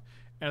 6 mana,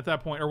 and at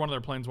that point, or 1 of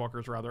their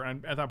Planeswalkers rather.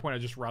 And at that point,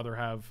 I'd just rather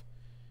have,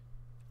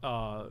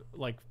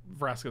 like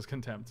Vraska's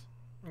Contempt.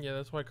 Yeah,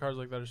 that's why cards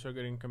like that are so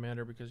good in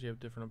Commander, because you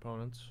have different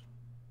opponents.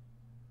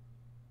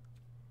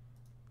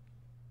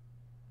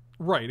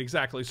 Right,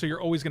 exactly. So you're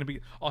always going to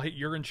be, I'll hit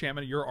your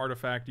enchantment, your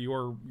artifact,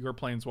 your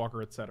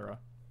Planeswalker, etc.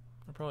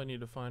 I probably need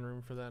to find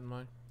room for that in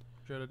my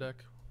Joda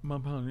deck. What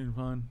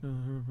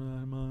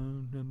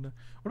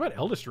about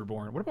Eldest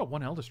Reborn? What about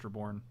 1 Eldest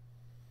Reborn?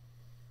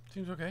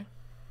 Seems okay.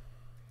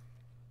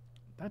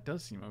 That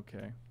does seem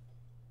okay.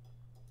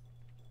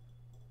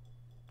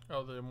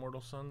 Oh, the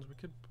Immortal Suns. We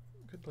could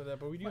play that,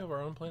 but we do have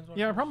our own Planeswalkers.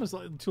 Yeah, the problem is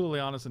like 2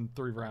 Lilianas and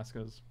 3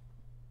 Vraskas.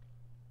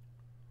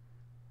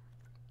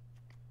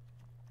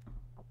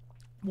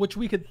 Which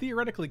we could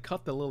theoretically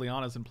cut the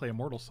Lilianas and play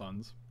Immortal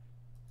Suns.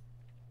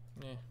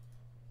 Yeah.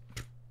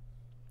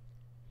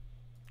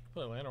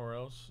 Play Llanowar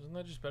Elves. Isn't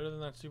that just better than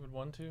that stupid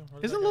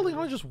 1/2? Isn't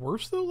Liliana just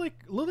worse though?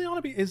 Like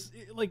Liliana is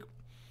like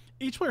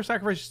each player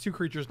sacrifices 2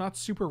 creatures, not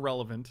super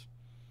relevant.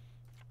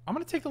 I'm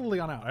gonna take the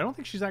Liliana out. I don't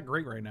think she's that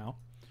great right now.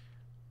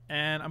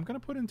 And I'm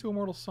gonna put into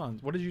Immortal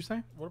Suns. What did you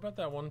say? What about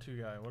that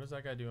 1/2 guy? What is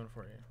that guy doing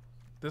for you?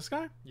 This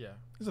guy? Yeah.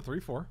 He's a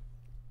 3/4.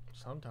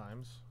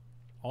 Sometimes.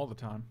 All the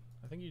time.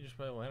 I think you just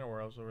play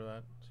Llanowar Elves over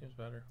that. Seems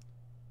better.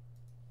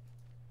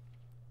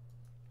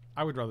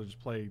 I would rather just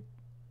play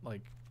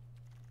like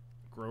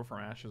Grow from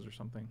Ashes or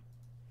something.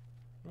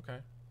 Okay.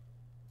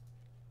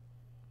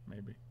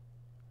 Maybe.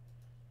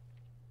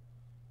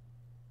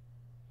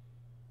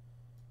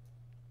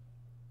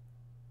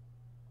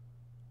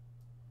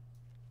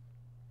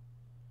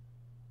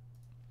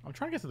 I'm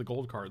trying to get to the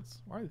gold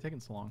cards. Why are they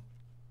taking so long?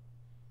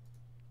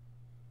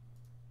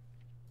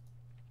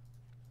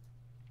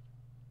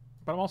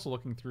 But I'm also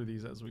looking through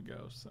these as we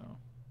go, so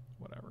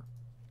whatever.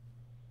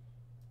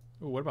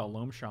 Ooh, what about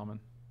Loam Shaman?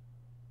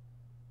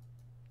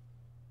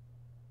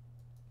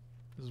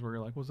 This is where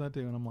you're like, what's that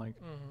do? And I'm like,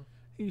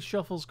 he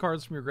shuffles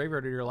cards from your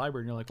graveyard to your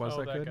library, and you're like, why is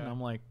that good? Guy. And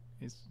I'm like,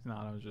 he's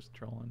not, I was just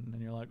trolling.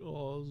 And you're like,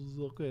 oh, this is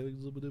okay.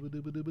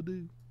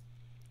 Zibba-dibba-dibba-dibba-doo.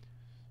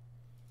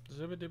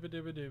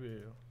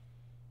 Zibba-dibba-dibba-dibba.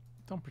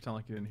 Don't pretend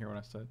like you didn't hear what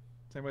I said.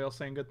 Is anybody else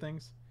saying good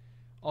things?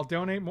 I'll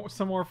donate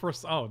some more for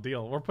us. Oh,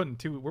 deal. We're putting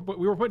 2.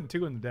 We were putting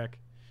 2 in the deck.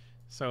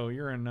 So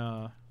you're in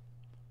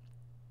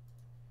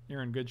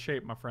good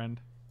shape, my friend.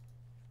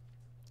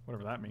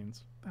 Whatever that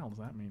means. What the hell does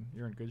that mean?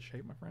 You're in good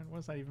shape, my friend? What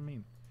does that even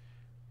mean?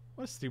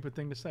 What a stupid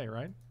thing to say,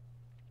 right?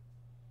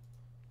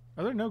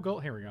 Are there no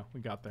gold? Here we go.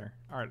 We got there.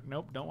 All right.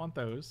 Nope. Don't want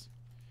those.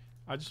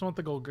 I just want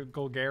the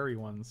Golgari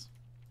ones.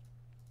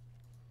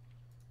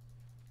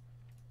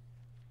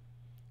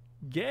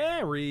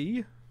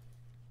 Gary.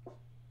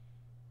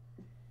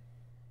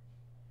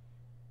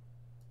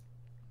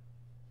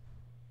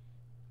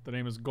 The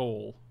name is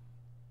Golgari.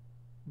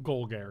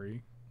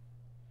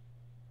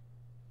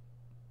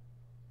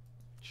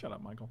 Shut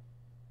up, Michael.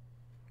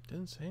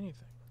 Didn't say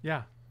anything.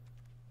 Yeah.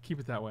 Keep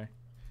it that way.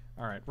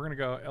 All right, we're going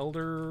to go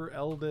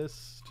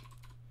Eldest,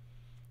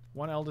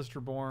 1 Eldest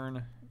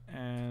Reborn,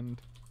 and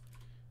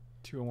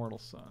 2 Immortal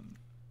Sun.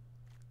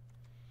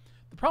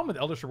 The problem with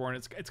Eldest Reborn,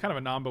 it's kind of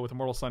a nombo with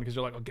Immortal Sun because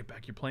you're like, oh, get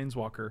back your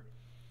Planeswalker.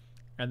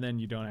 And then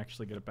you don't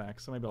actually get it back.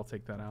 So maybe I'll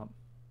take that out.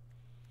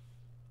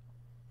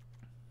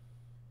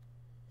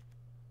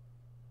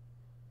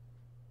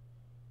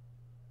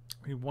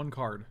 We need 1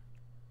 card.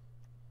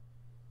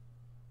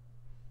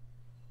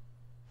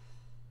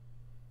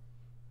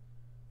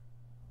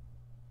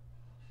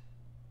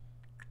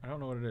 I don't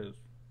know what it is.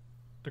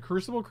 The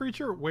Crucible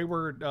creature?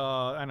 Wayward,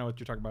 I know what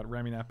you're talking about.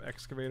 Raminap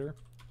Excavator.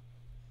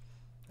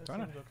 That Do I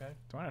seems okay.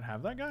 Do I not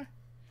have that guy?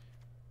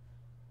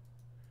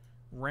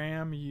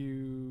 Ramunap?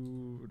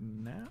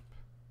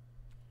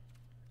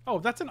 Oh,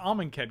 that's an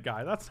Amonkhet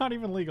guy. That's not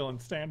even legal in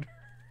Standard.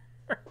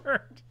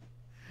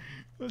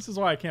 This is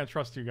why I can't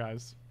trust you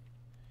guys.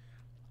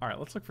 Alright,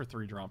 let's look for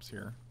 3 drops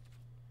here.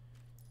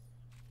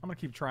 I'm going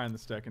to keep trying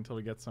this deck until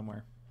we get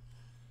somewhere.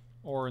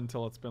 Or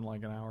until it's been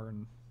like an hour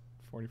and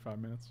 45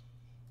 minutes.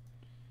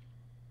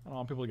 I don't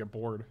want people to get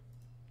bored.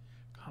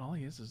 God, all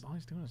he's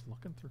doing is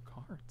looking through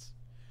cards.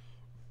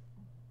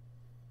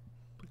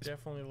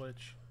 Definitely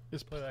Lich.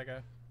 Just Play that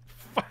guy.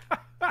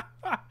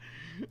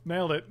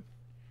 Nailed it.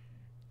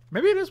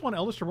 Maybe it is 1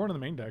 Eldest Reborn in the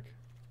main deck.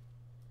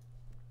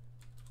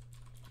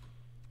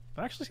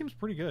 That actually seems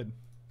pretty good.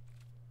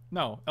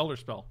 No,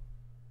 Elderspell.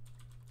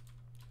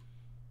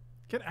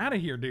 Get out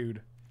of here,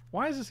 dude.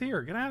 Why is this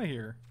here? Get out of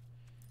here.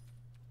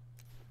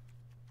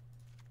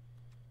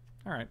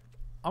 Alright.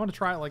 I'm going to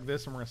try it like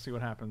this and we're going to see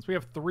what happens. We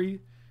have 3...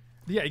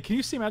 Yeah, can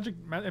you see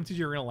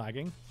MTG Arena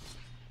lagging?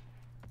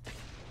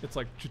 It's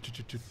like...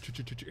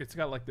 It's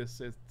got like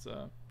this. It's...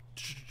 I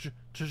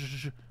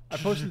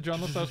posted the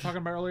journal list I was talking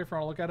about earlier if you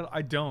want to look at it.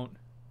 I don't.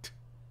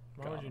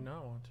 Why would you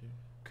not want to?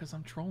 Because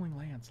I'm trolling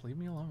Lance. Leave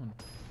me alone.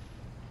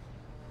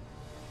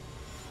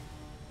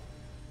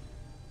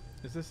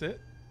 Is this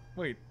it?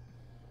 Wait.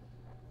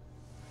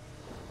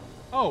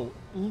 Oh,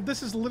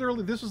 this was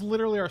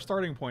literally our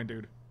starting point,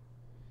 dude.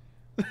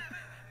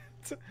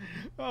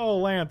 Oh,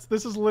 Lance,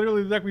 this is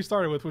literally the deck we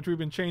started with, which we've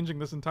been changing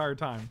this entire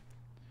time.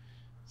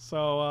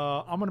 So,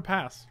 I'm gonna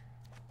pass.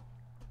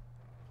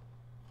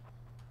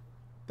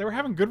 They were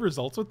having good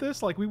results with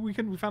this. Like, we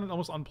found it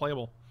almost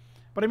unplayable.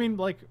 But I mean,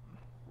 like...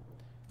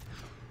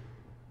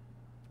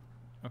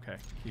 Okay,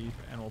 keep,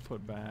 and we'll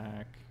put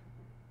back...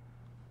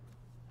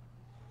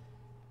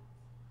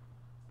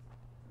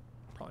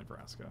 Probably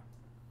Vraska.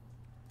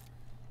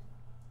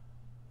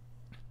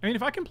 I mean,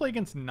 if I can play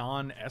against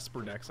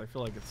non-Esper decks, I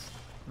feel like it's...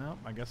 No,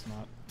 I guess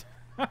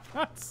not.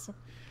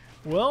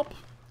 Welp.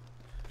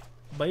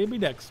 Baby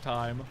next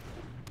time.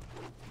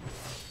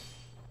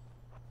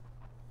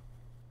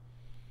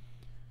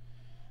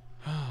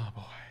 Oh,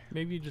 boy.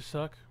 Maybe you just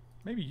suck.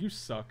 Maybe you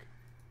suck.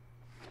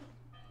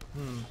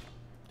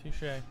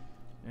 Touche.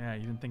 Yeah,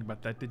 you didn't think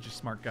about that, did you,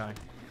 smart guy?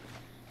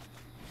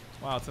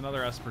 Wow, it's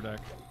another Esper deck.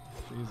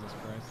 Jesus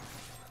Christ.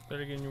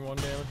 Better get you 1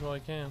 damage while I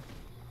can.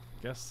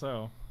 Guess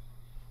so.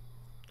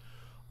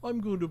 I'm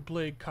going to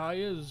play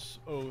Kaya's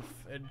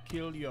Oath and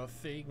kill your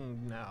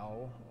thing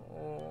now.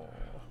 Oh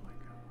my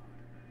god.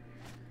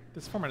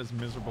 This format is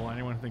miserable.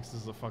 Anyone who thinks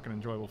this is a fucking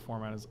enjoyable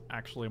format is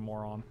actually a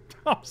moron.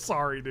 I'm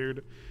sorry,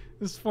 dude.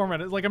 This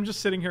format is like, I'm just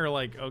sitting here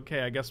like,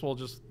 okay, I guess we'll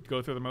just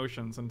go through the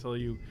motions until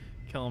you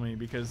kill me,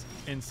 because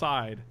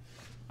inside,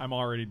 I'm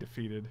already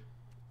defeated.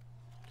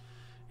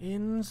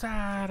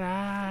 Inside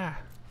I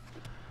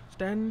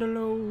stand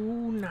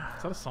alone.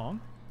 Is that a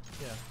song?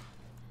 Yeah.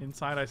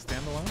 Inside I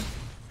stand alone?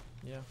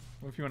 Yeah.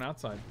 What if you went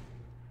outside?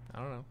 I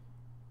don't know.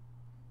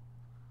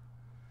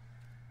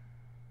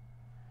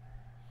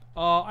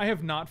 I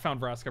have not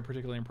found Vraska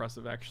particularly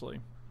impressive, actually.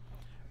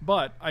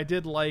 But I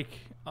did like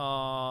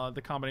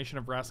the combination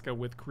of Vraska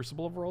with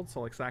Crucible of Worlds.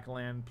 So, like, sack a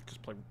land,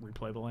 just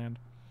replay the land.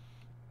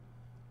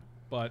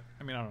 But,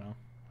 I mean, I don't know.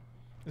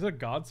 Is it a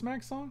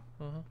Godsmack song?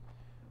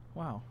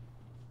 Wow.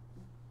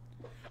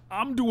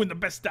 I'm doing the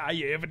best I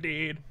ever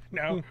did.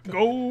 Now,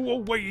 go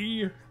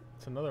away.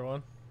 It's another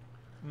one.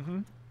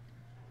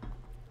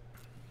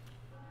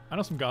 I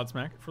know some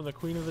Godsmack. From the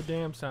Queen of the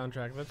Damned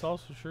soundtrack. That's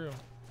also true.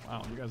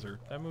 Wow, you guys are...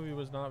 That movie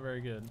was not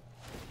very good.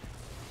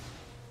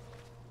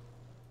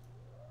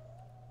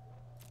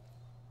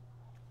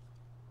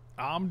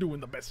 I'm doing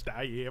the best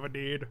I ever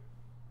did.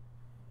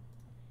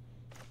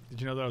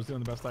 Did you know that I was doing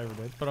the best I ever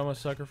did? But I'm a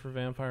sucker for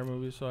vampire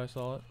movies, so I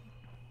saw it.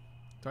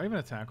 Do I even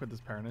attack with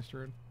this Paradise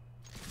Druid?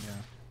 Yeah.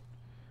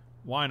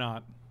 Why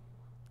not?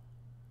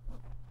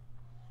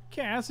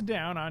 Cast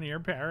down on your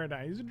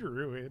Paradise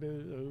Druid.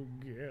 Oh,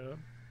 yeah.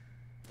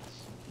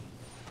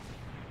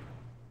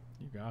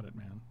 You got it,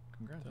 man.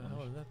 What the hell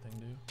Congratulations. does that thing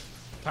do?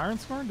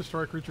 Tyrant Scorn,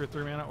 destroy a creature with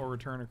 3 mana or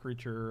return a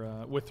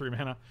creature with 3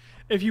 mana.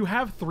 If you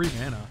have 3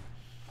 mana,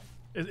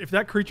 if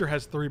that creature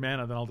has 3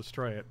 mana, then I'll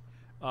destroy it.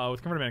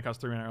 With converted mana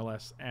cost 3 mana or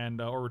less, and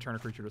or return a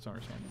creature to its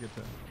owner's hand. You get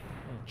to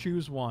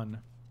choose one.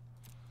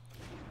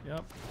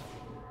 Yep.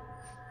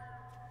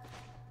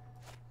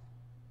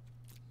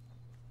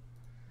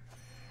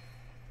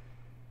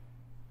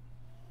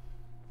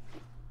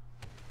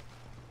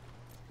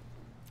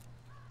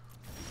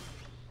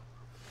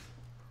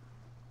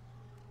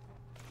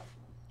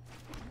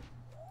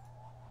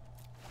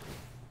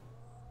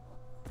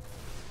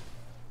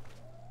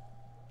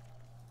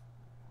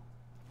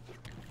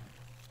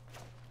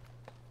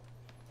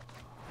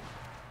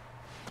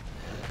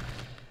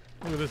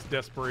 Look at this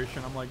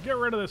desperation. I'm like, get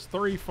rid of this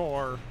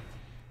 3/4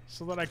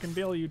 so that I can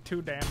deal you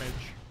 2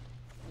 damage.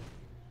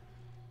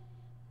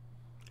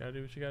 Gotta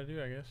do what you gotta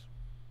do, I guess.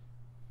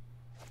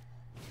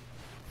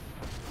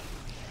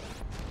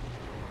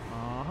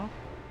 Uh-huh.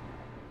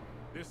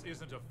 This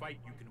isn't a fight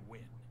you can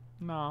win.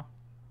 No.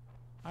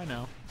 I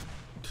know.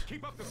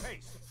 Keep up the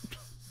pace.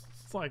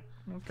 It's like,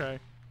 okay.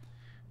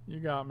 You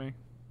got me.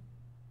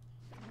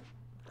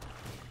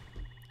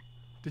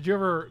 Did you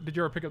ever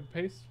pick up the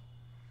pace?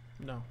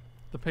 No.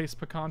 The pace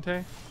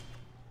picante?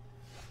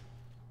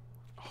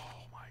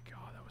 Oh my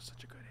god, that was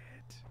such a good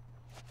hit.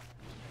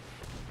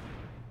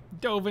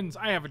 Dovin's.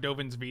 I have a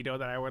Dovin's Veto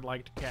that I would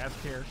like to cast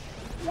here.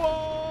 What?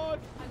 I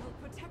will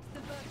protect the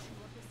virtue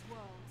of this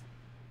world.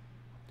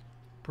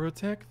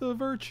 Protect the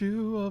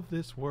virtue of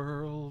this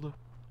world.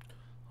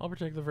 I'll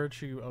protect the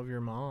virtue of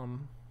your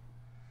mom.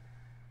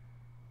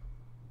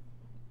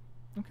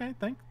 Okay,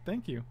 thank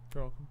you.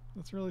 You're welcome.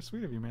 That's really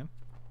sweet of you, man.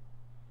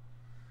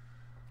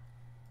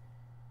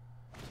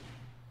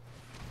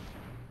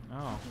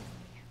 Oh.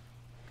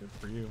 Good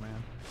for you,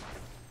 man.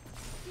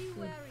 Be Good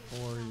wary of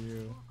for what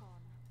you. walk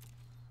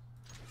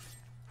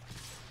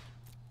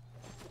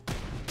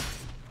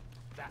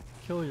on.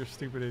 Kill your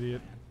stupid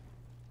idiot.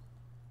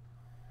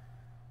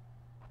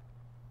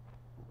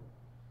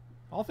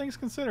 All things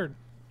considered,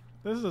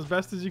 this is as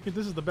best as you can.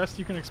 This is the best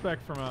you can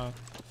expect from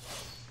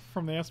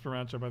the Esper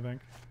matchup, I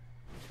think.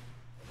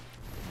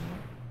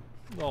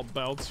 I'll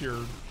bounce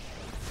your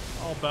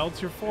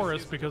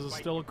forest because it's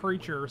still a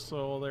creature.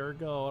 So there we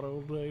go. I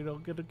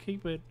don't get to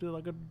keep it. I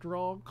get to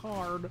draw a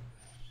card.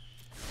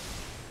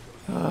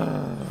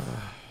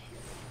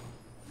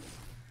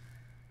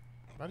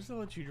 Why does it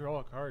let you draw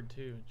a card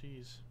too?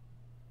 Jeez.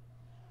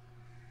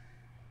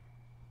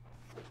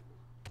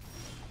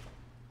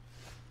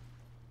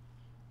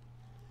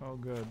 Oh,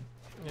 good.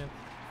 Yeah,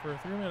 for a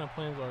 3-mana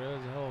planeswalker, that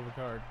is a hell of a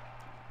card.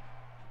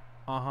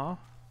 Uh-huh.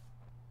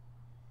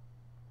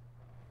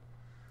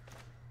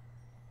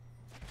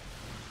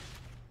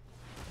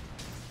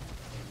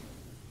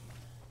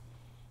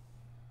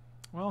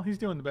 Well, he's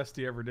doing the best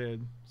he ever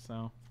did,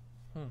 so.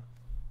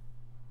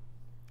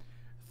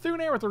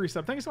 Thunair with the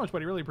resub. Thank you so much,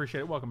 buddy. Really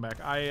appreciate it. Welcome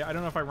back. I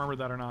don't know if I remembered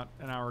that or not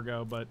an hour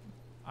ago, but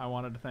I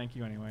wanted to thank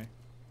you anyway.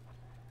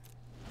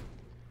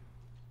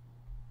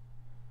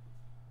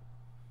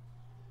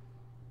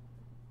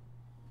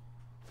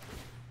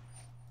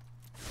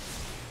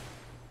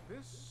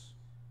 This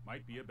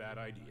might be a bad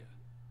idea.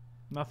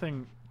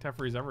 Nothing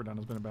Teferi's ever done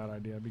has been a bad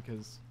idea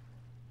because...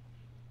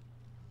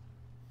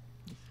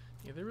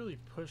 Yeah, they really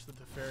pushed the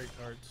Teferi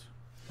cards.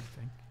 Do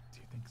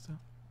you think so?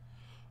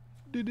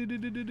 Do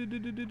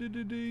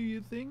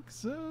you think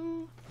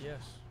so?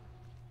 Yes.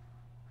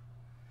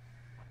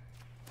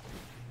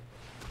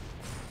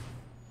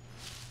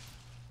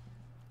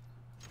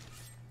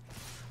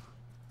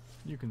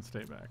 You can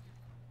stay back.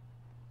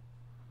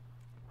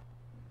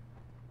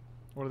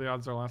 What are the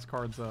odds our last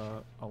card's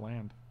a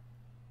land?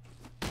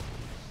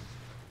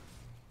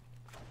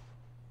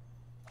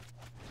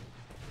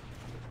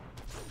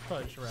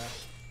 Probably just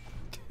Wrath.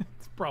 It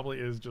probably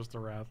is just a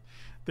Wrath.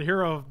 The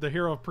hero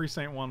of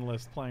Precinct 1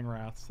 list playing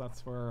Wraths.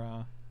 That's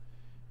where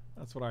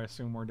that's what I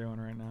assume we're doing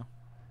right now.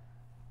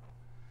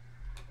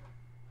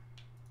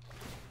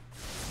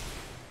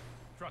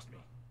 Trust me,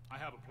 I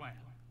have a plan.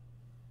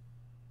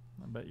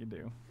 I bet you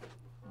do.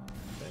 I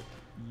bet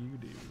you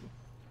do.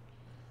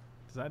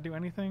 Does that do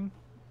anything?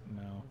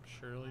 No.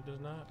 Surely does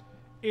not.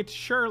 It's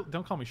Shirley.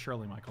 Don't call me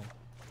Shirley, Michael.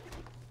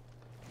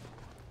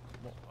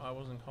 Well, I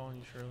wasn't calling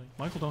you Shirley.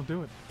 Michael, don't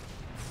do it.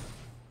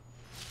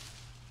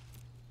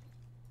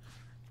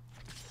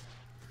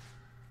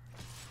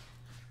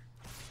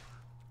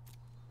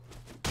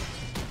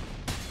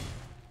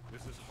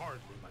 This is hardly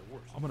my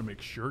worst. I'm gonna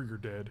make sure you're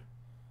dead.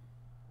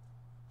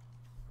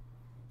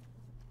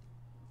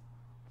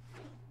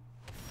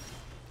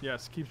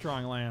 Yes, keep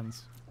drawing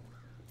lands.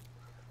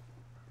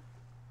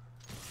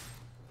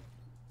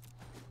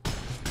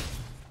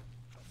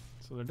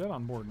 So they're dead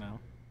on board now.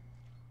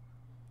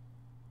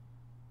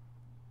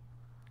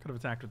 Could have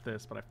attacked with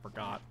this, but I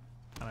forgot.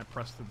 And I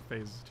pressed through the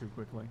phases too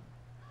quickly.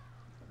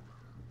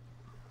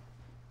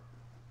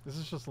 This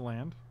is just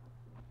land?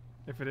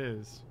 If it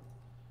is,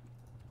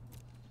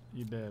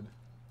 you dead.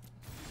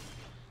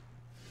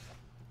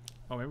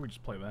 Oh, maybe we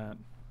just play that.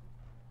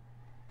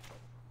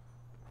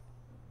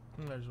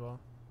 Might as well.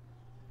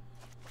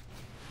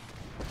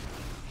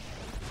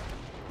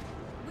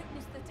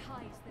 Witness the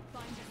ties that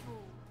bind us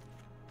all.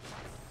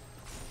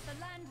 The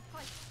land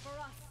fights for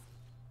us.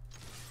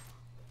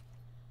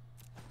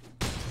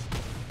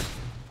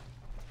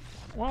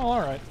 Well,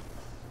 alright.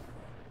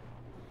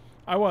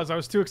 I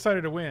was too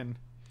excited to win.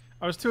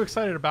 I was too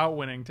excited about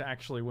winning to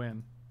actually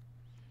win.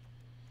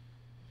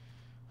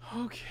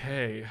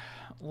 Okay.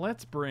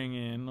 Let's bring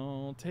in...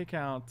 We'll take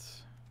out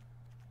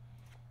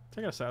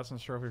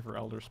Assassin's Trophy for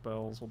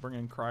Elderspells. We'll bring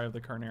in Cry of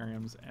the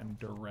Carnariums and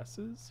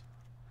Duresses.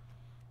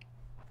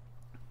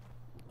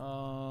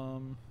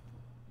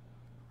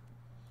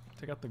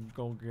 Take out the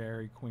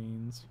Golgari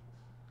Queens.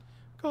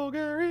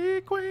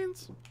 Golgari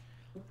Queens!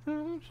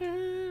 I'm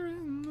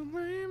sharing the same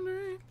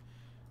dream.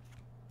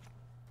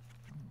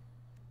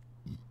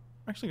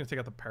 I'm actually gonna take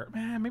out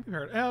the maybe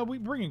we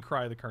bring in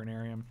Cry of the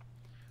Carnarium.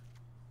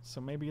 So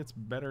maybe it's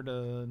better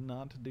to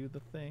not do the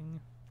thing.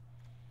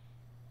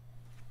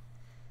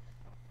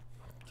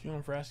 Do you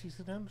want Vraska's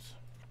Contempt?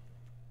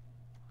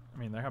 I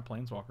mean, they have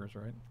Planeswalkers,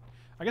 right?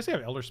 I guess they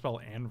have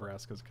Elderspell and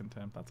Vraska's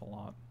Contempt. That's a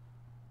lot.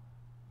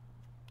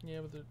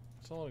 Yeah, but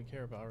that's all we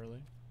care about, really.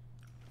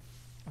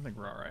 I think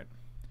we're alright.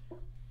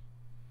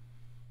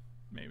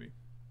 Maybe.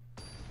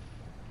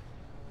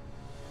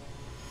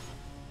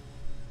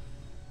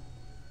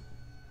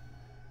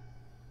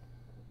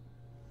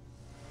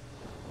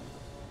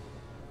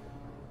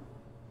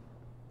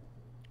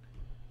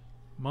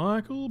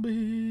 Michael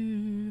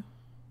B.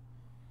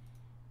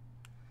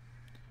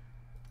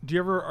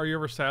 Are you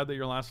ever sad that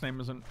your last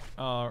name isn't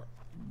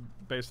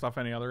based off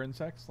any other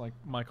insects, like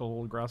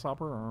Michael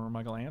Grasshopper or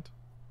Michael Ant?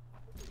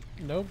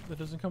 Nope, that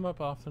doesn't come up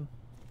often.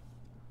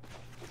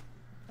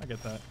 I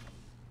get that.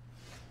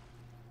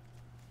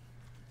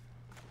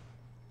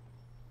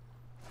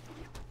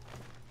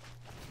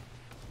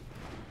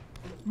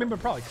 I mean, but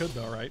probably could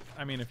though, right?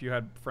 I mean, if you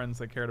had friends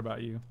that cared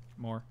about you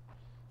more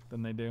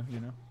than they do, you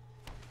know?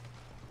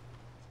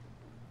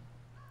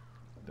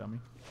 Dummy.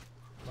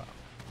 Wow.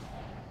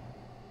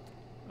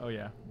 Oh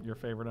yeah, your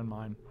favorite and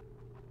mine.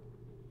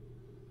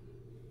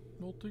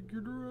 I'll take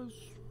your Duress.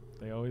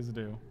 They always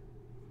do.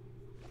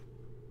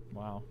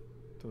 Wow.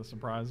 To the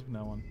surprise of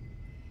no one.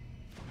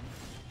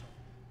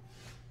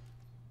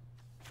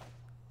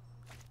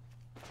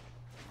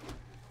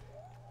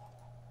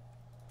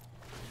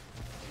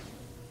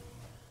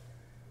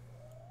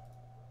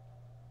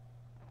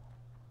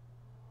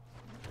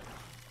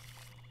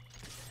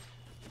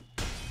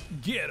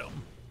 Get him!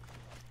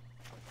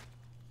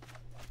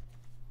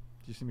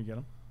 Did you see me get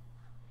him?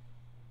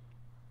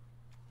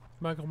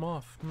 Michael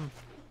Moth.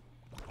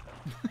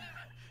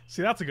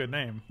 See, that's a good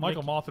name.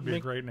 Michael Moth would be a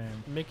great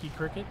name. Mickey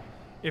Cricket.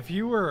 If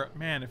you were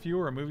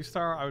a movie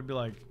star, I would be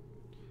like,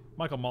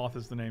 Michael Moth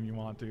is the name you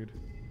want, dude.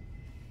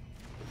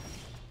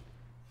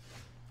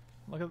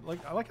 I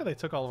like how they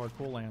took all of our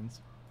cool lands.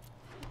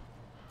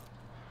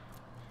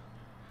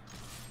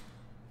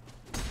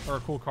 Or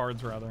cool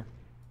cards, rather.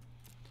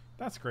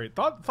 That's great.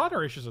 Thought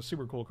Erasure is a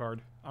super cool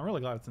card. I'm really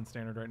glad it's in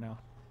standard right now.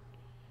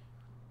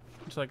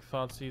 It's like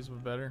Thoughtseize,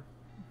 but better.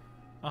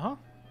 Uh-huh.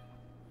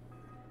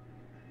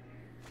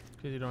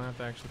 Because you don't have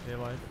to actually pay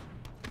life.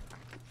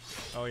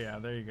 Oh yeah,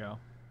 there you go.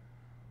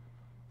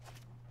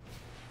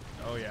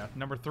 Oh yeah.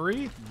 Number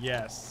 3?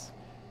 Yes.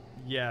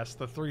 Yes,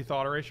 the 3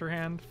 Thought Erasure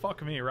hand.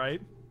 Fuck me, right?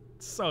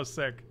 So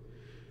sick.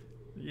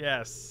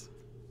 Yes.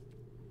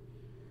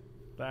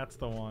 That's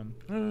the one.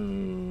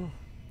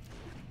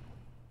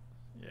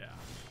 Yeah.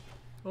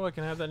 Oh, I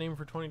can have that name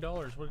for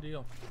 $20. What a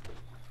deal.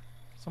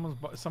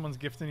 Someone's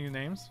gifting you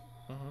names?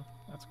 Uh-huh.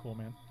 That's cool,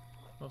 man.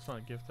 Well, it's not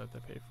a gift that they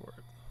pay for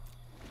it.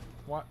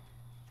 What?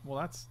 Well,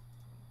 that's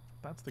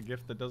the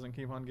gift that doesn't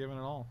keep on giving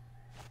at all.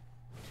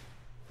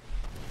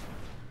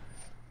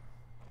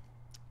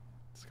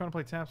 It's going to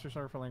play taps or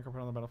sorry for land, put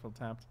on the battlefield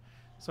tapped.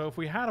 So if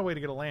we had a way to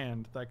get a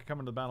land that could come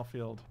into the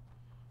battlefield,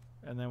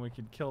 and then we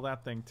could kill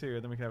that thing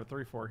too, then we could have a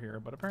 3/4 here.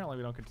 But apparently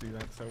we don't get to do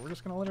that, so we're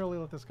just going to literally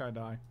let this guy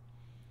die.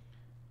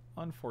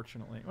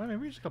 Unfortunately. Well,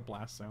 maybe we just go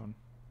Blast Zone.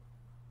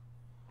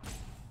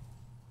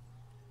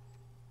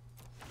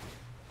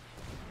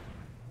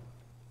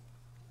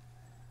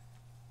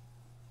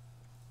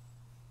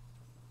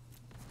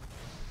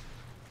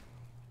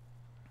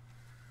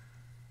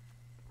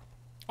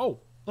 Oh,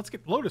 let's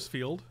get Lotus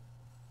Field.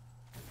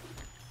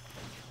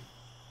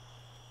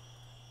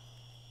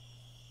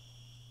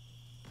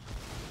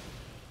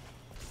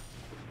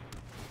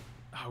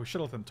 Oh, we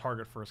should have let them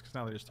target first, because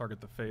now they just target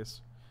the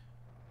face.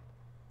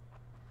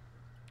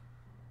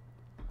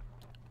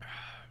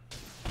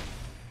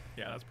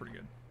 Yeah, that's pretty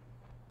good.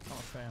 I'm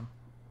a fan.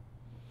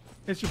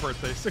 It's your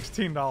birthday,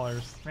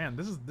 $16. Man,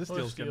 this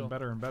deal's getting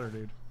better and better,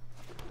 dude.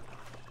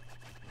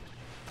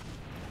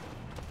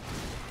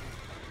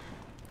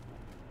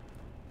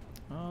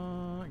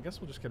 I guess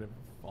we'll just get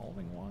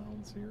Evolving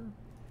Wilds here.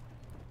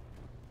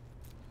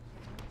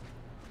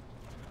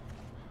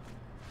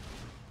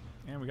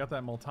 And we got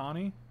that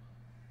Multani.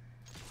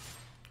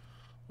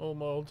 Oh,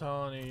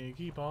 Multani,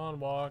 keep on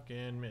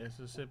walking,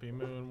 Mississippi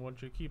Moon.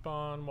 Won't you keep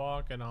on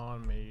walking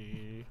on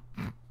me?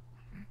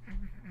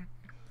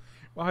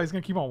 Wow, he's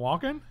gonna keep on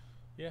walking?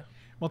 Yeah.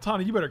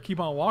 Multani, you better keep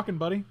on walking,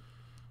 buddy.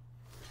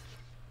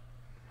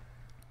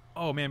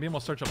 Oh man, being able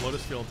to search up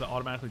Lotus Field to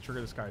automatically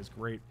trigger this guy is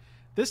great.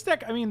 This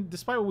deck, I mean,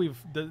 despite what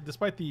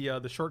despite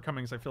the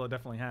shortcomings, I feel it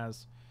definitely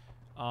has.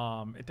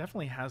 It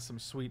definitely has some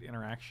sweet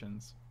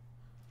interactions.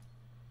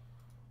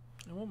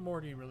 And what more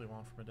do you really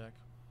want from a deck?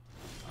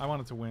 I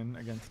wanted to win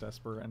against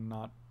Esper and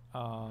not.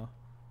 I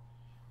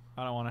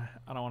don't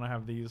want to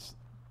have these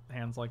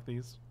hands like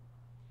these.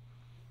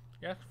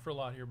 You asked for a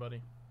lot here, buddy.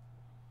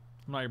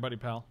 I'm not your buddy,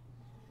 pal.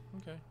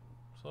 Okay,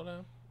 slow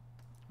down.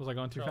 Was I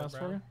going too Charlie fast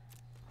Brown. for you?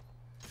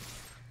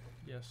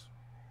 Yes.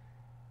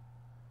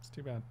 It's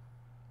too bad.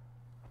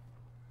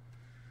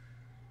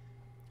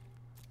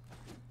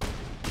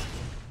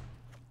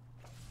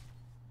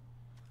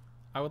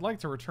 I would like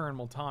to return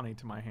Multani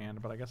to my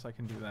hand, but I guess I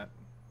can do that.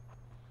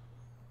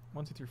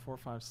 1, 2, 3, 4,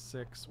 5,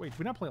 6. Wait, did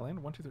we not play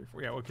land? 1, 2, 3,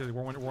 4. Yeah, okay,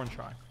 we're one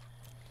shy.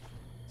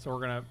 So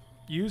we're gonna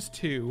use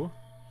 2.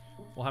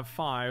 We'll have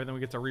 5, and then we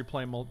get to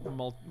replay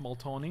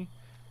Multani.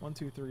 1,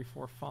 2, 3,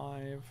 4,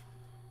 5,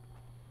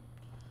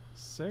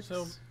 6.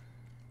 So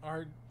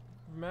our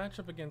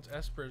matchup against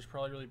Esper is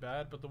probably really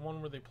bad, but the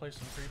one where they play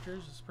some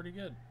creatures is pretty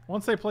good.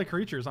 Once they play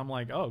creatures, I'm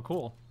like, oh,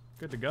 cool.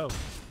 Good to go.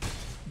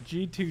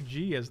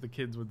 G2G, as the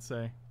kids would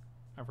say.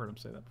 I've heard him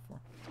say that before.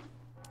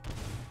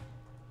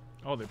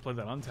 Oh, they played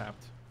that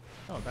untapped.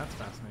 Oh, that's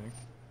fascinating.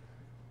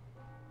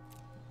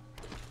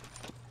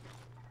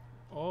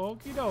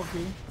 Okie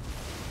dokie.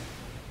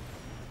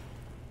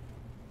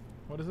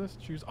 What is this?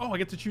 Choose. Oh, I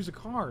get to choose a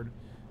card.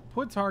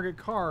 Put target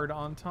card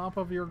on top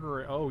of your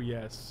grid. Oh,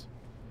 yes.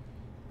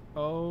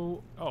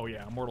 Oh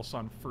yeah, Immortal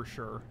Sun for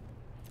sure.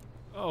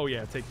 Oh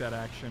yeah, take that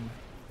action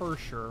for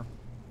sure.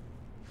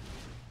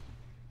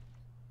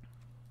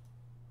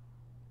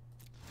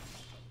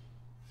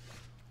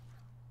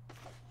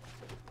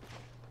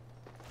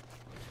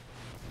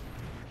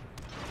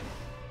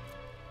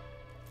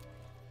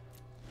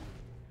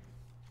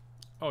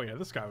 Oh yeah,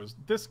 this guy was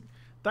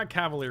that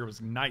Cavalier was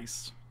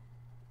nice.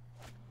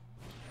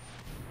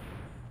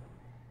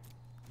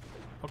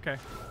 Okay.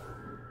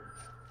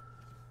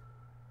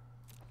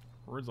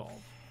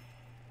 Resolve.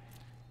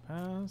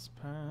 Pass,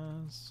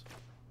 pass.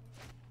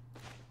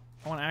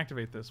 I want to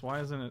activate this.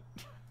 Why isn't it?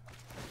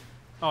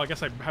 Oh, I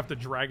guess I have to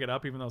drag it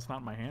up even though it's not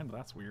in my hand.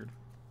 That's weird.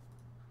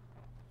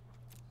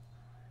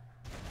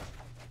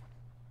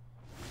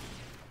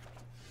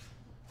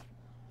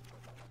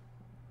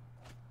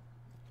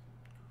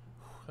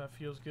 That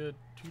feels good.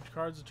 2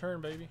 cards a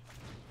turn, baby.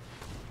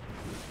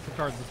 2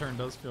 cards a turn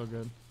does feel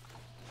good.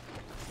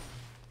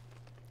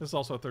 This is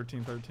also a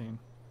 13-13.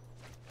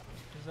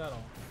 Is that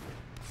all?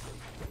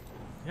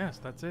 Yes,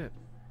 that's it.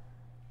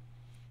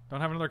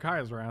 Don't have another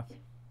Kaya's Wrath.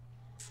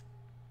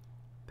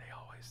 They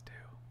always do.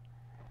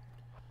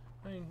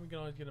 I mean, we can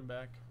always get him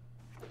back.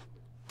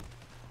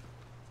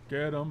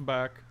 Get them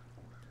back.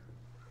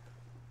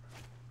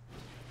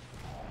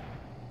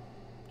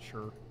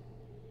 Sure.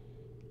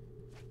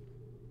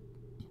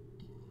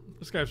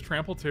 This guy's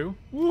trample too.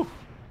 Woo!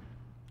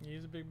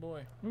 He's a big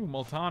boy. Ooh,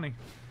 Multani.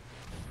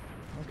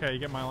 Okay, you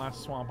get my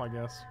last swamp, I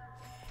guess.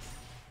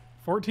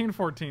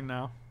 14-14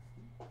 now.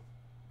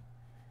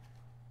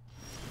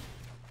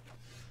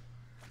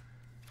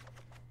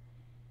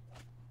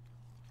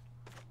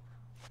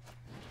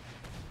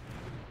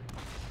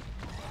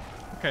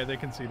 Okay, they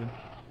conceded.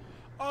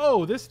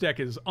 Oh, this deck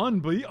is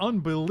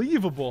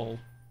unbelievable.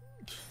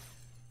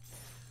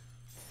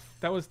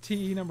 That was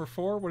TE number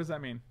 4? What does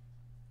that mean?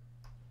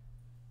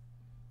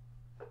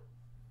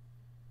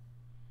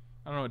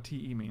 I don't know what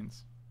TE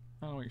means.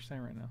 I don't know what you're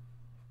saying right now.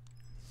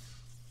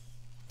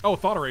 Oh,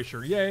 Thought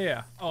Erasure.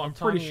 Yeah. Oh, I'm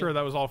pretty sure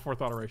that was all 4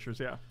 Thought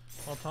Erasures, yeah.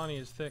 Multani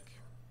is thick.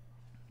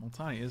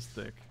 Multani is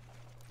thick.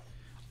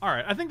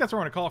 Alright, I think that's what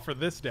we're going to call it for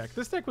this deck.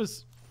 This deck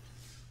was...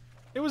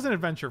 It was an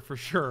adventure for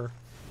sure.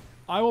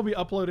 I will be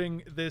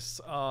uploading this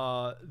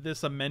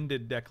this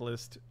amended deck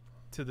list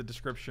to the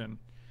description.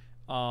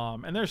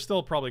 And there's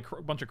still probably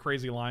a bunch of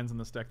crazy lines in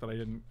this deck that I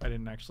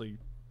didn't actually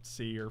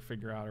see or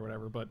figure out or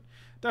whatever, but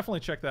definitely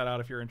check that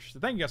out if you're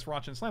interested. Thank you guys for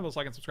watching. Slam those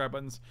like and subscribe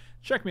buttons.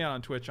 Check me out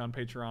on Twitch, on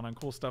Patreon, on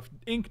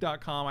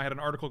CoolStuffInc.com. I had an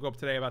article go up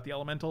today about the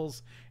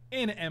elementals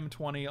in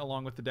M20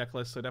 along with the deck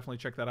list, so definitely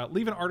check that out.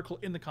 Leave an article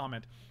in the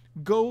comment.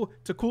 Go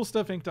to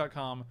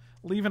CoolStuffInc.com.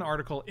 Leave an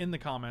article in the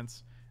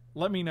comments.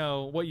 Let me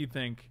know what you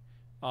think.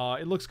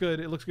 It looks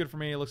good. It looks good for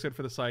me. It looks good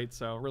for the site,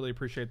 so really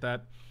appreciate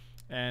that.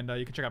 And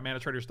you can check out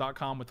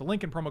manatraders.com with the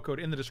link and promo code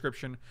in the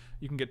description.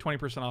 You can get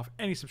 20% off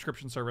any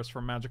subscription service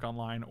from Magic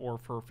Online or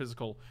for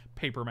physical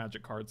paper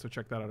Magic cards, so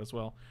check that out as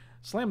well.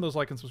 Slam those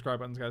like and subscribe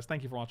buttons, guys.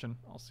 Thank you for watching.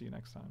 I'll see you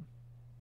next time.